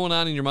was going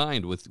on in your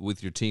mind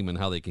with your team and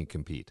how they can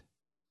compete?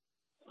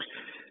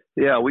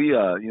 Yeah, we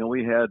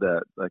had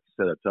like you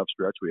said, a tough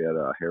stretch. We had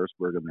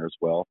Harrisburg in there as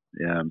well,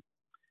 and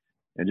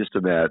just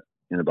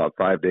in about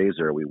 5 days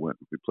there, we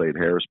played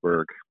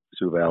Harrisburg,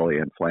 Sioux Valley,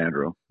 and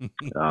Flandreau.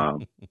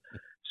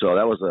 So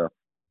that was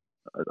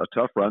a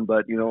tough run,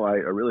 but I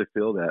really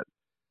feel that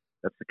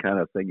that's the kind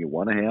of thing you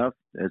want to have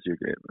as you're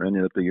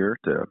ending up the year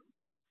to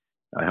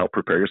help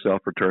prepare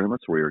yourself for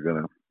tournaments where you're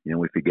going to,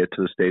 if you get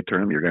to the state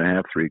tournament, you're going to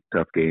have 3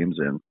 tough games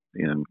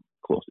in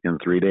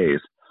 3 days.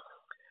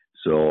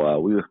 So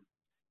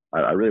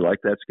I really like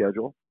that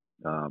schedule.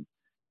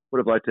 Would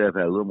have liked to have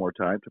had a little more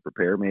time to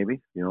prepare,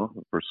 maybe,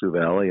 for Sioux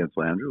Valley and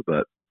Flandreau,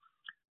 but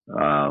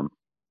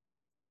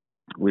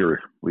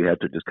we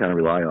had to just kind of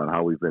rely on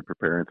how we've been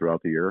preparing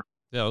throughout the year.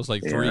 Yeah, it was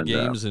like 3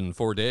 games in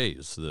 4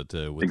 days.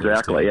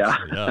 Exactly, yeah.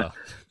 Yeah.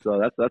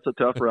 So that's a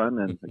tough run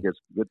and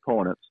against good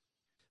opponents.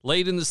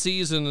 Late in the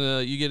season,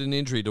 you get an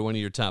injury to one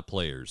of your top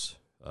players,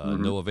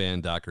 Noah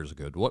Van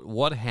Dockersgood.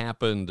 What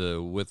happened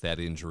with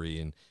that injury,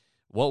 and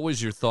what was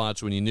your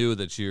thoughts when you knew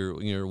that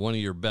one of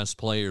your best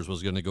players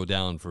was going to go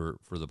down for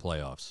the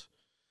playoffs?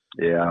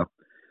 Yeah,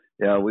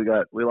 we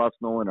lost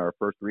Noah in our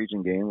first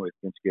region game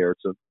against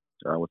Garrettson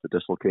with a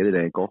dislocated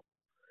ankle,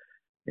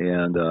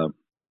 and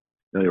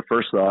your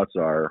first thoughts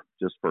are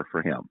just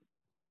for him,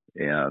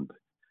 and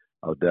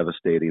how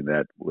devastating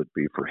that would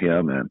be for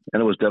him, and it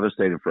was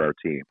devastating for our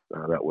team.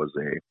 That was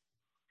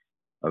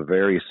a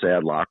very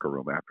sad locker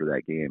room after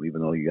that game.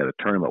 Even though you got a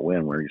tournament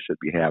win where you should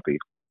be happy,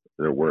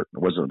 there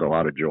wasn't a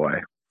lot of joy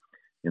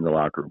in the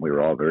locker room. We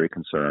were all very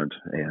concerned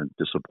and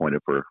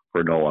disappointed for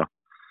Noah.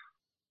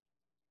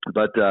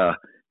 But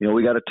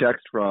we got a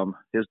text from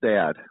his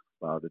dad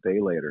the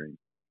day later,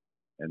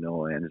 and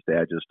Noah and his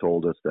dad just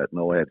told us that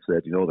Noah had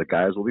said, the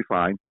guys will be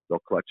fine. They'll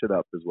clutch it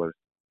up, is what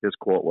his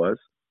quote was,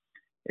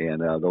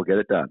 and they'll get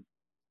it done.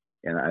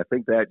 And I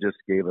think that just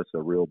gave us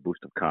a real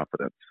boost of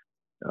confidence,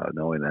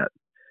 knowing that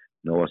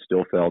Noah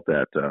still felt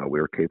that we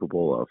were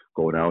capable of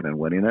going out and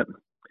winning it.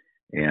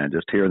 And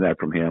just hearing that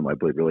from him, I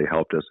believe, really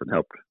helped us and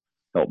helped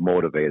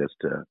motivate us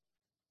to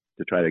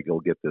try to go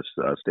get this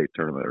state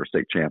tournament or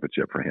state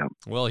championship for him.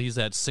 Well, he's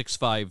that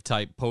 6'5"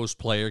 type post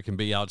player, can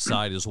be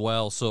outside as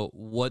well. So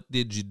what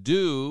did you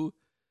do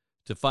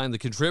to find the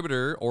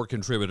contributor or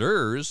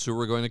contributors who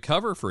were going to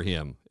cover for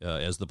him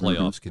as the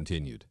playoffs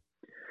continued?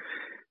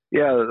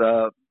 Yeah,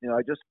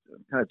 I just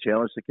kind of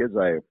challenged the kids.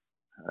 I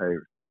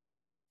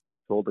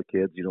told the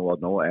kids,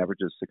 Noah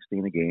averages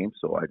 16 a game,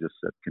 so I just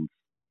said, can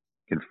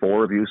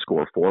 4 of you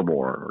score 4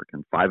 more, or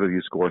can 5 of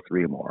you score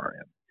 3 more?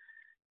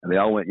 And they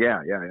all went,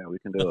 yeah, we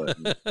can do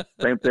it.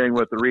 Same thing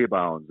with the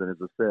rebounds and his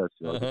assists.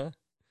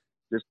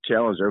 Just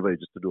challenge everybody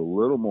just to do a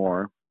little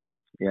more,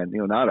 and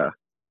not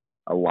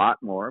a lot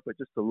more, but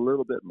just a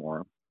little bit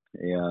more.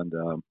 And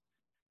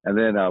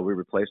then we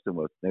replaced him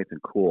with Nathan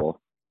Kuhl.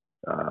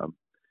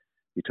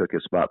 He took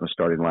his spot in the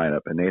starting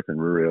lineup, and Nathan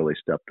really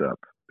stepped up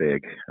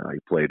big. He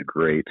played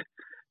great,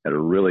 had a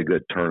really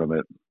good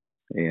tournament,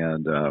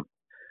 and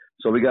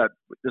so we got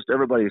just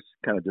everybody's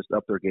kind of just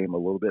up their game a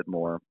little bit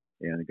more,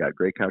 and got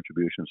great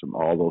contributions from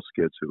all those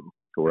kids who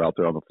were out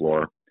there on the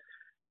floor.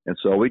 And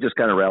so we just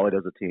kind of rallied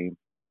as a team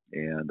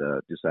and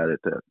decided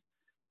that,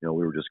 we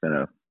were just going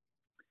to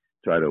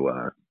try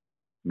to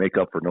make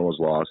up for Noah's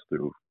loss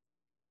through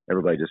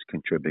everybody just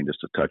contributing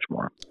just a touch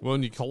more. Well,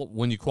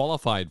 when you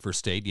qualified for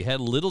state, you had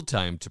little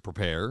time to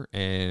prepare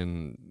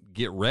and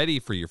get ready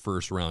for your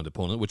first round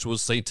opponent, which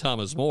was St.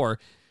 Thomas More.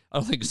 I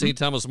don't think St.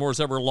 Thomas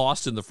More's ever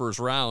lost in the first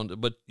round,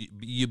 but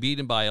you beat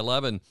him by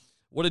 11.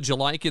 What did you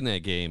like in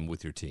that game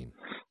with your team?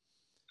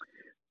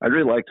 I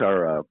really liked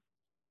our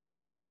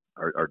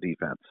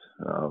defense.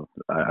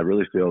 I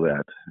really feel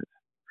that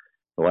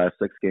the last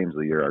 6 games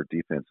of the year, our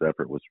defense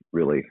effort was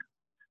really,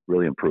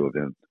 really improved,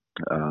 and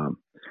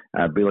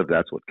I believe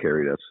that's what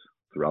carried us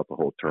throughout the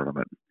whole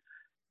tournament.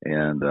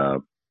 And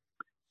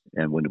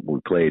when we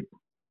played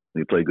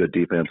good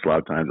defense, a lot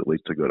of times it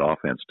leads to good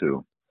offense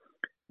too.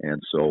 And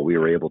so we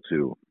were able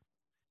to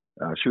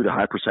shoot a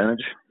high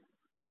percentage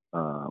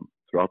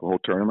throughout the whole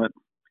tournament,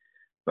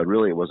 but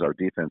really it was our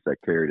defense that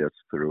carried us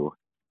through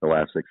the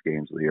last 6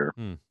 games of the year.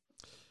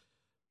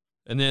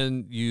 And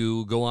then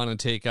you go on and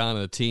take on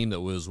a team that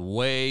was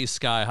way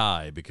sky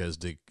high because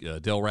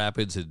Dell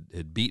Rapids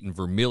had beaten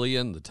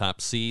Vermilion, the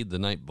top seed, the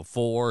night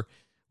before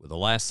with a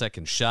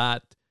last-second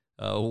shot.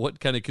 What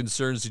kind of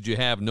concerns did you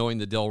have knowing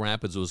that Dell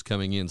Rapids was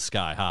coming in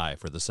sky high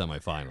for the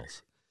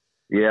semifinals?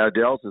 Yeah,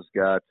 Dell's has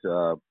got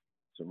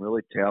some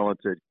really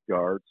talented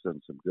guards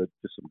and some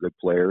good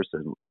players,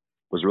 and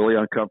was really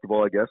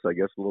uncomfortable, I guess a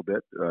little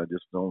bit,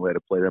 just knowing we had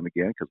to play them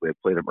again because we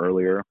had played them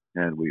earlier,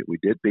 and we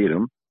did beat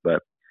them,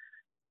 but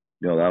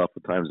that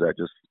oftentimes that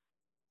just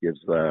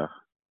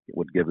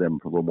would give them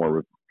a little more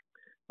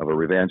of a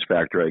revenge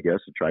factor, I guess,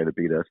 to try to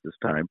beat us this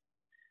time.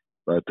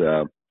 But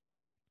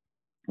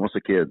once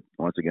again,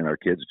 our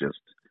kids just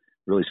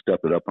really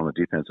stepped it up on the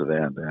defensive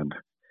end, and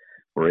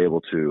were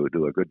able to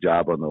do a good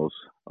job on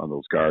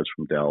those guards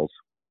from Dell's,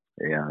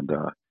 and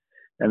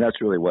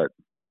that's really what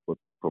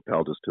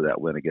propelled us to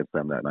that win against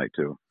them that night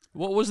too.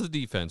 What was the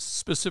defense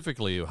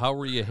specifically? How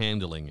were you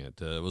handling it?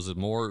 Was it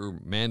more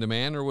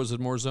man-to-man or was it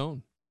more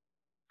zone?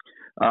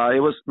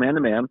 It was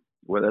man-to-man.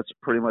 Well, that's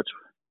pretty much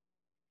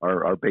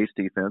our base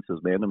defense is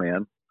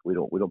man-to-man. We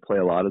don't play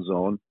a lot of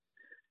zone,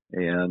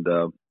 and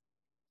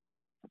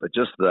but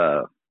just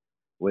the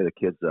way the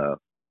kids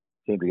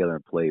came together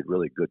and played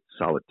really good,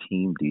 solid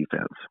team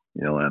defense,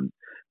 and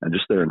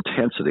just their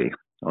intensity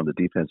on the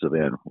defensive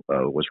end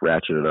was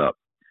ratcheted up.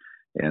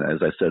 And as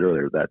I said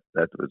earlier, that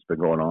has been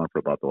going on for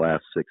about the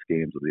last 6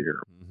 games of the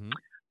year,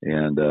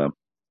 and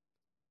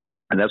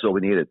that's what we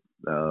needed.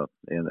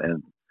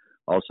 And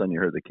all of a sudden, you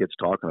heard the kids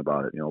talking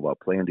about it, about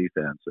playing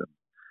defense,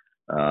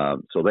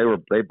 and so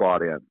they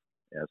bought in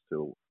as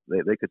to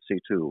they could see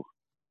too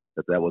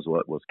that was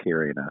what was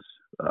carrying us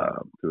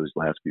through these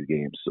last few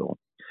games. So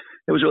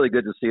it was really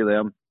good to see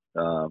them.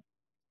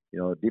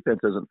 Defense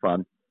isn't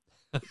fun.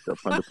 It's still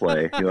fun to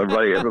play.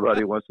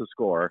 Everybody wants to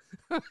score,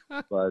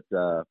 but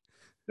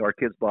our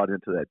kids bought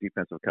into that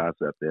defensive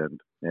concept, and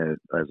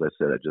as I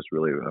said, it just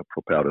really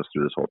propelled us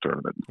through this whole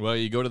tournament. Well,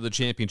 you go to the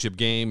championship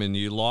game and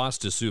you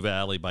lost to Sioux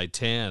Valley by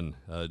 10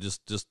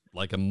 just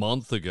like a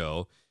month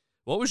ago.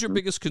 What was your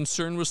biggest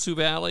concern with Sioux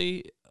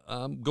Valley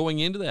going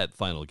into that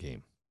final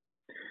game?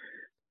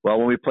 Well,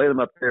 when we played them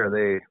up there,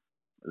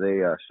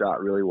 they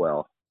shot really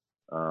well,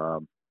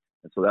 and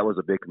so that was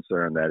a big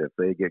concern that if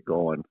they get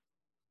going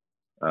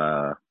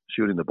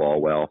shooting the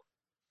ball well,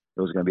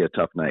 it was going to be a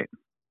tough night.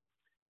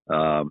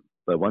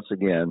 But once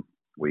again,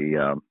 we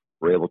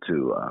were able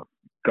to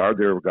guard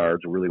their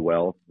guards really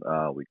well.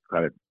 We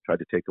kind of tried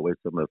to take away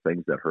some of the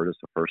things that hurt us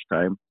the first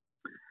time,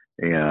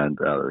 and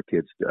the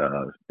kids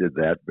did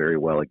that very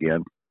well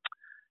again.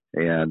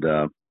 And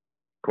of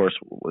course,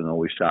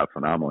 we shot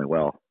phenomenally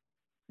well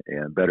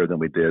and better than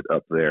we did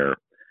up there.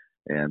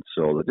 And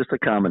so just a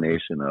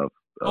combination of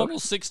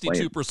almost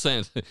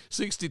 62%,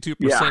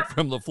 62%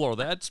 from the floor.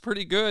 That's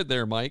pretty good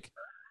there, Mike.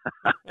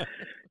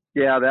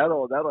 Yeah,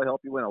 that'll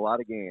help you win a lot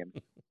of games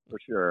for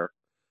sure.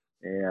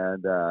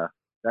 And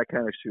that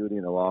kind of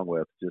shooting, along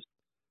with just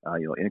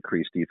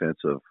increased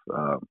defensive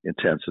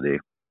intensity,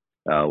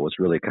 was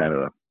really kind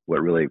of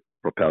what really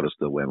propelled us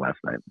to the win last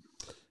night.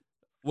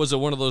 Was it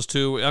one of those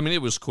two? I mean,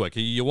 it was quick.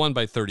 You won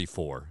by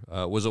 34.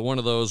 Was it one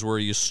of those where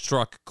you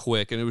struck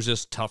quick and it was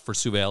just tough for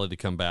Sioux Valley to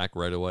come back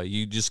right away?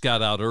 You just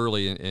got out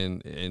early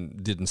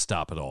and didn't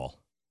stop at all.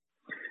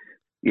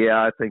 Yeah,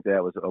 I think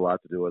that was a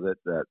lot to do with it.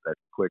 That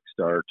quick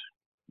start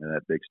and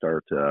that big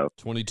start.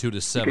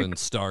 22-7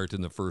 start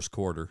in the first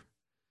quarter.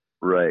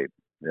 Right.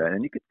 Yeah,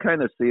 and you could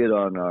kind of see it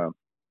on.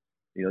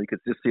 You could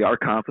just see our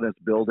confidence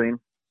building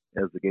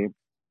as the game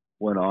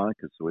went on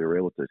because we were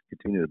able to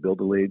continue to build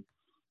the lead.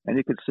 And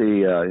you could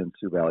see in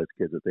Sioux Valley's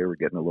kids that they were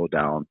getting a little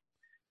down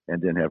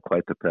and didn't have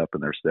quite the pep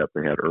in their step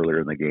they had earlier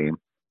in the game.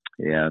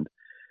 And,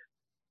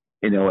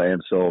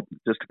 and so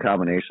just a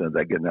combination of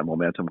that, getting that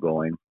momentum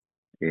going,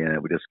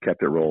 and we just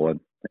kept it rolling.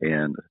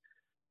 And,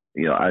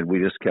 we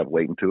just kept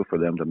waiting, too, for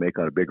them to make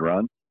on a big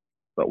run,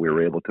 but we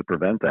were able to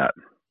prevent that.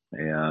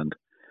 And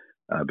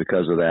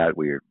because of that,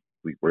 we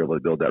were able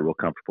to build that real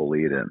comfortable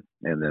lead and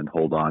then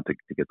hold on to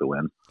get the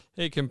win.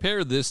 Hey,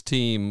 compare this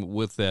team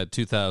with that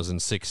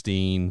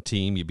 2016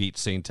 team. You beat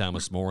St.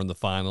 Thomas More in the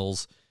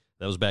finals.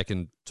 That was back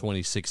in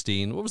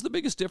 2016. What was the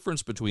biggest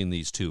difference between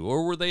these two,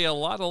 or were they a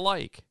lot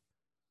alike?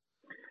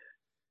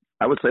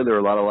 I would say they were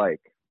a lot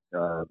alike.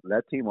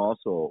 That team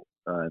also,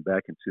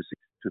 back in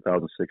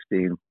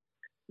 2016,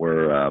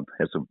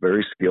 had some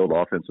very skilled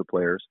offensive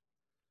players,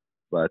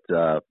 but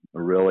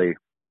really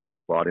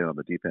bought in on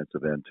the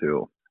defensive end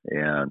too.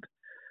 And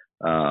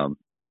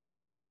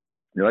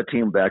that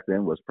team back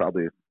then was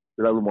probably a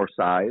little more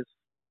size,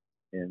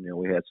 and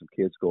we had some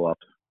kids go off,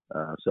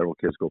 several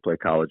kids go play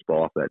college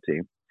ball off that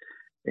team,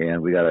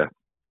 and we got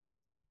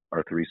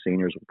our 3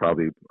 seniors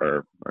probably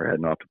are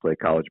heading off to play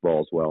college ball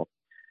as well.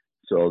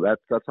 So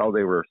that's how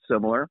they were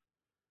similar,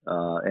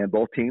 and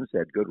both teams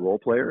had good role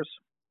players,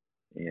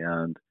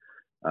 and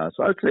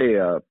so I'd say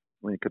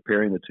when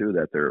comparing the two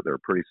that they're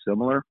pretty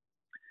similar,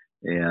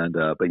 and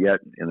but yet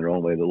in their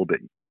own way a little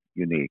bit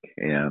unique,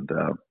 and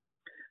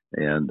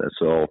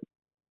so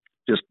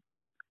just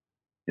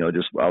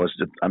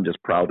I'm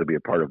just proud to be a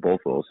part of both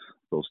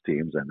those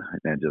teams,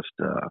 and just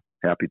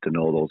happy to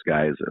know those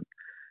guys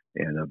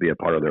and be a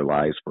part of their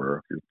lives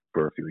for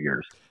a few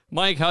years.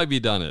 Mike, how have you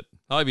done it?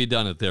 How have you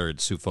done it there at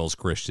Sioux Falls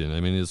Christian?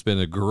 I mean, it's been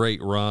a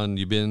great run.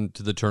 You've been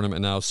to the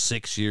tournament now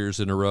 6 years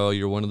in a row.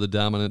 You're one of the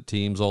dominant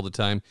teams all the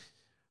time.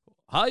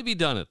 How have you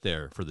done it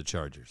there for the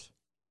Chargers?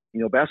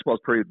 Basketball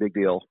is a pretty big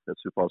deal at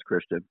Sioux Falls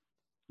Christian,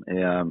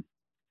 and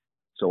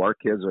so our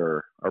parents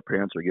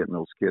are getting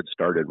those kids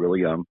started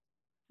really young,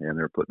 and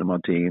they're putting them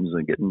on teams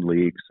and getting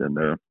leagues, and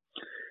they're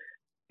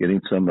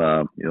getting some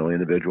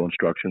individual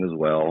instruction as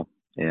well,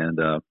 and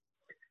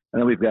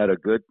then we've got a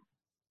good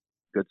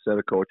set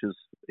of coaches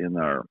in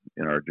our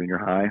junior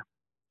high,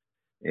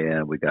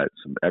 and we got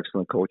some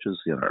excellent coaches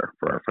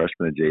for our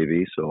freshmen and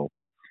JV. So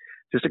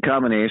just a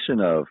combination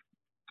of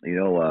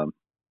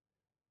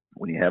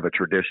when you have a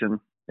tradition,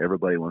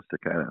 everybody wants to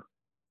kind of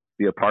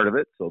be a part of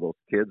it. So those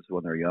kids,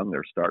 when they're young,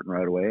 they're starting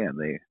right away, and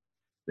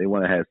they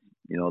want to have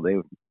they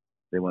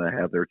want to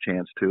have their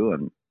chance too.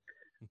 And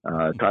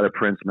Tyler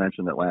Prince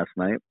mentioned it last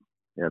night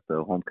at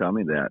the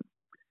homecoming that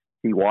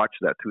he watched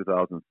that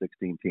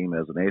 2016 team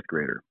as an 8th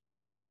grader,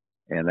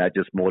 and that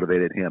just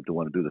motivated him to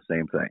want to do the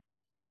same thing.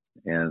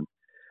 And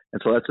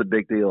so that's a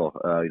big deal.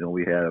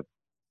 We have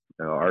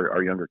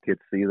our younger kids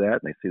see that,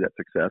 and they see that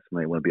success,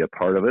 and they want to be a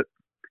part of it.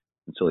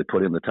 And so they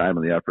put in the time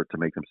and the effort to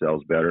make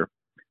themselves better,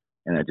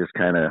 and it just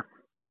kind of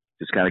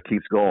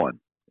keeps going.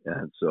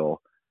 And so,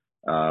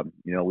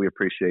 we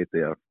appreciate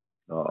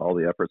all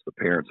the efforts the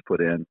parents put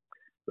in,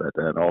 but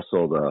and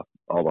also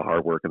all the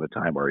hard work and the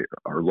time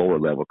our lower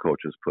level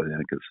coaches put in,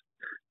 because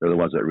they're the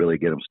ones that really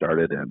get them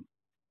started and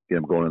get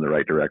them going in the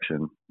right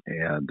direction.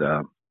 And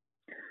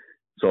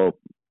so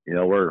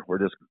we're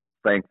just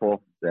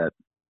thankful that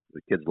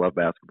the kids love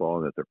basketball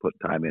and that they're putting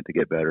time in to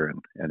get better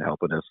and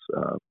helping us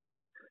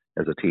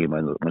as a team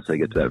once they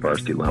get to that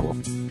varsity level.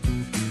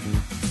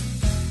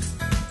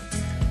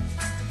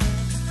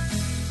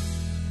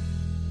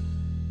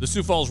 The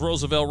Sioux Falls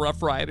Roosevelt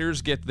Rough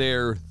Riders get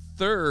their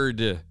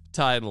 3rd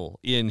title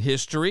in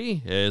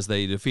history as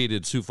they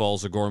defeated Sioux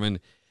Falls O'Gorman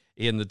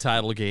in the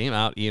title game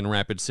out in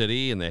Rapid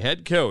City. And the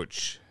head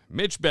coach,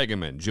 Mitch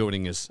Begeman,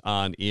 joining us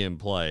on In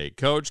Play.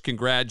 Coach,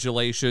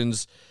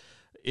 congratulations.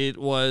 It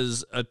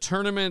was a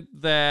tournament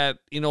that,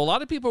 a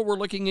lot of people were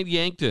looking at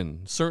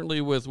Yankton,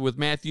 certainly with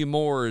Matthew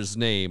Moore's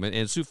name,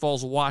 and Sioux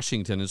Falls,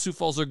 Washington, and Sioux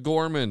Falls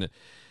O'Gorman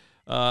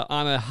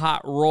on a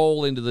hot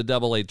roll into the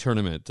AA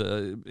tournament.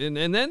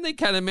 And then they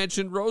kind of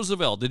mentioned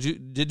Roosevelt. Did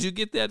you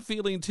get that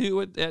feeling,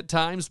 too, at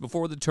times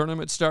before the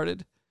tournament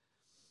started?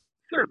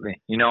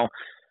 Certainly.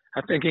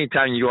 I think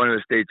anytime you go into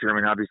a state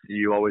tournament, obviously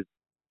you always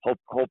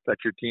hope that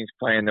your team's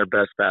playing their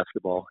best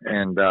basketball.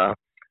 And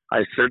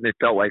I certainly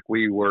felt like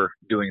we were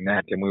doing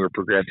that and we were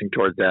progressing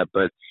towards that.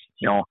 But,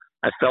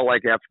 I felt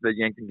like after the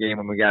Yankton game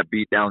when we got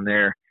beat down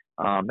there,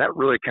 that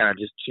really kind of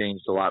just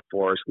changed a lot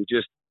for us. We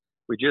just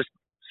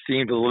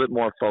seemed a little bit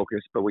more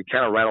focused, but we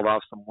kind of rattled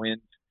off some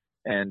wins.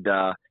 And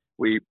I'll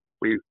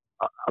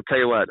tell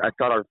you what, I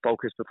thought our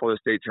focus before the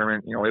state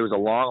tournament, it was a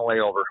long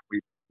layover.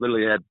 We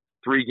literally had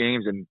 2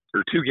 games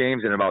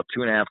in about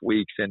 2.5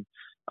 weeks. And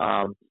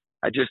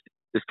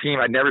this team,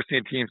 I'd never seen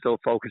a team so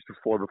focused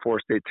before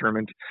state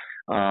tournament.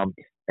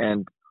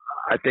 And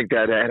I think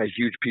that had a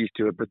huge piece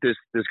to it. But this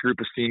group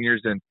of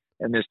seniors and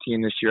this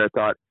team this year, I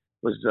thought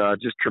was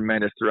just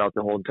tremendous throughout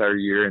the whole entire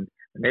year. And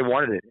they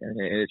wanted it, and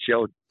it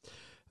showed.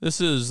 This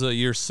is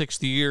your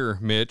 6th year,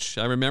 Mitch.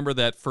 I remember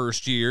that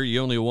first year. You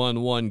only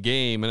won 1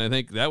 game, and I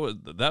think that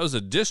was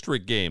a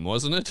district game,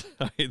 wasn't it?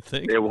 I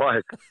think it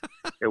was.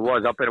 It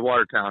was up in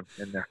Watertown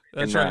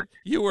That's right.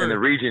 You were in the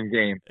region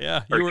game.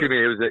 Yeah. It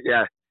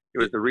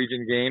was the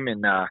region game,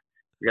 and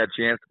we got a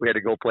chance. We had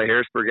to go play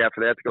Harrisburg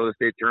after that to go to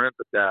the state tournament,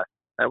 but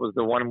that was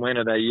the one win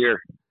of that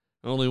year.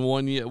 Only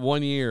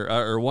one year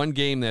or 1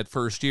 game that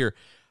first year.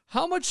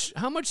 How much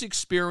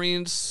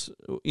experience,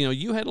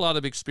 you had a lot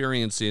of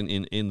experience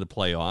in the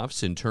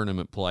playoffs, in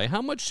tournament play.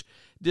 How much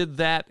did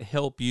that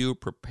help you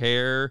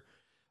prepare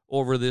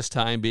over this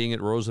time being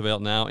at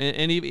Roosevelt now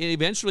and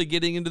eventually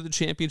getting into the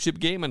championship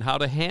game and how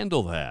to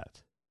handle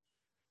that?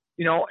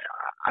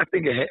 I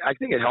think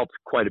it helped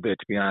quite a bit,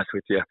 to be honest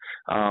with you.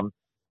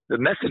 The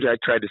message I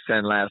tried to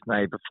send last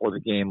night before the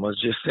game was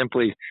just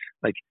simply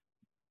like,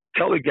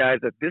 tell the guys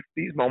that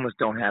these moments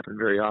don't happen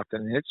very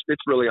often. And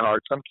it's really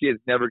hard. Some kids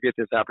never get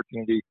this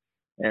opportunity,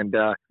 and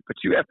but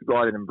you have to go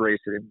out and embrace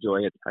it,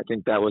 enjoy it. I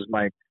think that was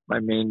my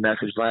main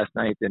message last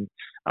night. And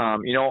I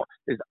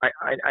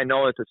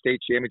know it's a state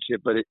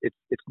championship, but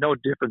it's no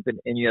different than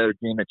any other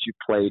game that you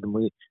played.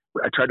 And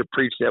I try to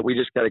preach that we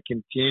just got to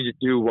continue to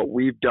do what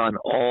we've done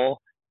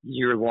all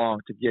year long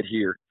to get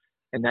here,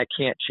 and that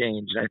can't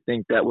change. And I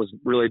think that was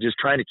really just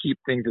trying to keep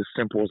things as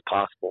simple as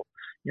possible.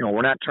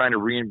 We're not trying to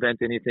reinvent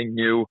anything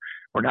new.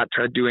 We're not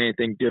trying to do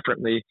anything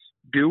differently.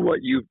 Do what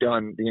you've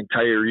done the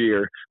entire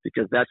year,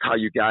 because that's how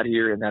you got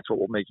here, and that's what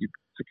will make you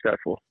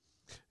successful.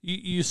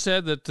 You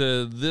said that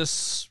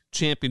this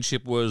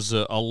championship was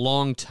a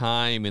long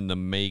time in the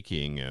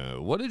making.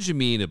 What did you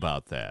mean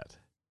about that?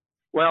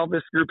 Well,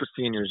 this group of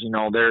seniors,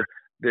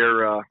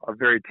 they're a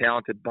very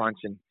talented bunch,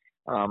 and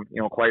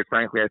quite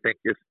frankly, I think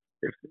if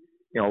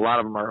a lot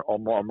of them are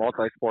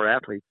multi-sport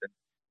athletes,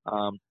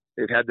 and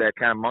they've had that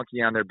kind of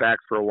monkey on their back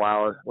for a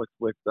while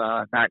with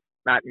not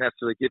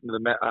necessarily getting to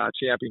the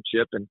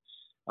championship. And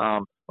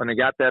when they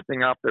got that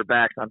thing off their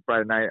backs on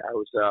Friday night, I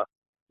was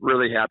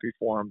really happy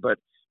for them. But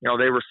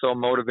they were so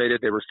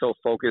motivated, they were so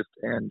focused,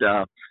 and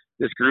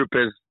this group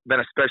has been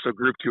a special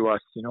group to us.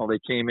 They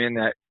came in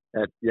that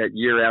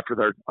year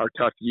after our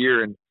tough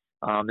year, and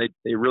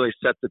they really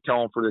set the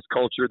tone for this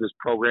culture, this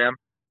program,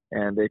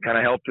 and they kind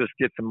of helped us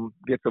get some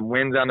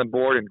wins on the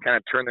board and kind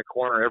of turn the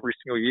corner every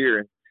single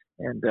year.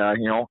 And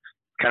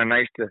kind of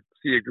nice to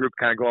see a group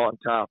kind of go out on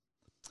top.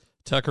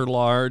 Tucker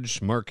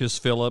Large, Marcus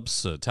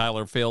Phillips,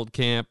 Tyler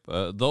Feldkamp,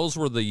 those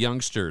were the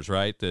youngsters,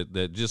 right,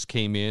 that just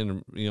came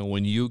in,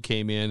 when you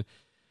came in.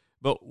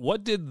 But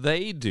what did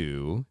they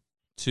do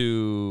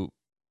to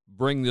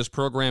bring this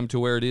program to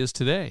where it is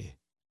today?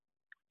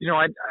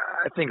 I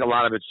think a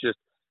lot of it's just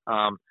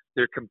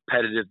their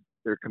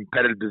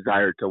competitive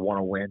desire to want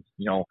to win.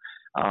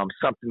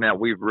 Something that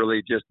we've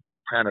really just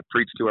kind of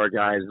preached to our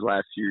guys the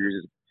last few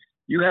years is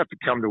you have to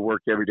come to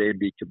work every day and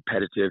be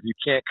competitive. You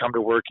can't come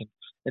to work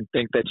and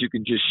think that you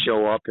can just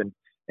show up and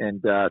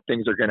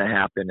things are going to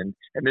happen.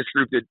 And this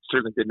group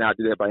certainly did not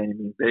do that by any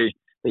means.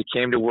 They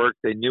came to work.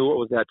 They knew what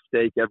was at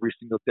stake every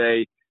single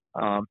day.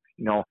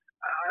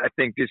 I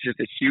think it's just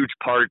a huge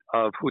part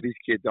of who these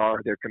kids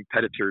are. They're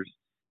competitors.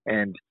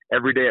 And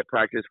every day at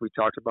practice, we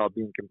talked about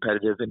being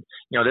competitive. And,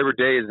 there were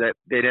days that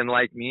they didn't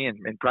like me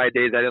and probably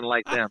days I didn't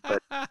like them.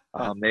 But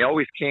they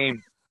always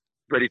came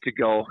ready to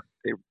go.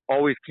 They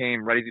always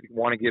came ready to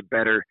want to get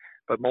better.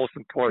 But most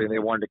importantly, they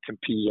wanted to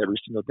compete every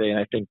single day. And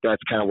I think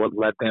that's kind of what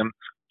led them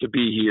to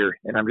be here.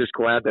 And I'm just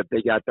glad that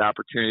they got the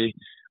opportunity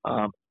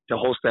to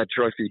host that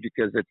trophy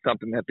because it's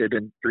something that they've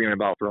been dreaming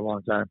about for a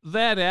long time.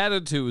 That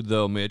attitude,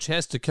 though, Mitch,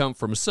 has to come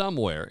from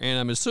somewhere, and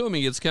I'm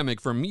assuming it's coming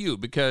from you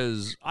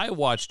because I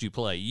watched you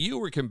play. You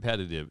were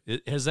competitive.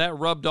 Has that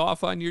rubbed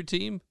off on your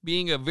team,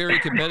 being a very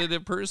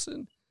competitive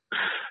person?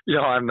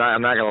 I'm not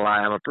going to lie.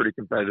 I'm a pretty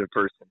competitive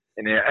person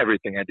in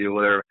everything I do,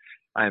 whether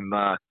I'm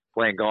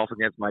playing golf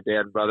against my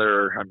dad and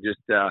brother or I'm just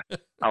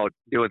out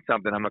doing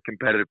something. I'm a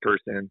competitive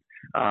person.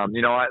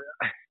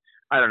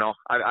 I don't know.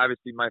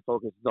 Obviously, my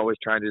focus is always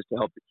trying just to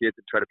help the kids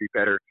and try to be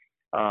better.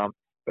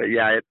 But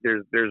yeah,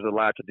 there's a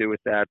lot to do with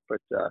that. But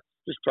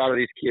just proud of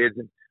these kids,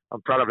 and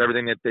I'm proud of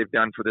everything that they've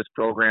done for this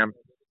program.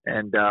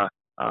 And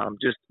I'm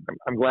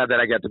glad that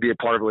I got to be a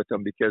part of it with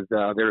them because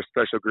they're a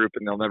special group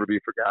and they'll never be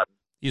forgotten.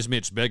 He's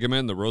Mitch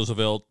Begeman, the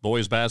Roosevelt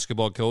boys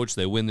basketball coach.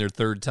 They win their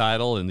third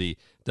title in the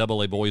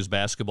AA boys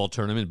basketball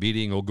tournament,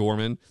 beating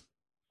O'Gorman.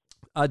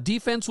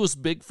 Defense was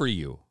big for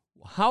you.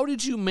 How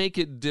did you make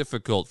it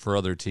difficult for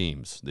other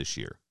teams this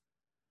year?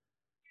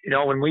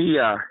 When we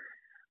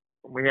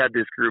had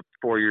this group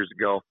 4 years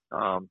ago,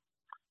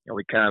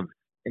 we kind of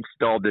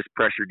installed this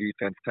pressure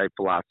defense type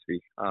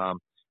philosophy.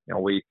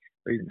 We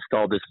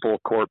installed this full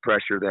court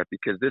pressure that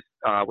because this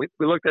we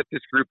looked at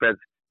this group as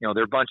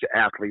they're a bunch of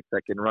athletes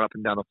that can run up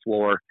and down the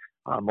floor,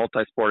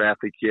 multi-sport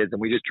athlete kids,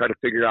 and we just try to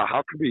figure out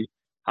how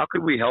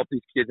could we help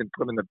these kids and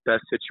put them in the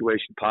best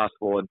situation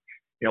possible. And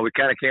we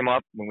kind of came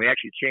up when we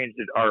actually changed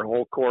our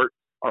whole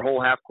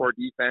half court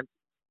defense,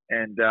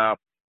 and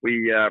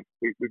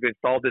we've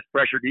installed this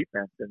pressure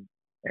defense,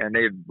 and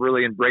they've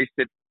really embraced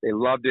it. They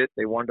loved it.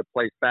 They wanted to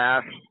play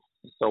fast,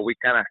 so we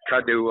kind of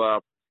tried to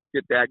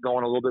get that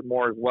going a little bit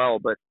more as well.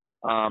 But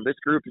this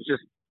group is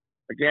just,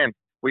 again,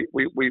 we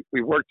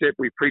worked it.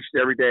 We preached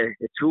it every day.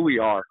 It's who we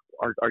are.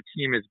 Our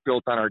team is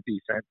built on our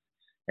defense,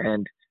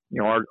 and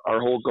our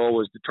whole goal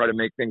was to try to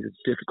make things as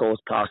difficult as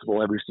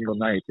possible every single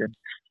night. And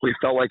we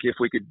felt like if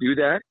we could do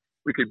that,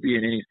 we could be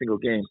in any single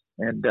game.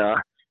 And,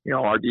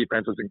 our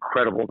defense was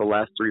incredible the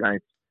last 3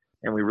 nights,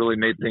 and we really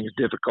made things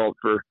difficult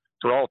for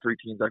all 3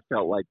 teams, I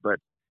felt like. But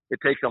it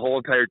takes a whole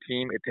entire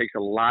team. It takes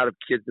a lot of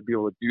kids to be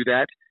able to do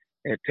that,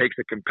 and it takes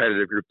a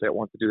competitive group that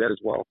wants to do that as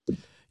well.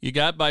 You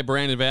got by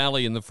Brandon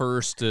Valley in the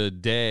first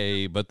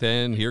day, but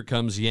then here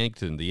comes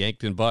Yankton, the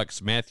Yankton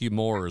Bucks. Matthew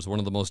Moore is one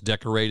of the most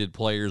decorated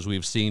players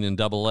we've seen in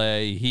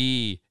AA.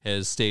 He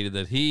has stated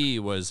that he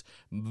was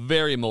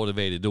very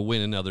motivated to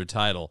win another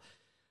title.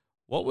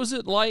 What was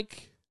it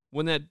like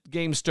when that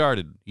game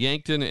started?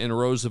 Yankton and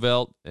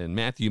Roosevelt and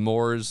Matthew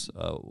Moore's,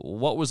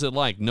 what was it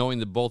like knowing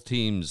that both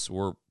teams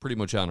were pretty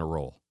much on a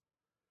roll?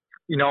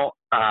 In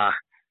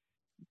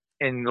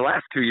the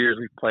last 2 years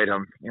we've played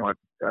them,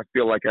 I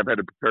feel like I've had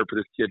to prepare for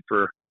this kid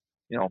for,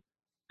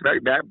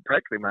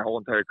 practically my whole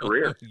entire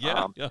career.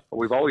 Yeah. But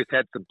we've always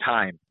had some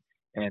time,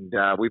 and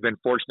we've been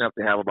fortunate enough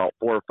to have about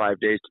 4 or 5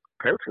 days to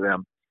prepare for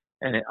them.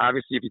 And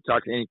obviously, if you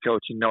talk to any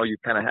coach, you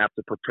kind of have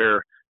to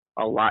prepare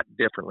a lot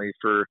differently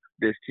for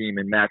this team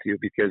and Matthew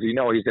because he's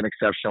an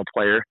exceptional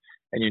player,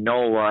 and he's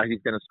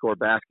going to score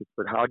baskets.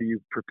 But how do you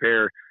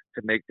prepare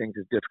to make things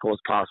as difficult as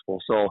possible?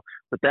 So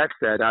with that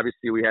said,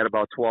 obviously we had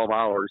about 12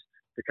 hours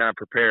to kind of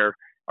prepare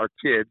our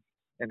kids.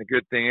 And the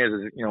good thing is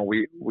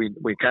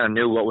we kind of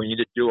knew what we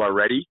needed to do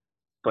already,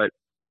 but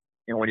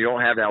when you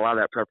don't have a lot of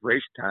that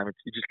preparation time,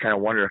 you just kind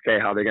of wonder, okay,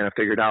 how are they going to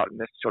figure it out in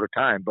this sort of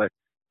time? But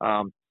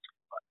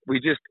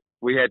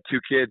we had two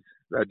kids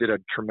that did a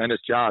tremendous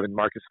job, in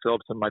Marcus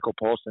Phillips and Michael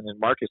Polson. And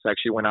Marcus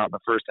actually went out in the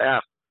first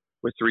half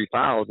with 3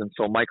 fouls, and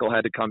so Michael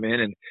had to come in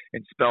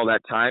and spell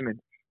that time, and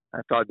I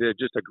thought did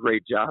just a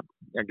great job.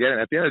 Again,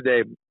 at the end of the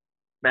day,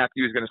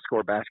 Matthew was going to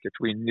score baskets.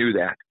 We knew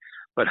that,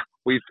 but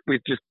we've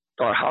just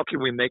thought, how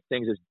can we make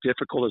things as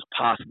difficult as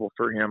possible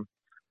for him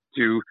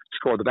to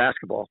score the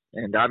basketball?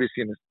 And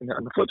obviously,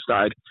 on the flip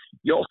side,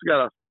 you also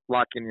got to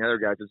lock in the other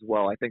guys as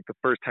well. I think the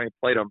first time he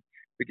played him,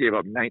 we gave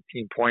up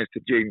 19 points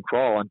to Jaden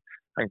Crawl, and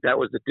I think that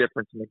was the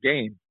difference in the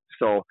game.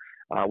 So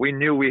we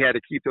knew we had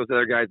to keep those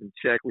other guys in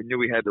check. We knew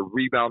we had to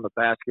rebound the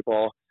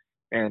basketball,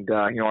 and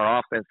our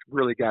offense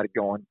really got it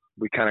going.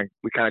 We kind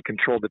of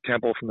controlled the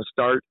tempo from the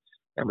start,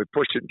 and we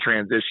pushed it in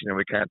transition, and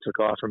we kind of took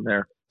off from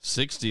there.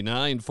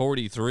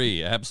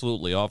 69-43,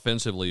 absolutely.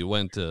 Offensively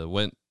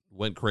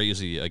went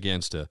crazy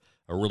against a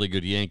really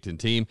good Yankton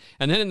team.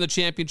 And then in the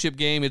championship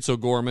game, it's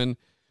O'Gorman.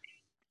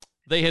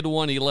 They had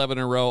won 11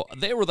 in a row.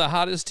 They were the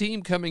hottest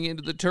team coming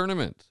into the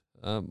tournament.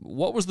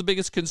 What was the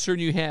biggest concern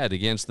you had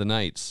against the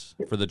Knights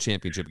for the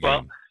championship game?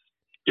 Well,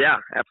 yeah,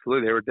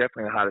 absolutely. They were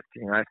definitely the hottest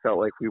team. I felt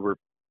like we were,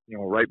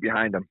 right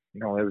behind them.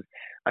 It was.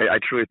 I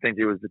truly think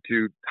it was the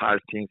two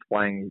hottest teams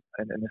playing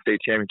in the state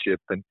championship.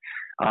 And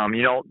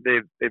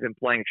they've been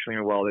playing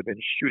extremely well. They've been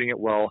shooting it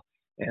well,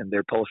 and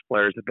their post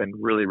players have been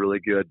really, really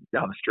good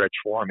down the stretch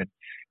for them. And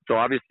so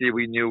obviously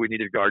we knew we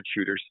needed guard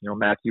shooters.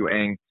 Matthew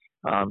Eng,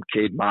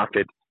 Cade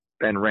Moffitt,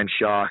 Ben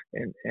Renshaw,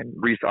 and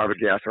Reese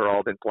Arbogast are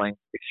all been playing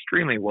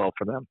extremely well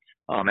for them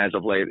as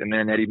of late. And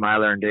then Eddie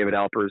Myler and David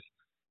Alpers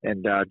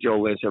and Joe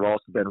Lynch have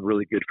also been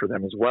really good for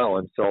them as well.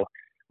 And so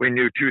we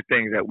knew two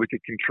things that we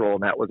could control,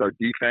 and that was our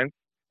defense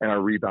and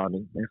our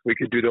rebounding. And if we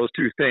could do those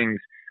two things,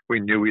 we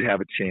knew we'd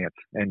have a chance.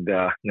 And,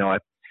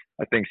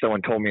 I think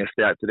someone told me a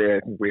stat today. I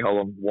think we held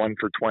them 1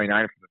 for 29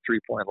 from the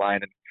three-point line.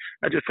 And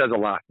that just says a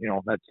lot.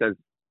 That says,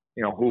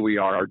 who we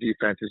are. Our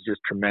defense is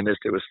just tremendous.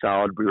 It was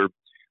solid. We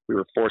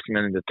were forcing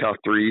them into tough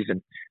threes.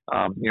 And,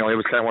 it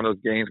was kind of one of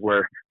those games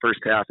where first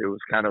half it was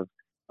kind of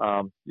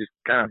just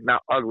kind of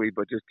not ugly,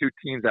 but just two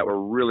teams that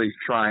were really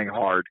trying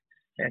hard,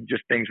 and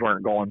just things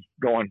weren't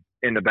going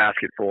in the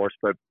basket for us.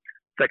 But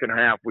second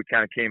half, we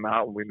kind of came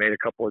out and we made a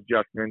couple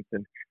adjustments,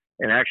 and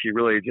actually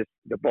really just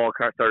the ball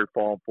kind of started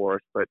falling for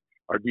us. But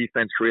our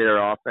defense created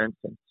our offense,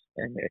 and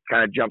it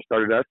kind of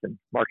jump-started us. And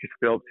Marcus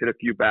Phillips hit a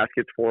few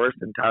baskets for us,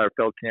 and Tyler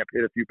Feldkamp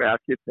hit a few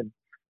baskets, and,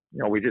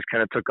 we just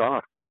kind of took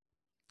off.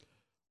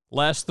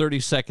 Last 30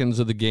 seconds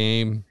of the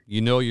game,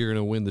 you're going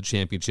to win the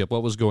championship.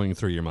 What was going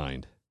through your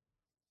mind?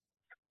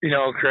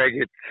 Craig,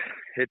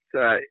 it's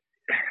the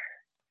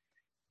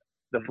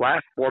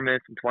last 4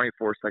 minutes and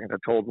 24 seconds, I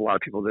told a lot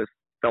of people this,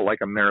 felt like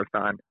a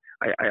marathon.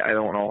 I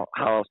don't know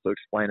how else to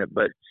explain it,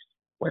 but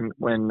when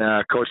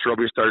Coach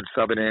Roby started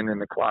subbing in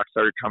and the clock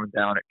started coming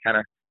down, it kind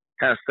of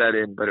set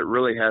in, but it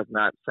really has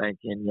not sank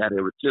in yet.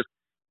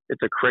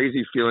 It's a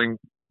crazy feeling,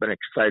 but an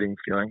exciting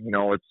feeling.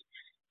 It's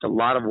a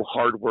lot of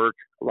hard work,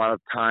 a lot of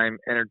time,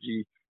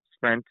 energy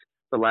spent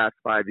the last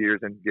 5 years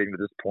and getting to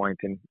this point.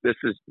 And this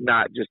is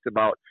not just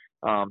about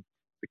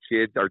the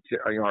kids, our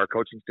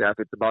coaching staff.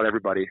 It's about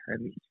everybody,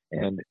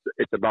 and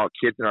it's about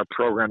kids in our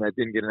program that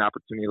didn't get an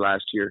opportunity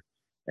last year.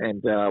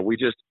 And we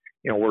just,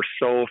 we're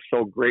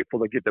so grateful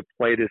to get to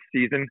play this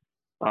season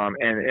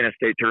and in a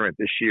state tournament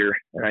this year.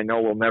 And I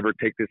know we'll never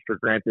take this for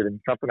granted. And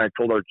something I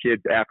told our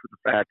kids after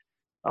the fact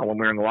when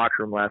we were in the locker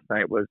room last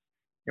night was,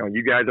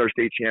 you guys are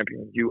state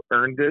champions. You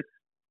earned this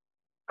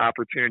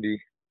opportunity,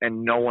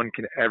 and no one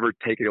can ever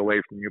take it away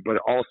from you. But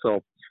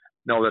also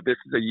know that this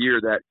is a year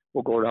that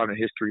will go down in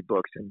history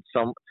books, and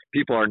some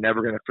people are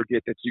never going to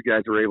forget that you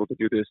guys were able to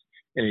do this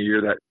in a year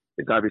that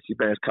has obviously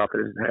been as tough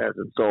as it has.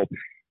 And so,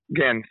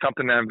 again,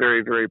 something that I'm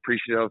very, very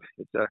appreciative.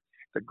 It's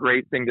a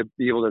great thing to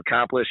be able to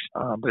accomplish,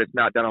 but it's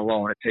not done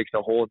alone. It takes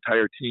a whole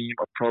entire team,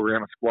 a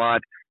program, a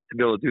squad to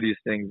be able to do these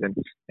things,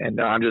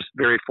 and I'm just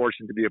very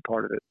fortunate to be a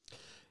part of it.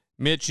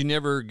 Mitch, you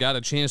never got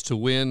a chance to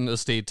win a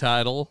state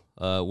title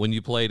when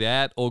you played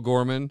at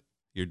O'Gorman.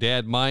 Your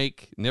dad,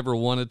 Mike, never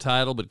won a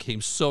title, but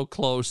came so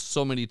close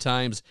so many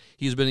times.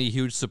 He's been a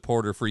huge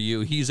supporter for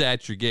you. He's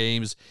at your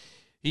games.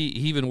 He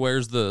even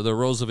wears the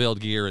Roosevelt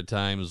gear at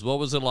times. What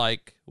was it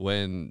like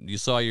when you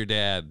saw your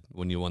dad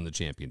when you won the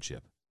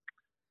championship?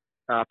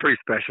 Pretty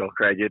special,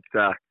 Craig. It's,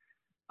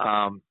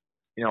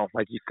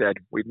 like you said,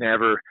 we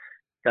never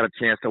got a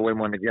chance to win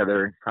one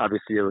together.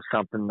 Obviously, it was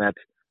something that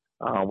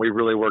we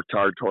really worked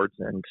hard towards.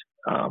 And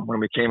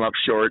when we came up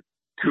short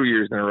 2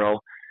 years in a row,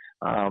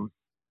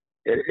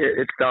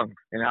 it stung.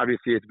 And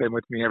obviously, it's been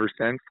with me ever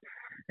since.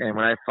 And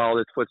when I followed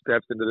his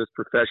footsteps into this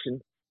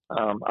profession,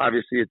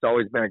 obviously, it's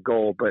always been a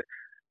goal. But,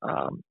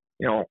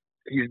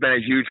 he's been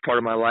a huge part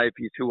of my life.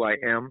 He's who I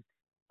am.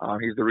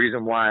 He's the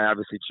reason why I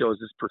obviously chose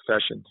this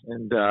profession.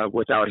 And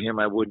without him,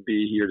 I wouldn't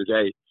be here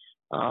today.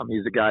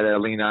 He's the guy that I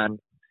lean on.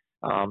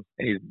 And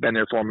he's been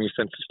there for me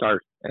since the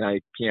start, and I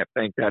can't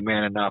thank that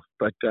man enough.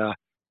 But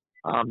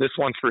this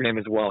one's for him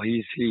as well.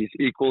 He's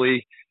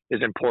equally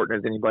as important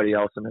as anybody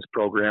else in this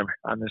program,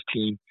 on this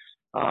team,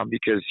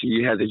 because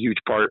he has a huge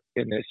part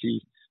in this.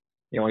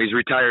 He's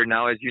retired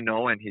now, as you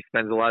know, and he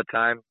spends a lot of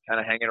time kind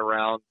of hanging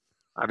around.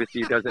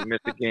 Obviously, he doesn't miss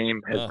a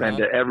game, has been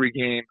to every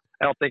game.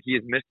 I don't think he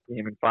has missed a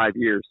game in 5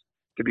 years,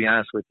 to be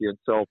honest with you. And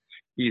so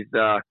he's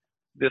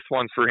this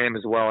one's for him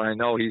as well. And I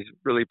know he's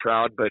really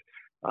proud, but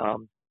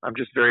I'm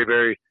just very,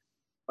 very,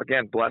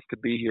 again, blessed to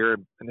be here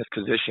in this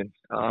position.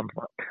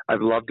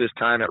 I've loved this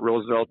time at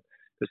Roosevelt.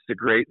 This is a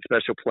great,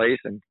 special place,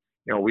 and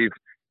we've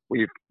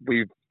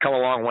come a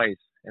long ways,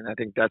 and I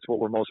think that's what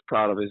we're most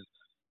proud of. Is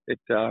it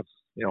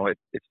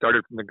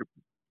started from the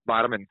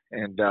bottom,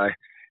 and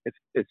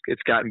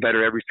it's gotten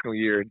better every single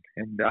year,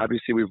 and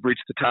obviously we've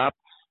reached the top,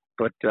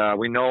 but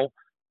we know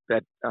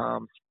that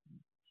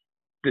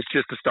it's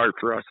just a start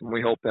for us, and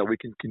we hope that we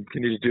can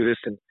continue to do this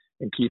and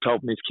keep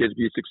helping these kids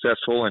be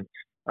successful, and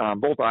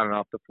both on and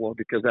off the floor,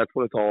 because that's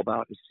what it's all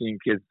about, is seeing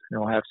kids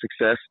have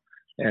success.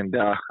 And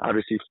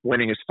obviously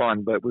winning is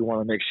fun, but we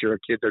want to make sure our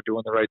kids are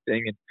doing the right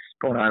thing and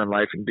going on in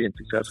life and being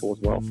successful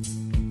as well.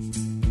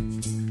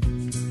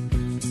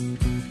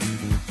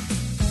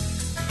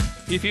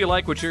 If you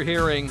like what you're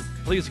hearing,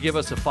 please give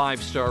us a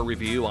 5-star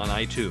review on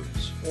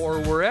iTunes or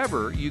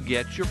wherever you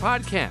get your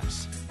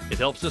podcasts. It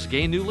helps us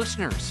gain new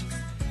listeners.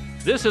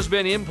 This has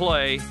been In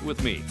Play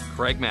with me,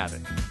 Craig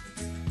Mattick.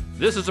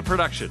 This is a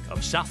production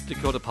of South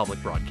Dakota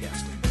Public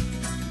Broadcasting.